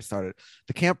funny the way I started.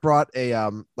 The camp brought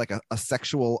a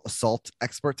sexual assault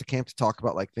expert to camp to talk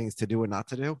about like things to do and not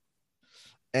to do.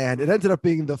 And it ended up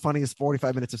being the funniest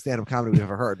 45 minutes of stand-up comedy we've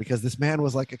ever heard, because this man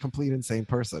was like a complete insane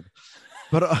person.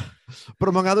 But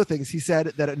among other things, he said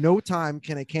that at no time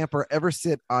can a camper ever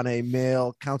sit on a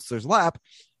male counselor's lap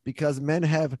because men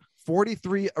have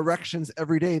 43 erections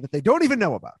every day that they don't even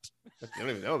know about. They don't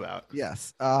even know about.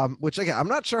 Yes. Which again, I'm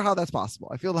not sure how that's possible.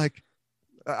 I feel like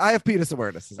I have penis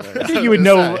awareness. I think you would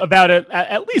know about it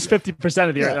at least 50%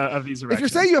 of the of these erections. If you're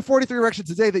saying you have 43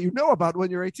 erections a day that you know about when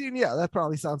you're 18, yeah, that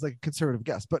probably sounds like a conservative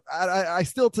guess. But I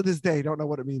still to this day don't know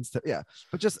what it means to. Yeah,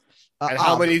 but just and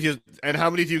how many do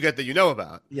you get that you know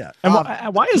about? Yeah. And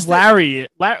why is Larry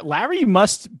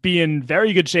must be in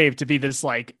very good shape to be this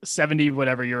like 70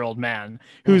 whatever year old man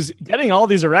who's getting all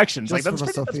these erections? Like that's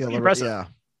pretty impressive.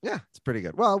 Yeah, it's pretty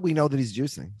good. Well, we know that he's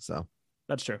juicing, so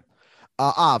that's true.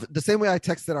 The same way I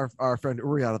texted our friend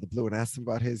Uri out of the blue and asked him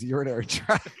about his urinary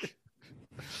tract.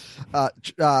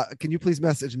 Can you please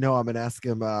message Noam and ask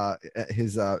him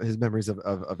his memories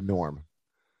of Norm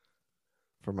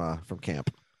from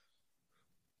camp?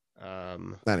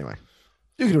 Anyway,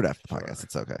 you can do it after the podcast.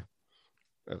 It's okay.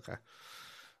 Okay.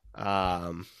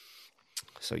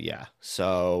 So yeah.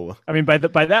 So I mean, by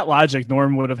that logic,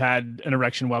 Norm would have had an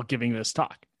erection while giving this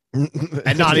talk.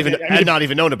 and not even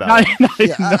known about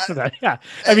it. Yeah.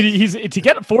 I mean, he's to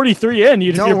get 43 in.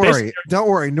 Don't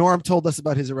worry. Norm told us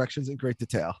about his erections in great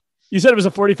detail. You said it was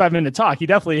a 45-minute talk. He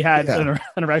definitely had an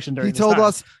erection during. He told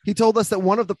us that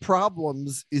one of the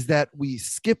problems is that we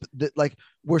skip that. Like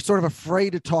we're sort of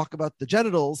afraid to talk about the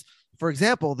genitals. For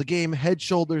example, the game Head,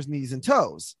 Shoulders, Knees, and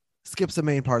Toes skips the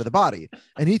main part of the body,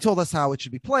 and he told us how it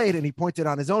should be played. And he pointed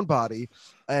on his own body,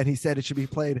 and he said it should be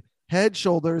played head,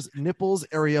 shoulders, nipples,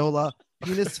 areola,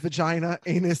 penis, vagina,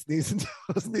 anus, knees, and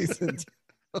toes,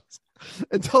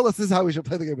 and told us this is how we should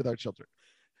play the game with our children.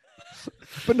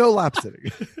 But no lap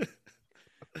sitting.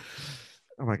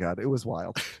 Oh my God, it was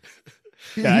wild.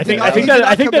 I think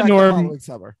that Norm.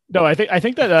 No, I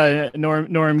think that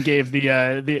Norm gave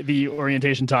the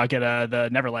orientation talk at the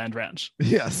Neverland Ranch.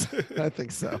 Yes, I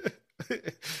think so.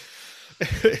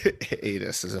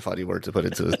 Anus is a funny word to put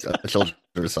into a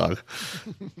children's song.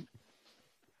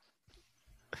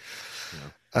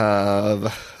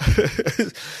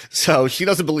 So she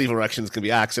doesn't believe erections can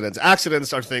be accidents.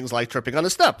 Accidents are things like tripping on a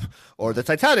step or the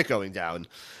Titanic going down.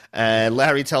 And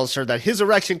Larry tells her that his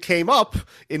erection came up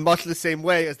in much the same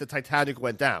way as the Titanic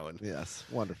went down. Yes,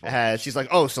 wonderful. And she's like,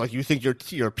 "Oh, so like you think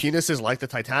your penis is like the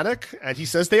Titanic?" And he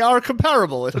says they are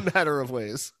comparable in a matter of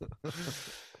ways.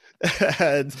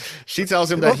 And she tells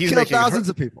him that he's making thousands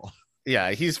of people.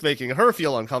 Yeah, he's making her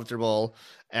feel uncomfortable,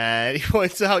 and he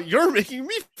points out, "You're making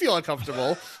me feel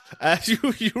uncomfortable as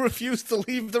you refuse to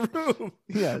leave the room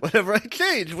whenever I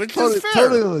change, which is fair."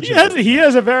 Totally he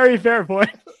has a very fair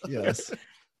point. Yes.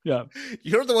 Yeah,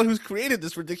 you're the one who's created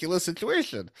this ridiculous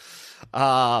situation.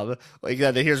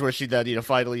 Here's where she then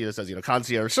finally says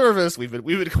concierge service. We've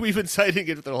been citing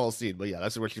it for the whole scene, but yeah,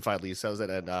 that's where she finally says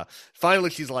it, and finally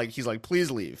he's like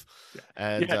please leave.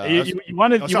 And you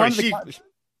wanted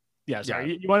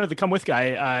the come with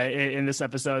guy in this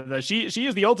episode. She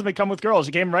is the ultimate come with girl.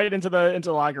 She came right into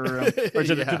the locker room or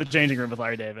to the changing room with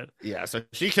Larry David. Yeah, so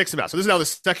she kicks him out. So this is now the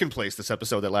second place this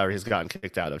episode that Larry has gotten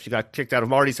kicked out of. She got kicked out of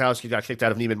Marty's house. She got kicked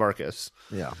out of Neiman Marcus.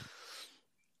 Yeah,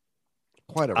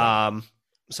 quite a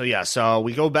So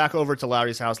we go back over to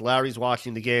Larry's house. Larry's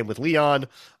watching the game with Leon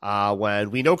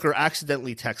when Winokur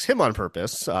accidentally texts him on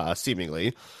purpose,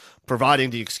 seemingly, providing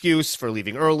the excuse for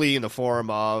leaving early in the form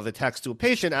of a text to a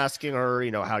patient asking her,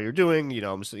 how you're doing,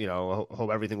 hope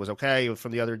everything was okay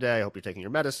from the other day. I hope you're taking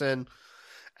your medicine.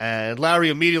 And Larry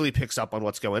immediately picks up on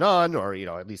what's going on, or,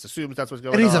 at least assumes that's what's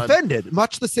going on. And he's offended,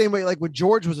 much the same way like when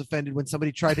George was offended when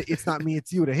somebody tried to, it's not me,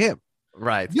 it's you to him.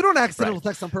 Right. You don't accidental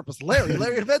text on purpose, Larry.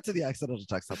 Larry invented the accidental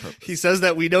text on purpose. He says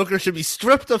that Winokur should be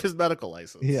stripped of his medical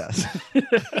license. Yes.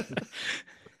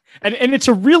 And it's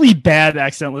a really bad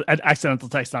accidental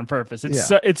text on purpose.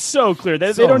 It's so clear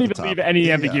that they don't even leave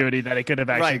any ambiguity that it could have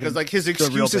actually right, because like his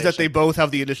excuse is that they both have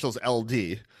the initials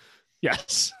LD.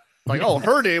 Yes. Like, oh,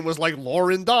 her name was like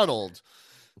Lauren Donald.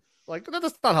 Like,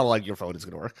 that's not how like your phone is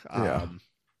gonna work. Yeah.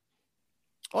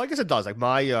 Well, I guess it does. Like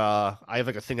I have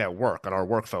like a thing at work on our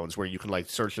work phones where you can like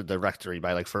search the directory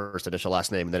by like first initial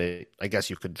last name, and then I guess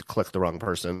you could click the wrong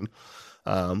person.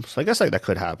 So I guess like that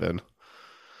could happen.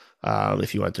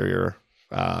 If you enter your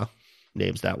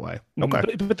names that way.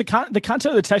 Okay. But the content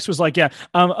of the text was like,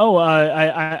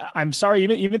 I'm sorry,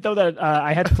 even though that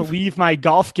I had to leave my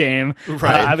golf game,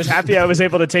 right. I was happy I was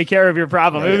able to take care of your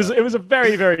problem. It was a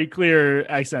very, very clear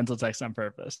accidental text on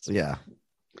purpose. Yeah.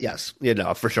 Yes.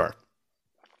 For sure.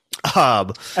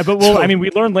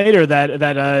 We learned later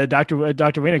that Dr.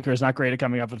 Winokur is not great at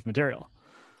coming up with material.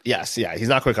 Yes, yeah, he's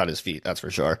not quick on his feet, that's for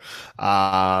sure.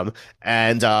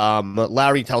 And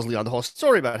Larry tells Leon the whole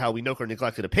story about how Winokur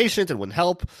neglected a patient and wouldn't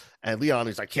help. And Leon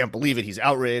is like, can't believe it. He's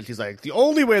outraged. He's like, the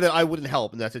only way that I wouldn't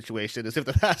help in that situation is if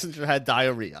the passenger had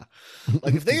diarrhea.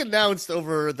 Like, if they announced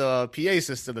over the PA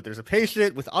system that there's a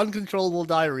patient with uncontrollable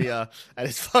diarrhea and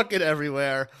it's fucking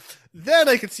everywhere, then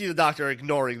I could see the doctor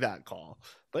ignoring that call.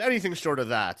 But anything short of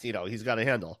that, he's got to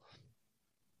handle.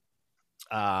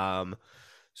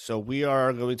 So we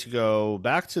are going to go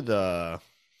back to the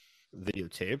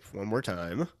videotape one more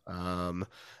time,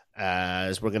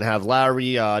 as we're going to have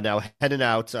Larry now heading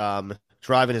out,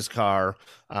 driving his car,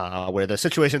 where the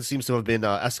situation seems to have been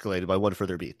escalated by one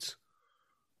further beat.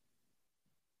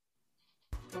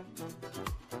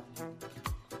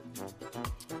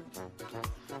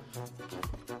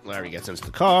 Larry gets into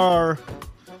the car,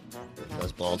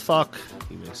 does bald fuck,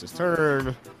 he makes his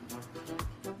turn.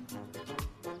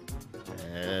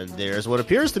 And there's what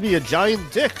appears to be a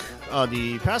giant dick on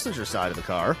the passenger side of the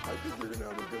car. I think you're gonna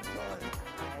have a good time.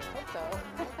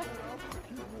 I hope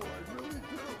so.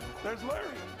 There's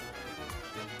Larry.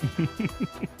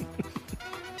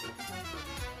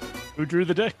 Who drew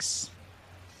the dicks?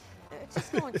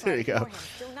 Just go There you go.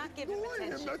 Do not give him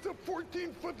attention. That's a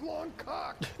 14-foot long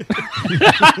cock.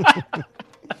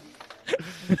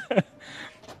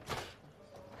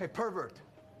 Hey, pervert.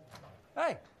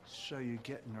 Hey. So you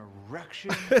get an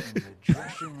erection in the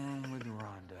dressing room with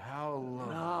Rhonda. How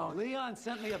lovely. No, Leon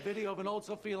sent me a video of an old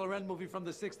Sophia Loren movie from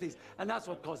the 60s, and that's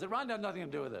what caused it. Rhonda had nothing to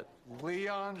do with it.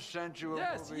 Leon sent you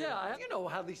a movie? Yeah. You know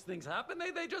how these things happen.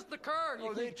 They just occur.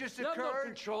 Oh, they just you have no occurred?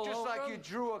 control Just over like them. you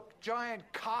drew a giant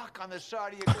cock on the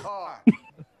side of your car.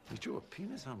 You drew a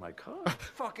penis on my car?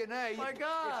 Fucking A. My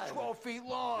God. It's 12 feet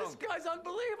long. This guy's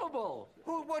unbelievable.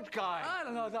 What guy? I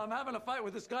don't know. I'm having a fight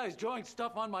with this guy. He's drawing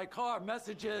stuff on my car,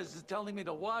 messages telling me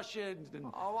to wash it. And...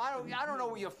 Oh, I don't know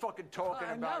what you're fucking talking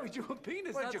about. Now he drew a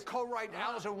penis. What, did you co-write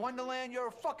Alice in Wonderland? You're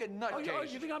a fucking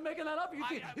nutcase. You think I'm making that up? You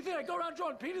think I go around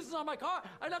drawing penises on my car?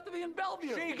 I'd have to be in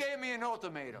Bellevue. She gave me an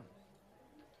ultimatum.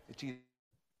 It's either...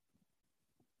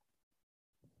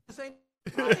 This ain't...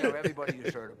 I know everybody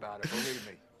has heard about it, believe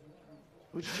me.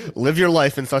 Live your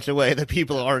life in such a way that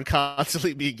people aren't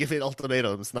constantly being given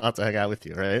ultimatums not to hang out with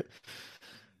you, right?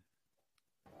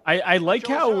 I like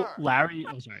how Larry...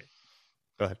 Oh, sorry.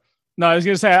 Go ahead. No, I was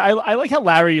going to say, I like how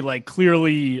Larry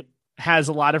clearly has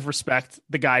a lot of respect.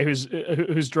 The guy who's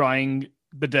drawing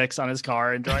the dicks on his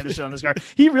car and drawing the shit on his car.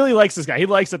 He really likes this guy. He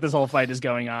likes that this whole fight is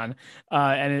going on,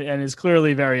 and is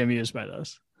clearly very amused by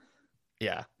this.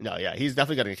 Yeah. No, yeah. He's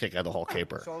definitely getting a kick out of the whole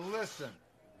caper. So listen,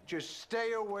 just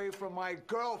stay away from my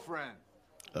girlfriend.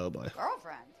 Oh, boy.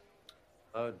 Girlfriend.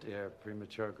 Oh, dear.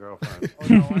 Premature girlfriend. Oh,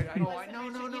 no, no.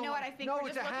 You know what? I think no, we're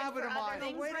it's just a looking habit for of other mine.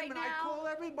 things Wait a right minute, now. I call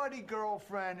everybody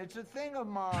girlfriend. It's a thing of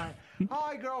mine.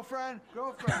 Hi, girlfriend.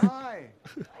 Girlfriend, hi.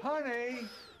 Honey,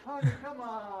 come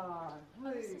on.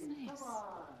 Please, come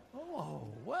on. Oh,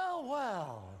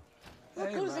 well. Look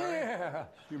Hey, who's Larry. here.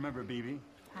 You remember BB?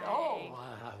 Oh,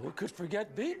 who could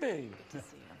forget BB?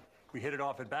 We hit it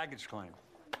off at baggage claim.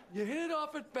 You hit it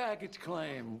off at baggage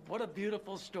claim. What a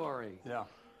beautiful story. Yeah.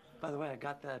 By the way, I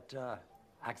got that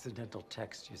accidental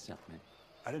text you sent me.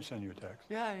 I didn't send you a text.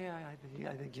 Yeah,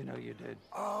 I think you know you did.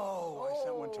 Oh, I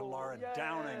sent one to Laura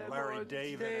Downing, Larry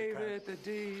David.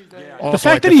 The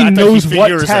fact that he knows what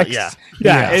text.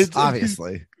 Yes,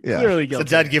 obviously. Yeah. Clearly It's guilty. a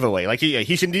dead giveaway. Like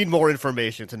he should need more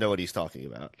information to know what he's talking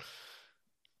about.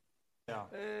 Yeah.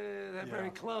 They're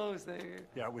very close.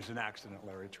 Yeah, it was an accident,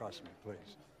 Larry. Trust me,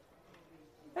 please.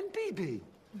 And BB.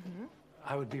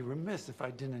 I would be remiss if I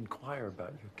didn't inquire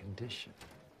about your condition.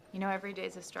 You know, every day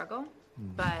is a struggle,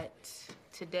 but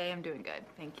today I'm doing good.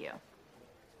 Thank you.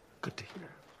 Good to hear.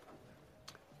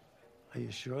 Are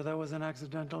you sure that was an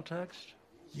accidental text?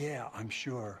 Yeah, I'm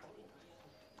sure.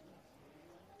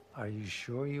 Are you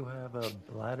sure you have a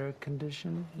bladder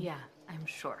condition? Yeah, I'm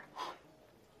sure.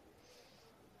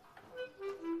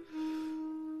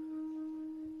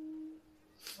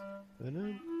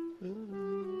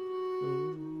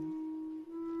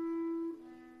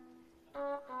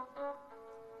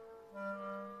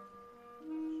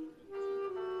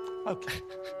 Okay.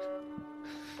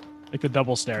 Like the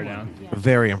double stare down.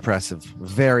 Very impressive.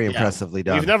 Very impressively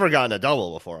done. We've never gotten a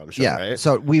double before, I'm sure, right?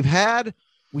 So we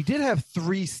did have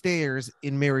 3 stares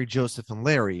in Mary, Joseph, and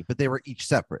Larry, but they were each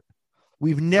separate.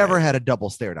 We've never had a double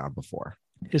stare down before.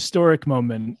 Historic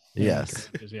moment. Yes.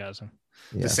 Enthusiasm.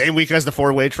 The same week as the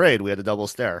 4-way trade, we had a double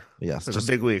stare. Yes. It was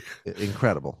a big week.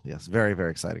 Incredible. Yes. Very,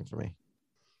 very exciting for me.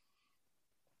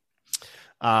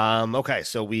 Okay,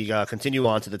 so we continue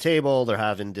on to the table. They're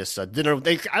having this dinner.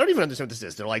 I don't even understand what this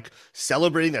is. They're like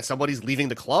celebrating that somebody's leaving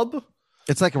the club.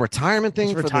 It's like a retirement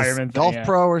thing for this golf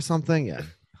pro or something. Yeah.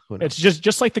 It's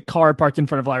just like the car parked in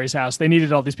front of Larry's house. They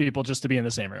needed all these people just to be in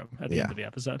the same room at the end of the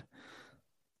episode.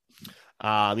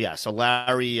 So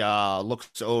Larry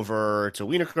looks over to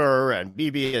Wienerker and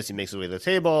BB as he makes his way to the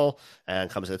table and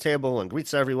comes to the table and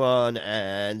greets everyone.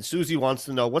 And Susie wants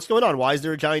to know what's going on. Why is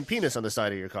there a giant penis on the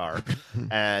side of your car?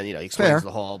 And he explains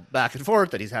the whole back and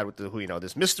forth that he's had with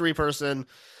this mystery person.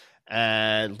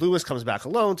 And Lewis comes back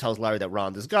alone, tells Larry that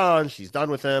Rhonda's gone, she's done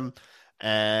with him.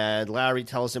 And Larry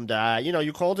tells him that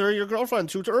you called her your girlfriend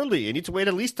too early. You need to wait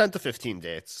at least 10 to 15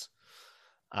 dates.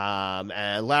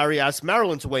 And Larry asks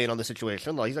Marilyn to weigh in on the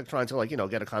situation. He's trying to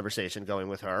get a conversation going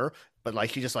with her, but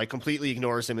she just completely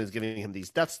ignores him and is giving him these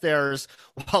death stares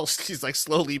while she's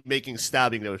slowly making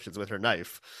stabbing motions with her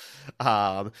knife.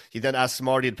 He then asks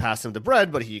Marty to pass him the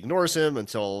bread, but he ignores him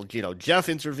until Jeff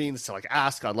intervenes to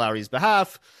ask on Larry's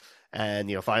behalf,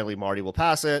 and finally Marty will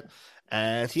pass it.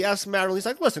 And he asks Marilyn, he's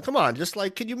like, listen, come on, just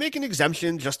can you make an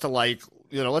exemption just to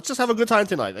let's just have a good time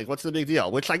tonight. What's the big deal?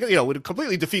 Which would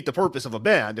completely defeat the purpose of a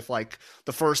band if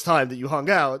the first time that you hung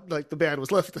out, the band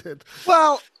was lifted.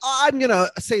 Well, I'm going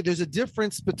to say there's a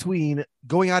difference between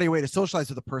going out of your way to socialize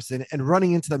with a person and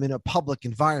running into them in a public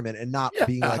environment and not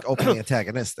being openly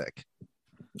antagonistic.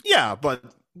 Yeah, but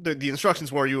the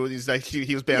instructions were he was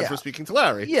banned for speaking to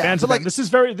Larry. Yeah, but this is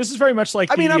very much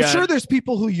like. I mean, I'm sure there's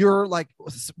people who your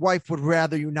wife would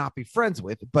rather you not be friends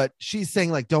with, but she's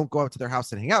saying don't go out to their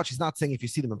house and hang out. She's not saying if you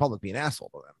see them in public, be an asshole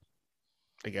to them.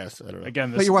 I guess I don't know.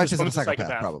 Again, but your wife isn't a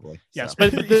psychopath, probably. Yes, so.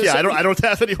 but I don't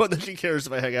have anyone that she cares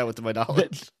if I hang out with, to my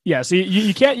knowledge. So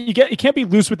you can't be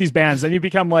loose with these bands. Then you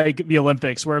become like the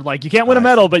Olympics, where you can't win a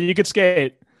medal, but you could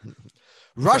skate.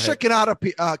 Russia cannot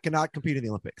compete in the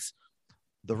Olympics.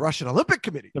 The Russian Olympic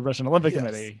Committee. The Russian Olympic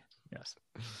Committee. Yes.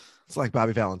 It's like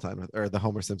Bobby Valentine or the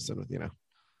Homer Simpson with,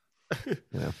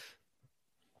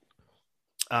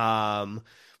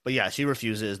 But she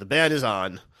refuses. The band is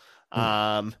on.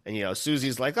 And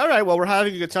Susie's like, all right, well, we're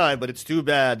having a good time, but it's too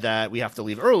bad that we have to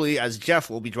leave early as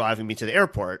Jeff will be driving me to the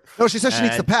airport. No, she says she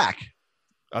needs to pack.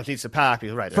 Oh, she needs to pack.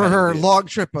 Right. For her long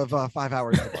trip of 5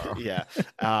 hours. Yeah.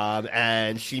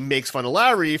 And she makes fun of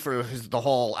Larry for the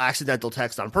whole accidental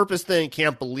text on purpose thing.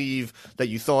 Can't believe that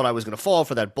you thought I was going to fall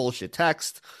for that bullshit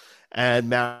text. And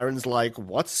Marin's like,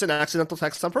 what's an accidental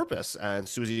text on purpose? And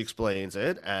Susie explains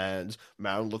it. And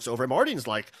Marin looks over at Marty and is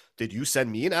like, did you send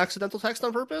me an accidental text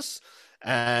on purpose?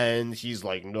 And he's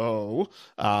like, no,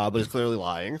 but is clearly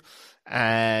lying.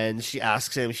 And she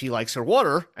asks him if he likes her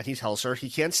water, and he tells her he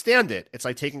can't stand it. It's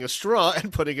like taking a straw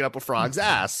and putting it up a frog's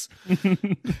ass.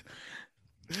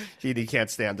 He can't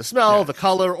stand the smell, the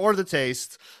color, or the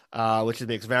taste, which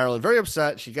makes Marilyn very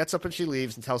upset. She gets up and she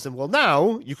leaves and tells him, well,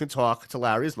 now you can talk to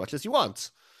Larry as much as you want.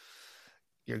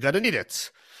 You're going to need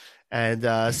it.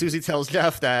 And Susie tells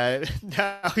Jeff that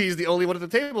now he's the only one at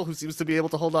the table who seems to be able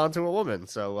to hold on to a woman.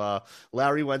 So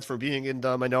Larry went from being in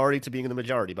the minority to being in the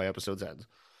majority by episode's end.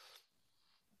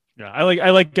 Yeah,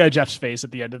 I like Jeff's face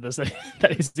at the end of this.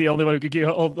 That he's the only one who could keep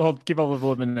all of the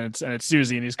women, and it's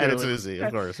Susie, and he's and it's Susie,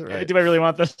 of course. Right. Do I really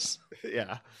want this?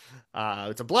 Yeah,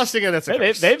 it's a blessing and it's a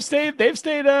curse. They've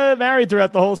stayed married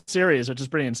throughout the whole series, which is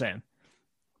pretty insane,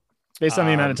 based on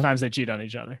the amount of times they cheat on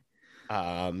each other.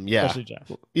 Yeah, especially Jeff.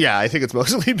 Yeah, I think it's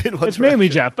mostly been it's mainly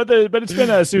Jeff, but it's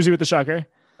been Susie with the shocker.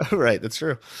 Right, that's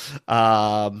true.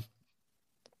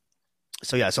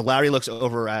 So Larry looks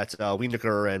over at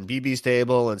Wienerker and BB's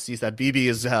table and sees that BB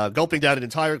is gulping down an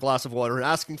entire glass of water and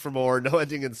asking for more, no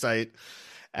ending in sight.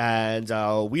 And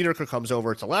Wienerker comes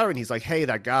over to Larry and he's like, hey,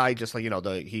 that guy just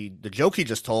the joke he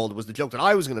just told was the joke that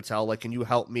I was going to tell. Can you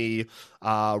help me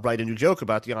write a new joke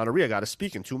about the honoree? I got to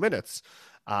speak in 2 minutes.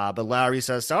 But Larry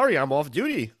says, sorry, I'm off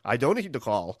duty. I don't need the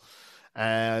call.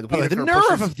 And the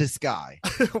nerve of this guy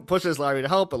pushes Larry to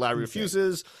help, but Larry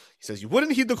refuses. He says, you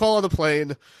wouldn't heed the call on the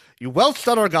plane. You welched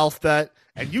on our golf bet,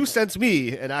 and you sent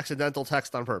me an accidental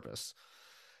text on purpose.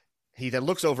 He then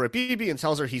looks over at BB and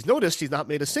tells her he's noticed she's not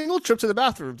made a single trip to the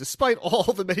bathroom, despite all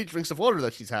the many drinks of water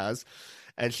that she has.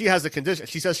 And she has a condition.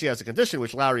 She says she has a condition,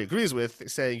 which Larry agrees with,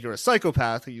 saying you're a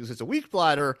psychopath who uses a weak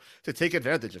bladder to take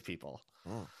advantage of people.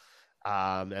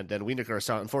 And then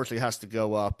Wienerker unfortunately has to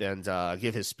go up and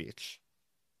give his speech.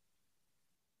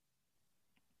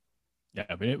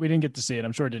 Yeah, we didn't get to see it.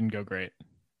 I'm sure it didn't go great.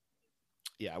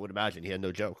 Yeah, I would imagine. He had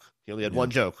no joke. He only had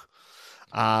one joke.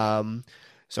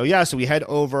 So we head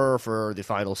over for the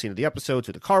final scene of the episode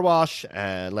to the car wash,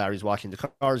 and Larry's watching the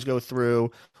cars go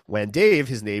through when Dave,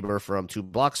 his neighbor from 2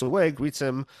 blocks away, greets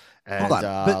him. And hold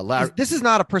on. Larry... this is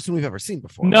not a person we've ever seen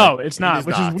before. No, right? It's not,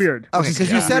 which is weird. Okay,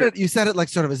 because you said it like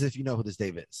sort of as if you know who this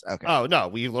Dave is. Okay. Oh, no,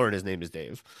 we learned his name is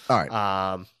Dave. All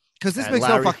right. Because this makes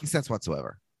no fucking sense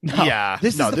whatsoever. No. Yeah.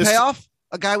 This is the payoff.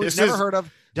 A guy we've this never is- heard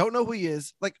of, don't know who he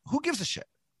is. Like, who gives a shit?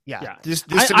 Yeah.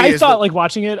 I thought like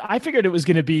watching it, I figured it was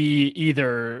going to be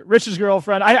either Rich's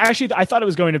girlfriend. I thought it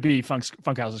was going to be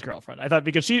Funkhouse's girlfriend. I thought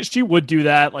because she would do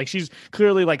that. Like she's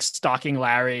clearly like stalking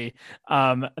Larry.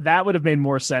 That would have made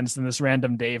more sense than this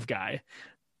random Dave guy.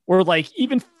 Or like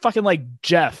even fucking like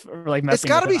Jeff or like It's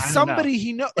got to be I don't know. somebody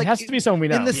he knows. Like, it has to be someone we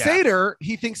know. In the Seder,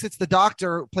 he thinks it's the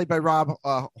doctor played by Rob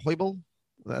Hoibel.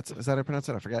 Is that how I pronounce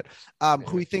it? I forget.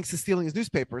 Who he thinks is stealing his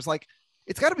newspapers. Like,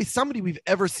 it's got to be somebody we've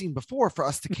ever seen before for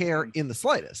us to care in the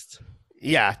slightest.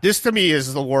 Yeah, this to me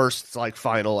is the worst like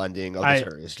final ending of the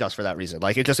series, just for that reason.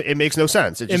 Like it makes no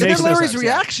sense. It and makes then Larry's no sense,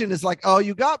 reaction is like, "Oh,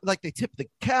 you got like they tipped the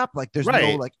cap. Like there's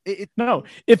no like no.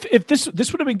 If this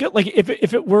would have been good. Like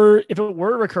if it were a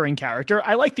recurring character,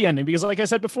 I like the ending because like I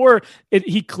said before,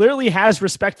 he clearly has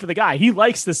respect for the guy. He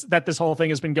likes this whole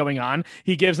thing has been going on.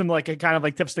 He gives him like a kind of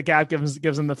like tips the cap,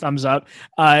 gives him the thumbs up.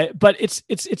 But it's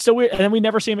so weird, and then we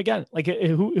never see him again. Like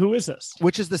who is this?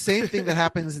 Which is the same thing that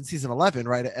happens in season 11,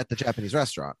 right at the Japanese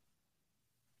restaurant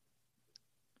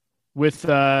with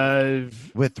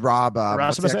Rob.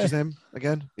 What's the actor's name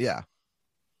again? Yeah.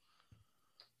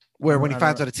 Where when he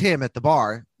finds out it's him at the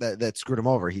bar that screwed him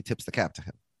over, he tips the cap to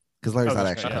him because Larry's not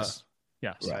actually.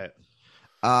 Yes. Right.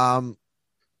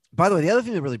 By the way, the other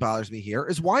thing that really bothers me here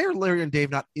is why are Larry and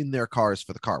Dave not in their cars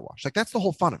for the car wash? Like that's the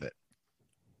whole fun of it.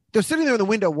 They're sitting there in the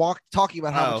window, talking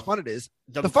about how much fun it is.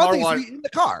 The fun thing is to be in the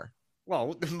car.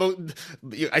 Well,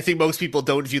 I think most people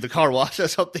don't view the car wash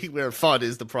as something where fun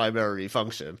is the primary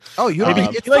function. Oh, you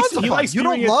don't. It's tons of fun. You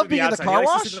don't love being in the car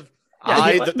wash. The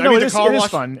car wash.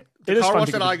 Fun. The car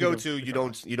wash that I go to, you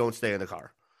don't stay in the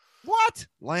car. What?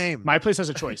 Lame. My place has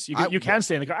a choice. You can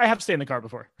stay in the car. I have stayed in the car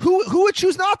before. Who would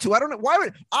choose not to? I don't know. Why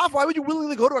would you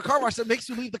willingly go to a car wash that makes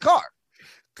you leave the car?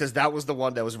 Because that was the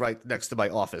one that was right next to my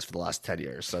office for the last 10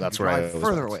 years. So that's where I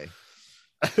further away.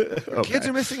 Okay. Kids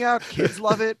are missing out. Kids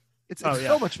love it. It's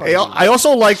so much fun. Hey, I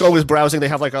also like always browsing. They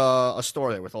have like a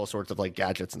store there with all sorts of like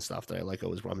gadgets and stuff that I like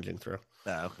always rummaging through.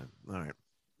 Oh, okay. All right.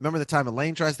 Remember the time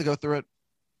Elaine tries to go through it?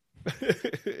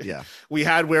 Yeah. We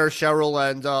had where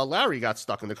Cheryl and Larry got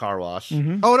stuck in the car wash.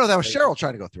 Mm-hmm. Oh, no, that was Cheryl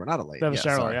trying to go through it, not Elaine. That was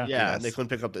Cheryl, sorry. yeah. Yeah, and they couldn't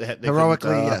pick up the head.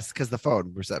 Heroically, yes, because the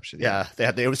phone reception. Yeah,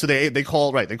 they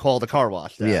call the car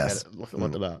wash. Yes.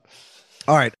 What about?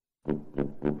 All right.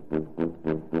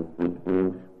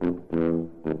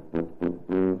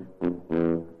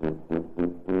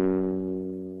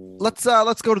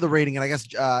 Let's go to the rating, and I guess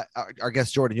our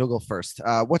guest Jordan, you'll go first.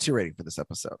 What's your rating for this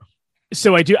episode?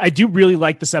 So I do really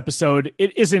like this episode.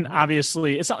 It isn't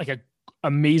obviously, it's not like a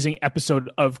amazing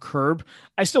episode of Curb.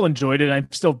 I still enjoyed it. I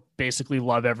still basically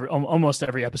love almost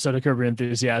every episode of Curb Your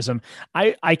Enthusiasm.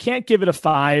 I can't give it a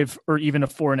 5 or even a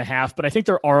 4.5, but I think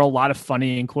there are a lot of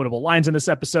funny and quotable lines in this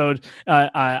episode.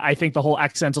 I think the whole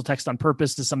accidental text on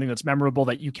purpose is something that's memorable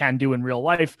that you can do in real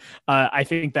life. I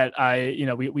think that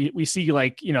we see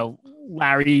like,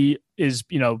 Larry is,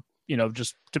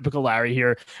 just typical Larry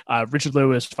here. Richard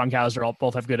Lewis, Funkhauser,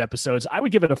 both have good episodes. I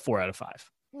would give it a 4 out of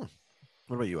 5. What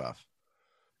about you, Alf?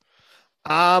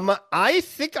 I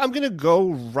think I'm gonna go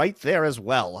right there as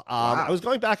well. Wow. I was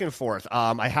going back and forth.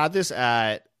 I had this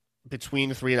at between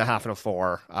 3.5 and a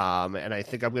 4. And I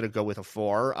think I'm gonna go with a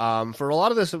 4. For a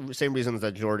lot of the same reasons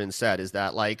that Jordan said, is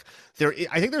that like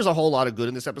I think there's a whole lot of good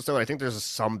in this episode. I think there's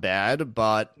some bad,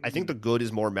 but I think the good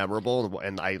is more memorable.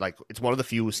 And I like, it's one of the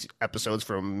few episodes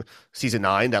from season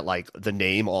 9 that like the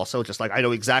name also just like, I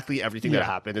know exactly everything that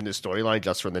happened in this storyline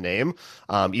just from the name.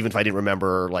 Even if I didn't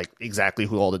remember like exactly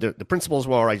who all the principals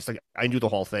were, I knew the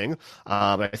whole thing.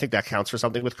 I think that counts for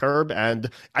something with Curb.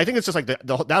 And I think it's just like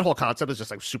that whole concept is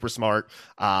just like super smart.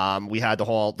 We had the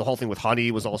whole thing with Honey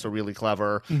was also really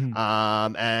clever.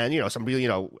 Mm-hmm. And some really,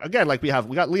 again, like we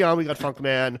got Leon, we got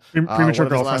Funkman, premature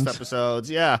girlfriends. Last episodes,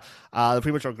 the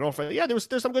premature girlfriend,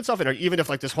 there's some good stuff in there. Even if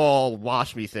like this whole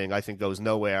Wash Me thing, I think goes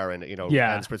nowhere and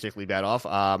ends particularly bad off.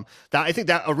 That I think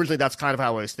that originally that's kind of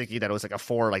how I was thinking, that it was like a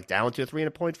 4, like down to a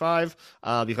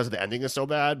 3.5, because of the ending is so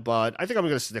bad. But I think I'm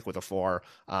going to stick with a 4,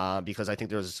 because I think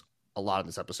there's a lot in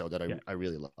this episode that I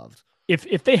really loved.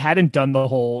 If they hadn't done the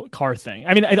whole car thing,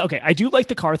 I mean, I do like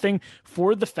the car thing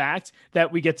for the fact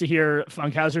that we get to hear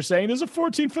Funkhauser saying there's a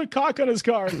 14-foot cock on his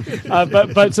car.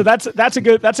 But so that's a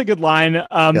good line.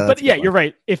 You're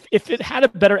right. If it had a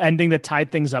better ending that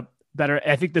tied things up better,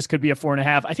 I think this could be a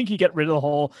 4.5. I think you get rid of the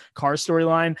whole car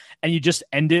storyline and you just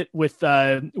end it with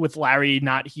Larry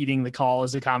not heeding the call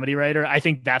as a comedy writer. I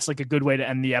think that's like a good way to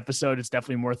end the episode. It's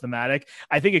definitely more thematic.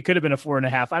 I think it could have been a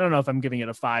 4.5. I don't know if I'm giving it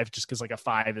a 5 just because like a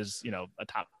 5 is a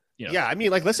top. Yeah, I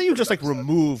mean, like, let's say you just like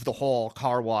remove the whole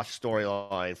car wash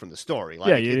storyline from the story.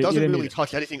 Like, it doesn't really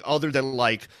touch anything other than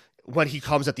like when he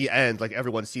comes at the end, like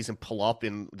everyone sees him pull up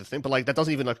in the thing, but like that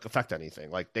doesn't even like affect anything.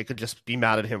 Like they could just be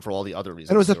mad at him for all the other reasons.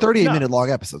 And it was a 38-minute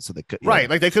long episode, so they could right.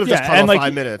 Like they could have just cut off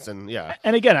 5 minutes, and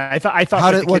And again, I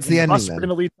thought what's the ending? We're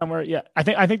gonna lead somewhere. Yeah, I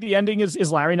think the ending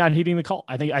is Larry not heeding the call.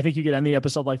 I think you could end the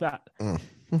episode like that.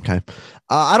 Okay,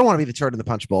 I don't want to be the turd in the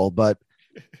punch bowl, but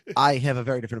I have a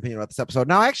very different opinion about this episode.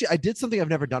 Now, actually, I did something I've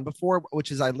never done before,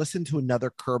 which is I listened to another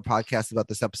Curb podcast about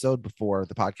this episode before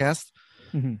the podcast.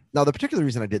 Mm-hmm. Now, the particular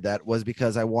reason I did that was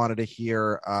because I wanted to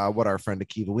hear what our friend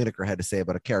Akiva Wienerker had to say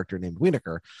about a character named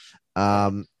Wienerker.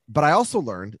 But I also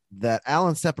learned that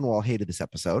Alan Sepinwall hated this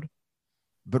episode,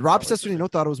 but Rob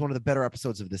Cesternino thought it was one of the better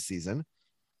episodes of this season.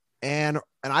 And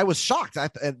I was shocked.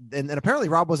 And apparently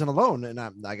Rob wasn't alone. And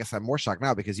I guess I'm more shocked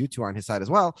now because you two are on his side as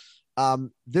well.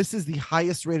 This is the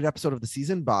highest rated episode of the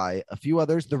season by a few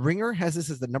others. The Ringer has this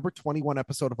as the number 21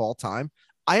 episode of all time.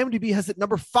 IMDb has it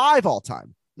number 5 all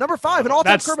time. Number 5 in all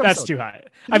time. That's too high.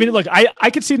 I mean, look, I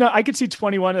could see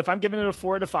 21. If I'm giving it a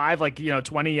 4 to 5, like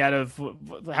 20 out of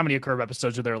how many Curb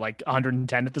episodes are there? Like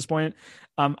 110 at this point.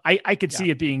 I could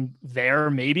see it being there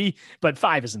maybe, but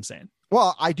 5 is insane.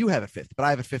 Well, I do have it 5th, but I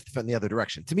have it 5th in the other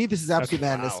direction. To me, this is absolute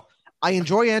madness. Wow. I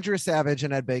enjoy Andrea Savage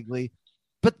and Ed Begley,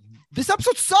 but this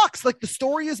episode sucks. Like the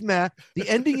story is meh. The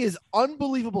ending is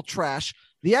unbelievable trash.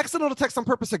 The accidental text on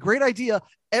purpose, a great idea.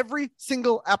 Every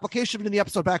single application in the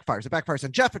episode backfires. It backfires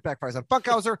on Jeff. It backfires on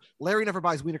Funkhauser. Larry never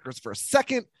buys Wienerker's for a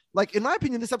second. Like, in my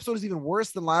opinion, this episode is even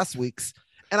worse than last week's.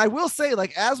 And I will say,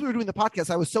 like, as we were doing the podcast,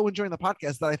 I was so enjoying the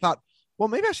podcast that I thought, well,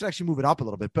 maybe I should actually move it up a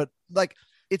little bit. But like,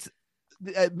 it's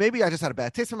maybe I just had a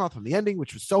bad taste in my mouth from the ending,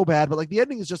 which was so bad. But like, the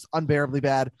ending is just unbearably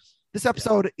bad. This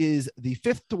episode is the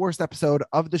 5th to worst episode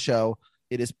of the show.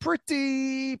 It is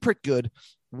pretty good.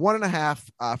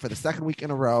 1.5 for the second week in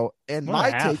a row. And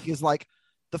my take is like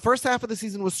the first half of the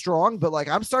season was strong, but like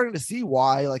I'm starting to see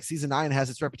why like season 9 has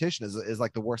its reputation as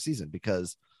like the worst season,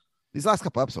 because these last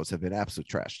couple episodes have been absolute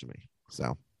trash to me.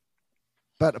 So,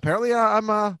 but apparently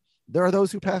there are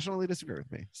those who passionately disagree with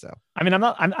me. So, I mean,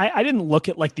 I didn't look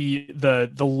at like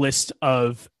the list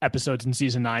of episodes in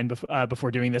season 9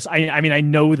 before doing this. I mean, I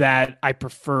know that I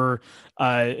prefer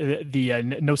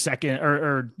the no second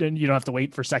or you don't have to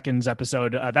wait for seconds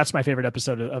episode. That's my favorite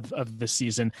episode of this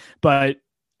season. But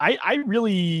I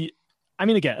really, I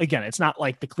mean, again, it's not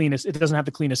like the cleanest. It doesn't have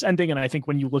the cleanest ending. And I think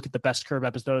when you look at the best Curb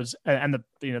episodes and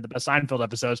the best Seinfeld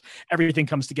episodes, everything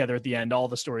comes together at the end. All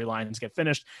the storylines get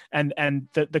finished, and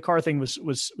the car thing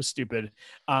was stupid.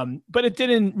 But it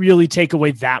didn't really take away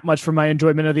that much from my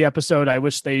enjoyment of the episode. I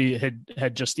wish they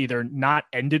had just either not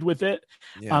ended with it,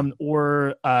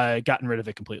 or gotten rid of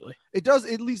it completely. It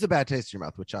leaves a bad taste in your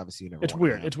mouth, which obviously you never. It's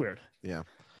weird. It's weird. Yeah.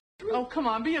 Oh, come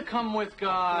on, be a come with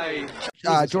guy.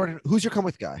 Jordan, who's your come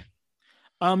with guy?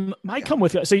 My come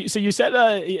with so you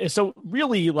said so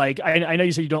really, like I know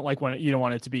you said you don't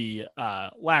want it to be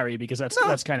Larry, because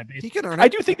that's kind of basic. He can earn it. I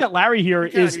do think that Larry here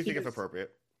is appropriate.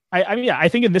 I mean, yeah, I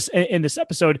think in this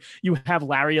episode you have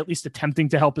Larry at least attempting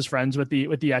to help his friends with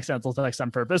the accidental text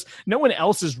on purpose. No one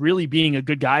else is really being a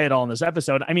good guy at all in this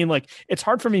episode. I mean, like, it's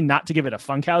hard for me not to give it a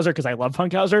Funkhauser because I love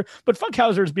Funkhauser, but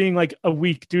Funkhauser is being like a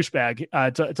weak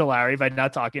douchebag to Larry by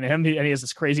not talking to him, and he has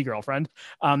this crazy girlfriend.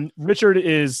 Richard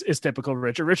is typical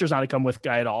Richard. Richard's not a come with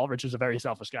guy at all. Richard's a very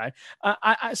selfish guy.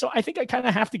 So I think I kind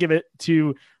of have to give it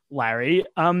to Larry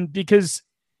because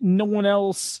no one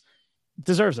else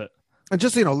deserves it. And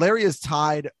just so you know, Larry is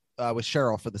tied with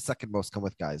Cheryl for the second most come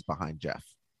with guys behind Jeff.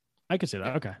 I could see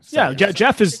that. Okay. So,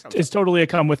 Jeff is totally a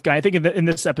come with guy. I think in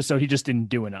this episode he just didn't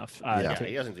do enough.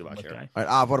 He doesn't do much here. All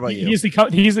right, what about you? He's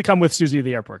the come with Susie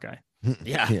the airport guy.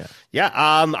 Yeah.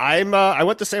 I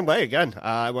went the same way again.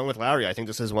 I went with Larry. I think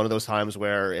this is one of those times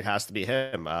where it has to be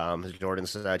him. As Jordan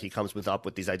said, he comes up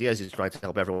with these ideas. He's trying to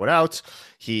help everyone out.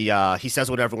 He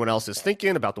says what everyone else is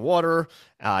thinking about the water.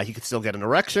 He could still get an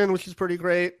erection, which is pretty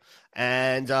great.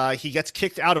 And he gets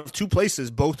kicked out of 2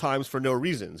 places both times for no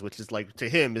reasons, which is like, to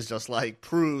him, is just like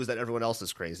proves that everyone else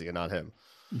is crazy and not him.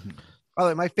 Mm-hmm. By the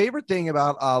way, my favorite thing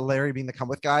about Larry being the come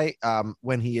with guy,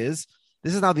 when he is,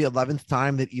 this is now the 11th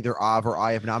time that either Av or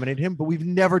I have nominated him, but we've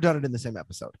never done it in the same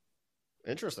episode.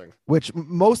 Interesting. Which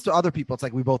most other people, it's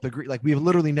like we both agree. Like, we've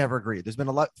literally never agreed. There's been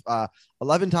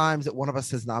 11 times that one of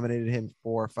us has nominated him.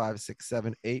 4, 5, 6,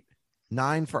 7, 8,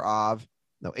 9 for Av.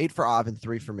 No, 8 for Av and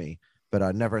 3 for me,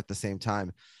 but never at the same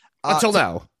time. Until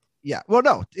now. Yeah. Well,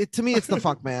 no, to me, it's the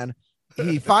Funk Man.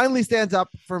 He finally stands up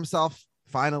for himself,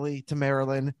 finally, to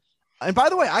Marilyn. And by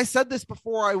the way, I said this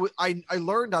before I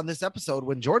learned on this episode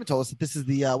when Jordan told us that this is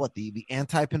the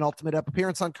anti-penultimate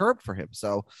appearance on Curb for him.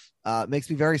 So it makes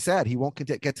me very sad. He won't get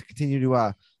to continue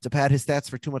to pad his stats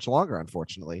for too much longer,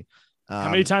 unfortunately. How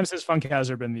many times has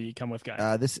Funkhauser been the come with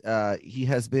guy? He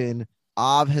has been.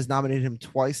 Av has nominated him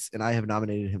twice, and I have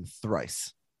nominated him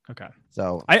thrice. Okay,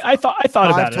 so I thought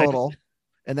about total,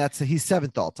 and he's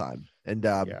 7th all time. And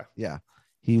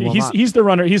he's the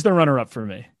runner. He's the runner up for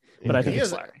me. But I think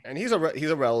it's Larry. And he's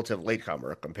a relative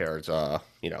latecomer compared to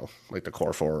like the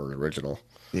core 4 original.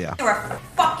 Yeah, you're a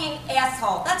fucking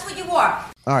asshole. That's what you are.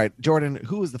 All right, Jordan,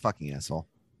 who is the fucking asshole?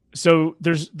 So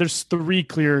there's 3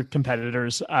 clear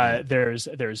competitors. There's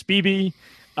BB,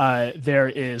 there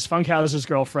is Funkhauser's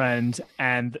girlfriend,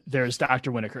 and there's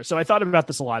Dr. Winokur. So I thought about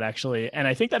this a lot actually, and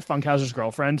I think that Funkhauser's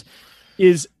girlfriend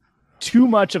is too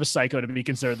much of a psycho to be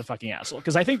considered the fucking asshole,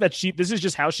 because I think that this is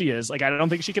just how she is. Like, I don't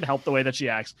think she can help the way that she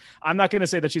acts. I'm not going to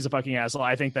say that she's a fucking asshole.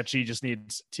 I think that she just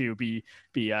needs to be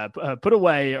put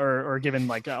away or given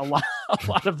like a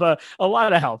lot of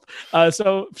help.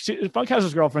 So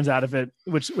Funkhauser's girlfriend's out of it,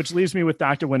 which leaves me with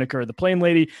Dr. Winokur, the plane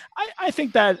lady. I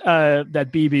think that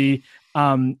BB.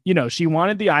 She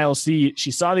wanted the aisle seat.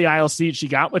 She saw the aisle seat. She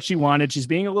got what she wanted. She's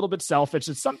being a little bit selfish.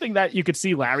 It's something that you could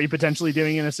see Larry potentially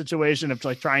doing in a situation of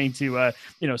like trying to,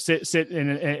 sit in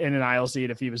an aisle seat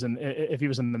if he was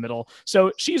in the middle.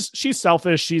 So she's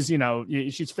selfish. She's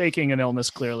faking an illness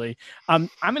clearly. I'm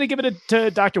going to give it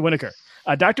to Dr. Winokur.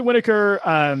 Dr.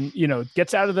 Winokur,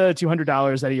 gets out of the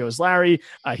 $200 that he owes Larry.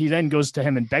 He then goes to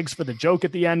him and begs for the joke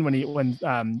at the end when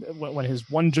his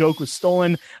one joke was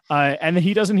stolen, and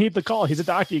he doesn't heed the call. He's a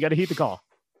doctor. You got to heed the call.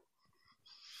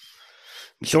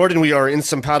 Jordan, we are in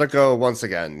simpatico once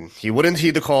again. He wouldn't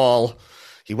heed the call.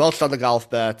 He welched on the golf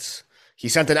bet. He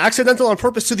sent an accidental on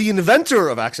purpose to the inventor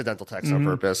of accidental text on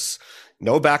purpose.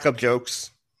 No backup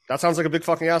jokes. That sounds like a big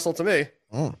fucking asshole to me.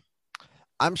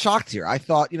 I'm shocked here. I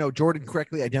thought, Jordan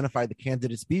correctly identified the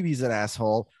candidates. BB's an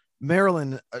asshole.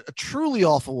 Marilyn, a truly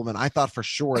awful woman. I thought for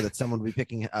sure that someone would be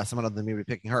picking, someone other than me would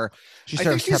be picking her. I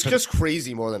think she's just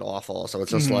crazy more than awful. So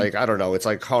it's just like, I don't know. It's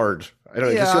like hard. I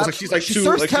don't know. It feels like she's too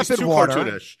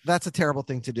cartoonish. That's a terrible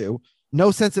thing to do.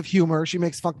 No sense of humor. She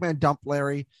makes Funkman dump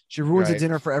Larry. She ruins a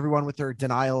dinner for everyone with her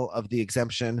denial of the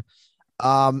exemption.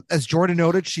 As Jordan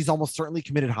noted, she's almost certainly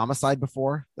committed homicide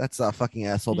before. That's fucking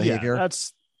asshole behavior.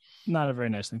 That's not a very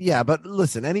nice thing. Yeah, but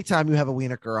listen, anytime you have a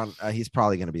Winokur on, he's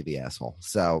probably going to be the asshole.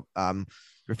 So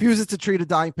refuses to treat a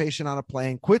dying patient on a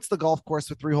plane, quits the golf course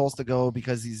with 3 holes to go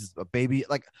because he's a baby.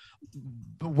 Like,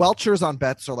 Welchers on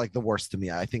bets are like the worst to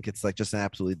me. I think it's like just an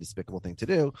absolutely despicable thing to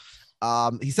do.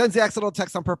 He sends the accidental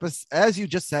text on purpose, as you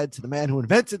just said, to the man who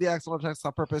invented the accidental text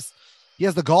on purpose. He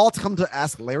has the gall to come to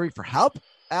ask Larry for help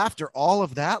after all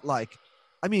of that. Like,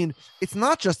 I mean, it's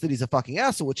not just that he's a fucking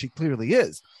asshole, which he clearly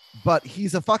is, but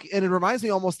he's a fucking, and it reminds me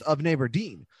almost of Neighbor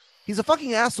Dean. He's a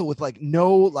fucking asshole with like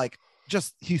no, like,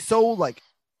 just, he's so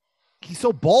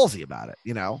ballsy about it,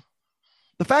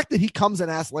 The fact that he comes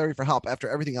and asks Larry for help after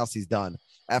everything else he's done,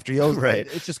 after he owes,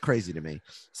 it's just crazy to me.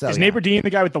 So is Neighbor Dean the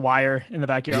guy with the wire in the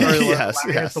backyard?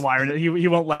 Yes. The wire. He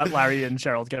won't let Larry and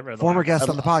Cheryl get rid of the former wire. guest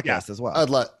on the podcast as well.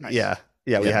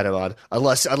 Yeah, we had him on.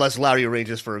 Unless Larry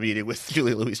arranges for a meeting with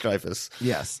Julia Louis-Dreyfus.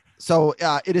 Yes. So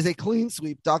it is a clean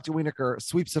sweep. Dr. Winokur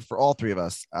sweeps it for all 3 of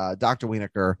us. Dr.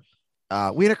 Winokur.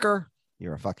 Winokur,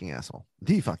 you're a fucking asshole.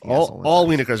 The fucking asshole. All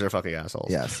Winokurs are fucking assholes.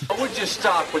 Yes. Would you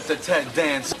stop with the Ted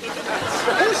dance?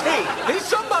 Who's he? He's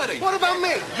somebody. What about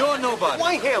me? You're nobody.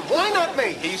 Why him? Why not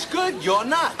me? He's good. You're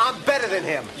not. I'm better than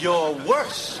him. You're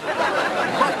worse.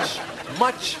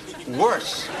 Much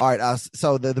worse. All right.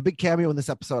 So the big cameo in this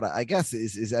episode, I guess,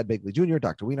 is Ed Begley Jr.,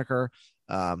 Dr. Winokur,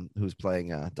 who's playing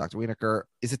Dr. Winokur.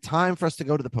 Is it time for us to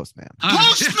go to the postman?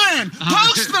 Postman!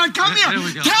 Postman, come here!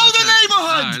 Tell the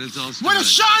neighborhood! What a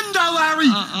shanda, Larry!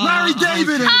 Larry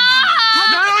David!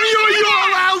 Not only are you a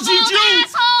lousy Jew,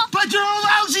 but you're a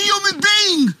lousy human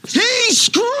being! He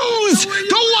screws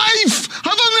the wife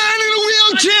of a man in a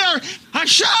wheelchair! A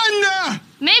shanda!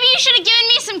 Maybe you should have given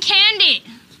me some candy.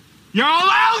 You're a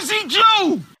lousy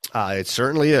Jew! It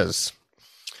certainly is.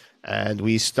 And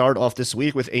we start off this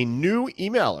week with a new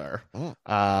emailer,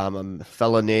 a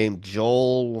fella named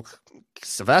Joel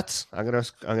Savet. I'm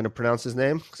gonna pronounce his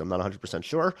name because I'm not 100%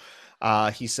 sure.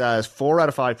 He says 4 out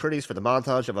of 5 pretties for the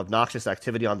montage of obnoxious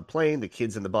activity on the plane. The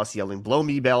kids in the bus yelling "Blow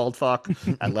me, bald fuck"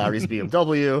 at Larry's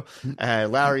BMW,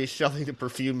 and Larry shoving the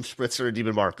perfume spritzer at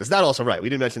Demon Marcus. That also right. We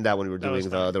didn't mention that when we were doing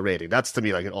the rating. That's to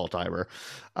me like an all timer.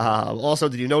 Also,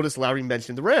 did you notice Larry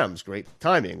mentioned the Rams? Great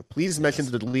timing. Please mention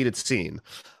the deleted scene.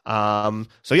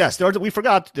 So yes, we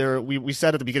forgot there. We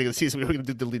said at the beginning of the season we were going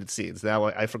to do deleted scenes. Now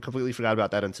I completely forgot about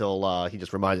that until he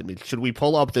just reminded me. Should we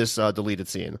pull up this deleted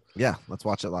scene? Yeah, let's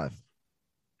watch it live.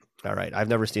 All right, I've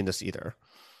never seen this either.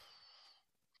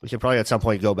 We should probably at some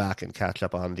point go back and catch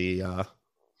up on the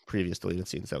previous deleted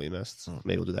scenes that we missed.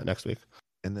 Maybe we'll do that next week.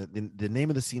 And the name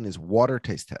of the scene is Water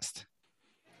Taste Test.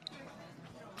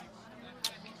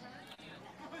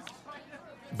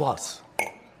 Boss.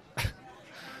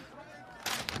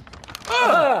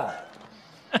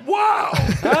 Wow!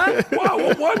 Huh? Wow,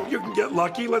 well, one, you can get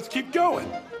lucky. Let's keep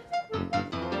going.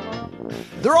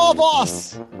 They're all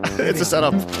boss. It's a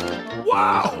setup.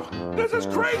 Wow! This is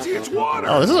crazy. It's water.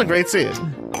 Oh, this is a great scene.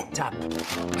 Tap.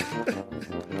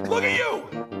 Look at you!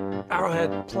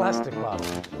 Arrowhead plastic bottle.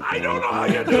 I don't know how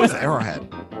you do What's that. Arrowhead?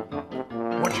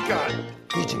 What you got?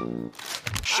 Fiji.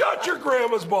 Shut your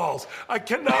grandma's balls. I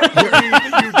cannot believe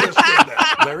that you just did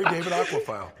that. Larry David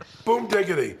Aquafile. Boom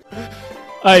diggity.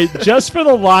 Just for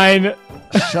the line,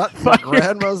 shut your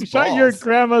grandma's balls. Shut your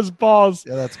grandma's balls.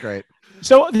 Yeah, that's great.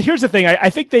 So here's the thing. I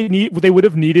think they would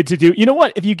have needed to do, you know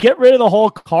what? If you get rid of the whole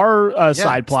car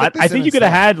side plot, I think you could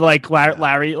have had like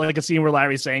Larry, like a scene where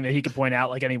Larry's saying that he could point out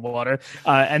like any water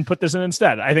and put this in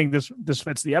instead. I think this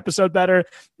fits the episode better.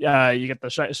 You get the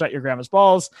shut your grandma's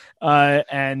balls.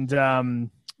 And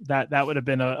that would have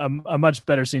been a much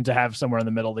better scene to have somewhere in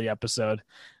the middle of the episode.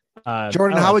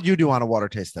 Jordan, how would you do on a water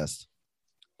taste test?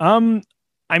 I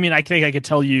mean, I think I could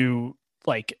tell you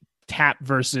like tap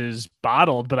versus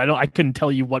bottled, but I couldn't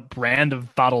tell you what brand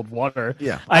of bottled water.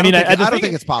 Yeah. I don't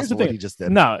think it's possible what he just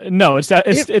did. No, it's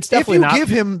definitely not. If you give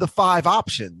him the 5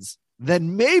 options,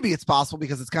 then maybe it's possible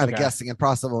because it's kind of guessing and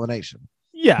process of elimination.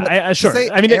 Yeah, sure. Say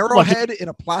I mean, Arrowhead in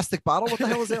a plastic bottle. What the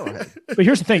hell is Arrowhead? But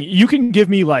here's the thing: you can give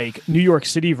me like New York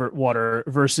City water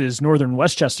versus Northern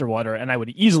Westchester water, and I would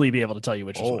easily be able to tell you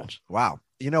which is which. Wow.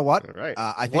 You know what? All right.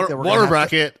 I think that we're water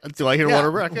bracket. Do I hear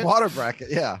water bracket? Water bracket.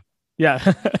 Yeah. Yeah.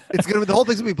 It's gonna be the whole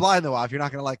thing's gonna be blind though. If you're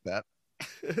not gonna like that,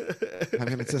 I'm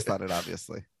gonna insist on it.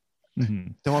 Obviously,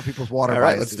 mm-hmm. Don't want people's water. All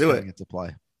right, let's do it. Into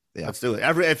play. Yeah, let's do it.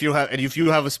 If you have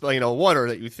a water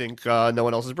that you think no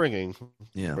one else is bringing,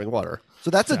 bring water.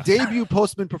 So that's a debut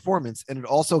Postman performance, and it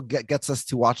also gets us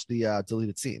to watch the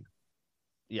deleted scene.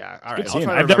 Yeah, all right.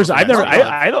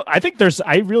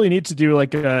 I really need to do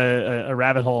like a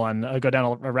rabbit hole on go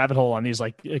down a rabbit hole on these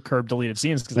like curb deleted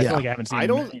scenes because I feel like I haven't seen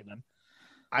many of them.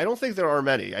 I don't think there are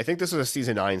many. I think this is a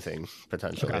season 9 thing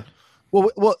potentially. Okay.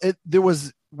 Well, there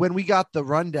was when we got the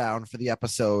rundown for the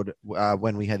episode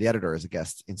when we had the editor as a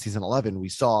guest in season 11. We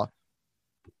saw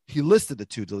he listed the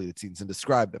 2 deleted scenes and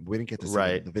described them. We didn't get to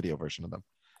see the video version of them.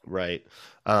 Right.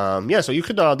 So you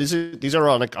could these are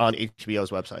on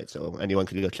HBO's website, so anyone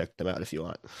can go check them out if you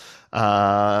want.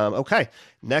 Okay.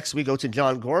 Next we go to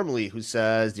John Gormley, who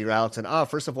says, "Dear Alex and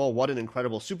first of all, what an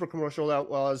incredible super commercial that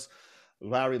was.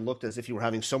 Larry looked as if he were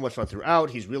having so much fun throughout.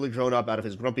 He's really grown up out of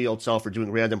his grumpy old self for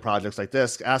doing random projects like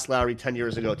this. Ask Larry 10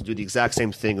 years ago to do the exact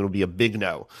same thing. It would be a big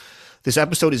no. This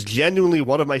episode is genuinely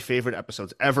one of my favorite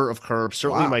episodes ever of Curb.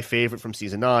 Certainly my favorite from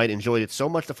season 9. Enjoyed it so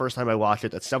much the first time I watched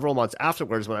it that several months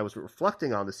afterwards, when I was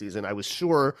reflecting on the season, I was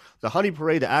sure the Honey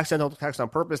Parade, the accidental text on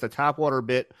purpose, the tap water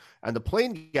bit, and the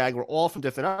plane gag were all from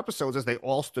different episodes, as they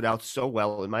all stood out so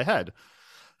well in my head.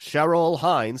 Cheryl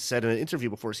Hines said in an interview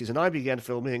before season 9 began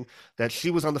filming that she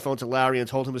was on the phone to Larry and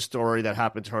told him a story that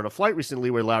happened to her on a flight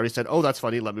recently where Larry said, "Oh, that's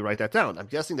funny. Let me write that down." I'm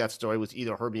guessing that story was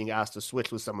either her being asked to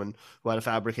switch with someone who had a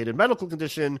fabricated medical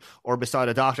condition or beside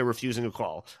a doctor refusing a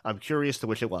call. I'm curious to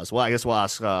which it was. Well, I guess we'll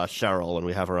ask Cheryl when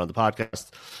we have her on the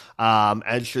podcast.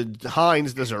 And should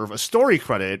Hines deserve a story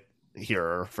credit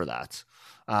here for that?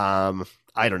 I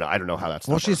don't know. I don't know how that's.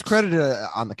 Well, she's credited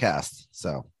on the cast,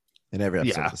 so in every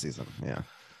episode of the season. Yeah.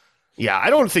 Yeah, I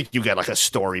don't think you get like a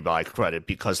story by credit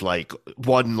because like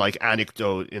one like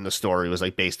anecdote in the story was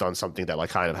like based on something that like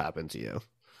kind of happened to you.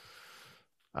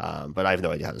 But I have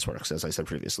no idea how this works, as I said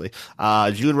previously.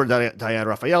 June Diane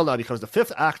Raphael now becomes the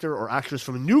 5th actor or actress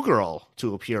from New Girl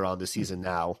to appear on this season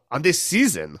now. On this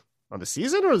season? On the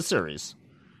season or the series?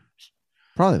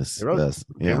 Probably this.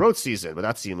 They wrote season, but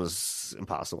that seems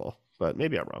impossible. But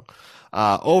maybe I'm wrong.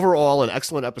 Overall, an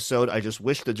excellent episode. I just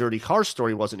wish the dirty car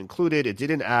story wasn't included. It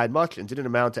didn't add much and didn't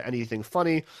amount to anything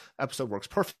funny. Episode works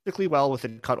perfectly well with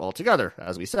it cut all together.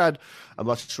 As we said, a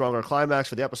much stronger climax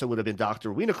for the episode would have been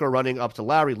Dr. Wienerker running up to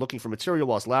Larry looking for material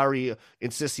whilst Larry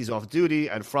insists he's off duty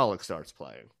and Frolic starts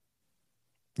playing.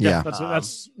 Yeah.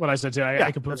 That's what I said too.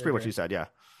 I completely that's pretty much what you said, yeah.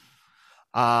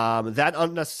 That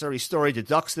unnecessary story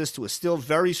deducts this to a still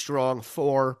very strong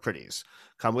 4 pretties.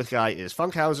 Come With Guy is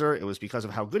Funkhauser. It was because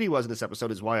of how good he was in this episode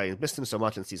is why I missed him so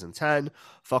much in season 10.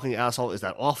 Fucking asshole is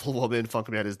that awful woman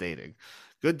Funkman is dating.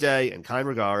 Good day and kind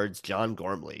regards, John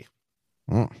Gormley.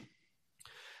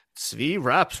 Svi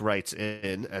Raps writes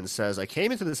in and says, I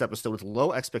came into this episode with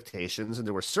low expectations, and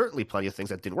there were certainly plenty of things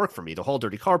that didn't work for me. The whole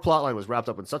dirty car plotline was wrapped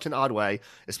up in such an odd way,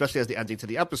 especially as the ending to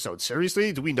the episode.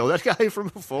 Seriously? Do we know that guy from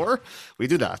before? We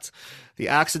do not. The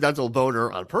accidental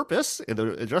boner on purpose in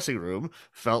the dressing room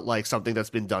felt like something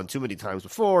that's been done too many times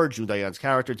before. June Diane's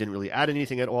character didn't really add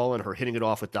anything at all, and her hitting it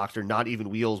off with Dr. Not Even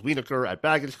Wheels Wienerker at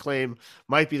baggage claim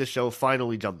might be the show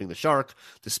finally jumping the shark.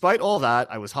 Despite all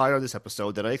that, I was higher on this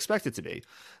episode than I expected to be.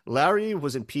 Larry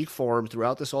was in peak form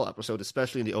throughout this whole episode,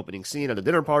 especially in the opening scene at the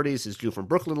dinner parties. His Jew from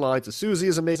Brooklyn line to Susie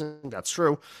is amazing. That's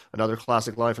true. Another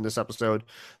classic line from this episode.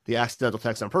 The accidental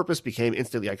text on purpose became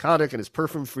instantly iconic, and his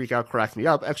perfume freakout cracked me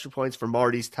up. Extra points for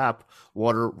Marty's tap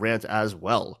water rant as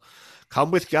well.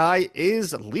 Come with guy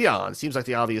is Leon. Seems like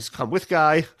the obvious come with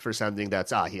guy for sending that.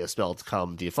 He has spelled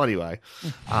come the funny way.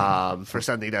 For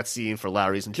sending that scene for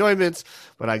Larry's enjoyment.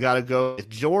 But I got to go with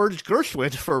George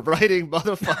Gershwin for writing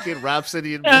motherfucking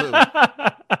Rhapsody in Blue.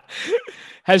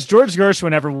 Has George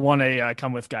Gershwin ever won a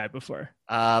come with guy before?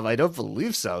 I don't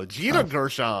believe so. Gina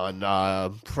Gershon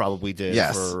probably did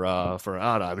for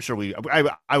Anna. I'm sure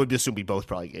I would assume we both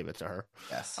probably gave it to her.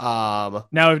 Yes. Now,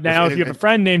 if you have a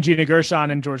friend named Gina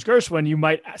Gershon and George Gershwin, you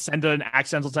might send an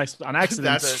accidental text on accident.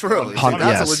 That's true.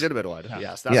 That's a legitimate one.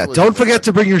 Yes. Don't forget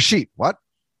to bring your sheet. What?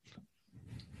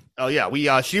 Oh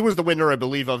yeah, she was the winner, I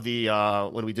believe, of the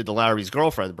when we did the Larry's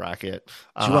girlfriend bracket.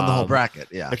 She won the whole bracket,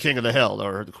 yeah. The King of the Hill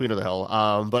or the Queen of the Hill.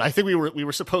 But I think we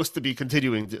were supposed to be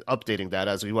continuing updating that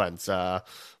as we went. But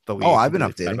I've been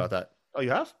updating about that. Oh,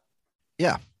 you have?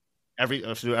 Yeah.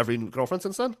 Every girlfriend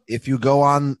since then. If you go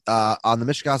on the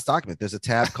Mishkas document, there's a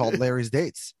tab called Larry's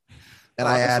Dates, and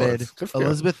I added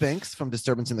Elizabeth Banks from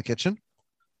Disturbance in the Kitchen,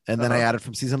 and then I added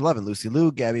from season 11 Lucy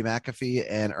Liu, Gabby McAfee,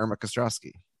 and Irma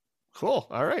Kostrowski. Cool.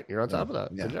 All right, you're on top of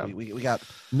that. Yeah, good job. We got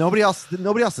nobody else.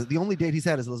 The only date he's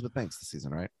had is Elizabeth Banks this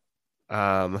season, right?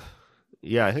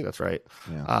 Yeah, I think that's right.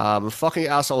 Yeah. Fucking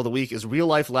asshole of the week is real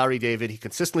life Larry David. He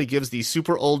consistently gives these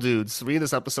super old dudes, 3 in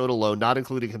this episode alone, not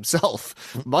including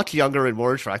himself, much younger and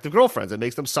more attractive girlfriends, and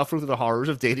makes them suffer through the horrors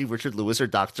of dating Richard Lewis or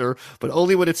Doctor, but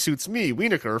only when it suits me,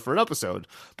 Wienerker, for an episode.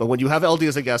 But when you have LD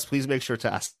as a guest, please make sure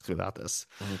to ask about this.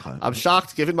 Okay. I'm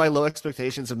shocked given my low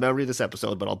expectations of memory of this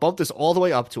episode, but I'll bump this all the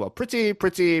way up to a pretty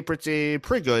good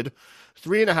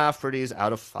 3.5 pretties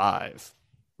out of 5.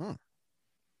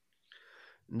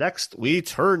 Next, we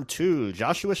turn to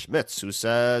Joshua Schmitz, who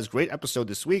says, great episode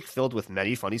this week, filled with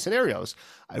many funny scenarios.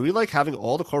 I really like having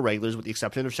all the core regulars, with the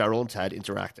exception of Cheryl and Ted,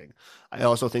 interacting. I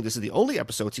also think this is the only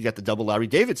episode to get the double Larry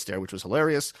David stare, which was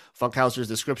hilarious. Funkhauser's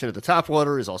description of the tap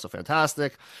water is also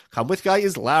fantastic. Come with guy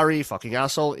is Larry. Fucking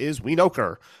asshole is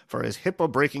Wienerker for his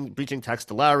breaching text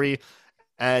to Larry.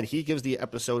 And he gives the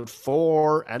episode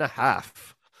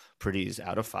 4.5. Pretties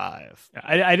out of 5.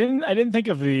 I didn't think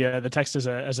of the text as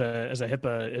a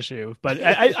HIPAA issue, but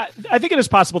I think it is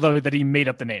possible though that he made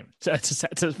up the name.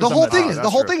 The whole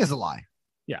thing is a lie.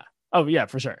 Yeah. Oh yeah,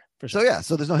 for sure. So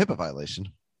there's no HIPAA violation.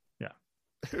 Yeah.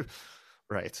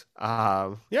 Right.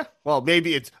 Yeah. Well,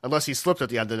 maybe it's unless he slipped at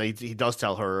the end, then he does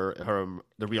tell her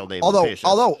the real name.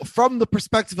 Although from the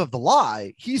perspective of the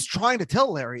lie, he's trying to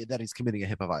tell Larry that he's committing a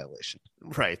HIPAA violation.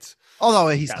 Right. Although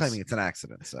he's claiming it's an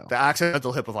accident. So the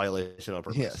accidental HIPAA violation on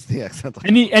purpose. Yes, the accidental.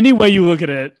 Any way you look at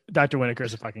it, Dr. Wienerker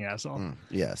is a fucking asshole.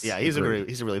 Yes. Yeah, he's a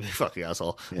really big fucking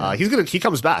asshole. Yeah. He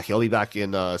comes back. He'll be back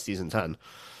in season 10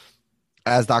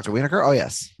 as Dr. Wienerker. Oh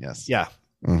yes. Yeah.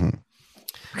 Mm-hmm.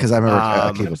 Because I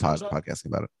remember Kate was podcasting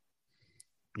about it.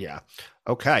 Yeah.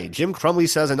 Okay. Jim Crumley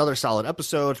says another solid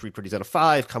episode. 3 pretties out of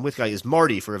 5. Come with guy is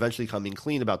Marty for eventually coming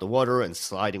clean about the water and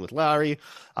sliding with Larry.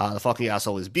 The fucking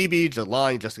asshole is BB,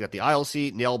 lying just to get the aisle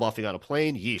seat. Nail buffing on a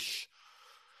plane. Yeesh.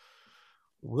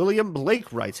 William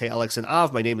Blake writes, hey, Alex and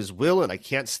Av, my name is Will, and I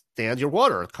can't stand your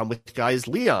water. Come with guy is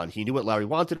Leon. He knew what Larry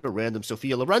wanted. A random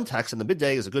Sophia Loren text in the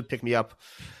midday is a good pick-me-up.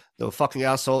 The fucking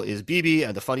asshole is BB,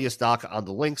 and the funniest doc on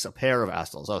the links, a pair of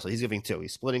assholes. Oh, so he's giving 2.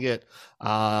 He's splitting it.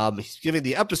 He's giving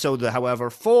the episode,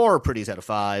 however, 4 pretties out of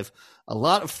 5. A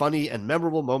lot of funny and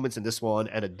memorable moments in this one,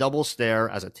 and a double stare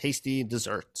as a tasty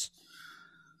dessert.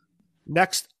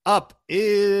 Next up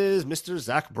is Mr.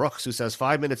 Zach Brooks, who says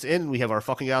 5 minutes in, we have our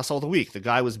fucking asshole of the week. The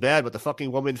guy was bad, but the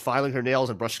fucking woman filing her nails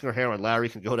and brushing her hair on Larry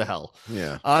can go to hell.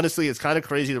 Yeah. Honestly, it's kind of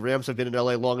crazy the Rams have been in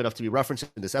LA long enough to be referenced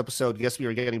in this episode. Guess we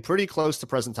are getting pretty close to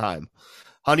present time.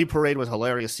 Honey Parade was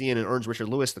hilarious scene and earns Richard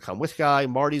Lewis the come with guy.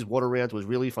 Marty's water rant was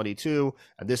really funny too,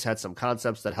 and this had some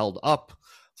concepts that held up.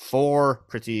 4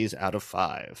 pretties out of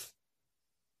 5.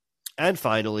 And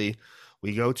finally,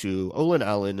 we go to Olin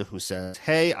Allen, who says,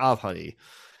 hey, Av honey,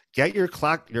 get your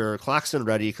klaxon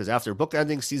ready, because after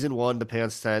bookending season 1, the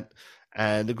pants tent,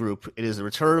 and the group, it is the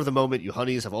return of the moment you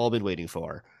honeys have all been waiting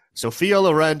for. Sophia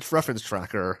Loren reference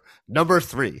tracker, number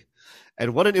 3.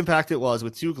 And what an impact it was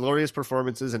with 2 glorious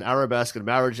performances in Arabesque and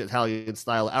Marriage Italian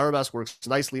Style. Arabesque works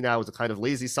nicely now as a kind of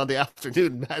lazy Sunday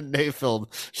afternoon matinee film.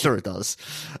 Sure it does.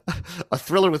 A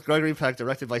thriller with Gregory Peck,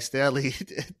 directed by Stanley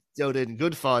Donen.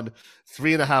 Good fun.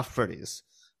 3.5 pretties.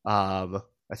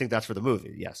 I think that's for the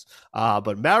movie, yes.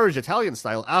 But Marriage Italian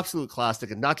Style, absolute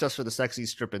classic, and not just for the sexy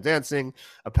strip and dancing.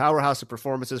 A powerhouse of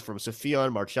performances from Sophia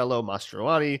and Marcello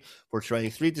Mastroianni, portraying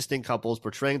 3 distinct couples,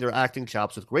 portraying their acting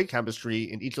chops with great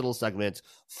chemistry in each little segment.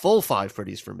 Full 5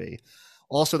 pretties for me.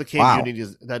 Also, the community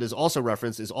that is also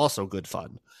referenced is also good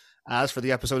fun. As for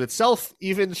the episode itself,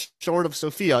 even short of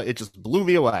Sophia, it just blew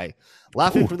me away.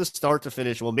 Laughing from the start to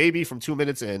finish, well, maybe from 2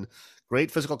 minutes in. Great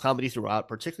physical comedy throughout,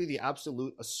 particularly the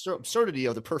absolute absurdity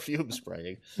of the perfume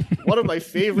spraying. One of my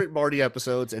favorite Marty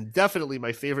episodes, and definitely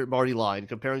my favorite Marty line,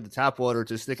 comparing the tap water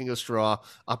to sticking a straw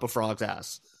up a frog's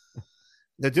ass.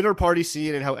 The dinner party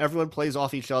scene and how everyone plays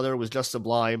off each other was just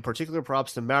sublime. Particular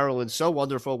props to Marilyn, so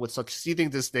wonderful with such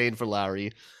seething disdain for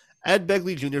Larry. Ed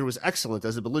Begley Jr. was excellent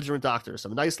as a belligerent doctor.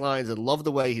 Some nice lines, and loved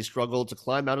the way he struggled to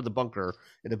climb out of the bunker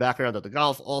in the background of the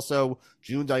golf. Also,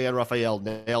 June Diane Raphael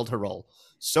nailed her role.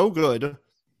 So good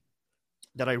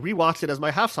that I rewatched it as my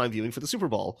halftime viewing for the Super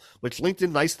Bowl, which linked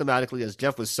in nice thematically as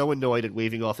Jeff was so annoyed at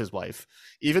waving off his wife.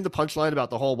 Even the punchline about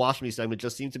the whole Watch Me segment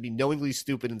just seemed to be knowingly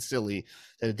stupid and silly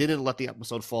that it didn't let the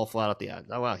episode fall flat at the end.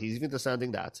 Oh, wow, he's even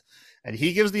descending that. And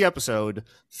he gives the episode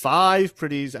 5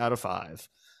 pretties out of 5.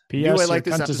 P.S. I liked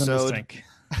this cunt is in the episode, sink.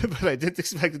 but I didn't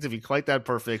expect it to be quite that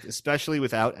perfect, especially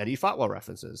without any Fatwa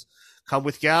references. Come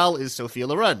with Gal is Sophia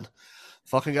Loren.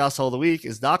 Fucking asshole of the week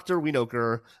is Dr.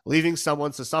 Winokur. Leaving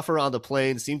someone to suffer on the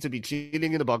plane, seemed to be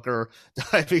cheating in the bunker,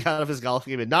 diving out of his golf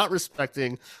game, and not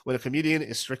respecting when a comedian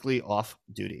is strictly off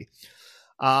duty.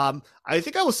 I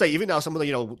think I will say, even now, some of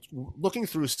the, looking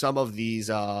through some of these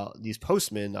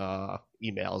Postman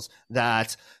emails,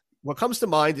 that what comes to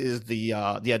mind is the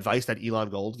advice that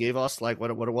Elon Gold gave us, like what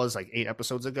it was like 8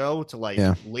 episodes ago, to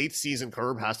late season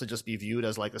Curb has to just be viewed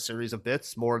as like a series of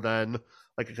bits more than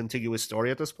like a contiguous story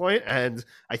at this point. And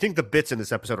I think the bits in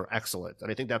this episode are excellent,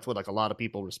 and I think that's what like a lot of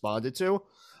people responded to.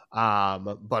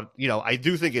 But I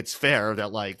do think it's fair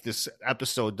that like this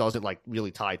episode doesn't like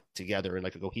really tie together in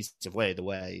like a cohesive way the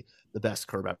way the best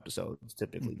Curb episodes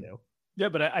typically do. Yeah,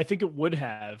 but I think it would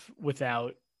have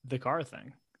without the car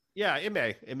thing. Yeah, it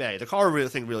may. The car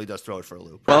thing really does throw it for a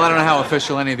loop. Well, I don't know how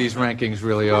official any of these rankings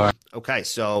really are. Okay,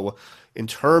 so in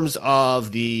terms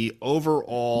of the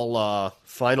overall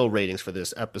final ratings for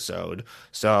this episode,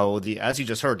 so as you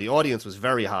just heard, the audience was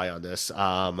very high on this,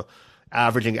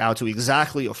 averaging out to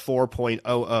exactly a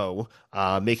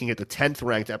 4.00, making it the 10th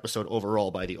ranked episode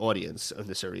overall by the audience in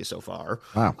the series so far.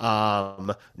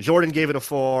 Wow. Jordan gave it a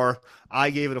 4. I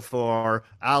gave it a 4.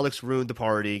 Alex ruined the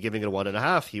party, giving it a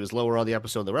 1.5. He was lower on the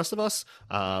episode than the rest of us.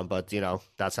 But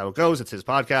that's how it goes. It's his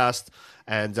podcast.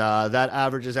 And that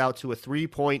averages out to a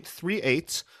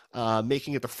 3.38,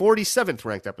 making it the 47th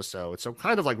ranked episode. So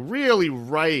kind of like really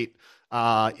right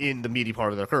in the meaty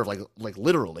part of the curve, like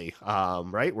literally,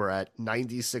 right? We're at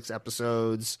 96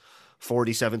 episodes,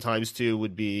 47 times 2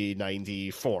 would be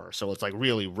 94. So it's like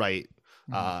really right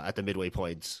at the midway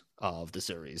points of the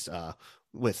series,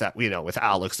 with that, with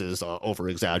Alex's over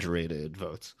exaggerated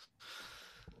votes.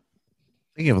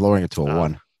 Thinking of lowering it to a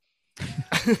 1.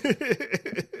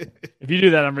 If you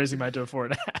do that, I'm raising mine to a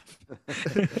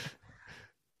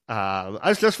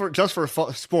 4.5. Just for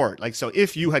sport, like, so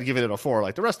if you had given it a 4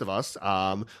 like the rest of us,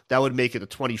 that would make it a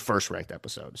 21st ranked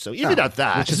episode. So even at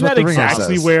that, which is isn't what that the Ringer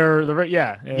exactly says. where the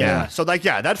yeah. So like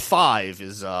that 5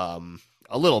 is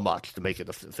a little much to make it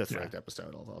the 5th ranked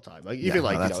episode of all time. Like even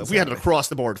if we had it across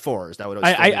the board 4s, that would.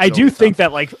 I do think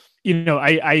that like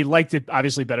I liked it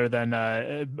obviously better than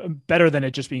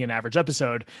it just being an average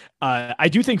episode. I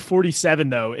do think 47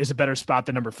 though is a better spot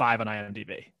than number 5 on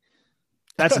IMDb.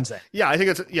 That's insane. I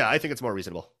think it's more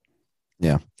reasonable.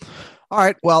 Yeah. All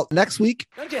right. Well, next week.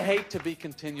 Don't you hate to be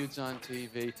continueds on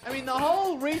TV? I mean, the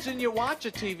whole reason you watch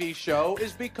a TV show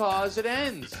is because it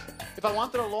ends. If I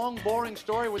wanted a long, boring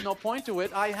story with no point to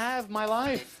it, I have my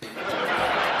life.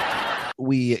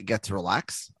 We get to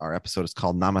relax. Our episode is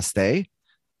called Namaste.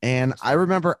 And I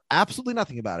remember absolutely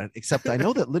nothing about it, except I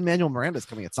know that Lin-Manuel Miranda is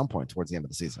coming at some point towards the end of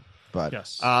the season. But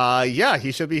yes,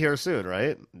 he should be here soon,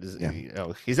 right?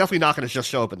 Yeah. He's definitely not going to just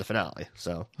show up in the finale.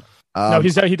 So no, he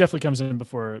definitely comes in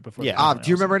before. Yeah. Do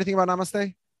you remember anything about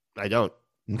Namaste? I don't.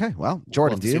 Okay. Well,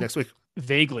 Jordan, do you? See you next week.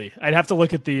 Vaguely, I'd have to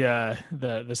look at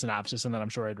the synopsis, and then I'm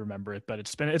sure I'd remember it. But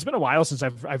it's been a while since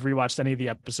I've rewatched any of the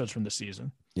episodes from the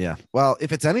season. Yeah. Well,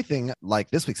 if it's anything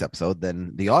like this week's episode,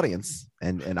 then the audience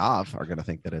and Av are going to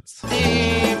think that it's.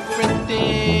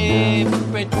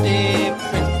 good.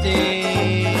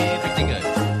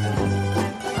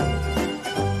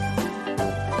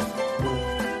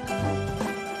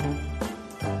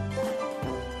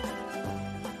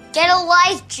 Get a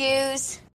life, Jews.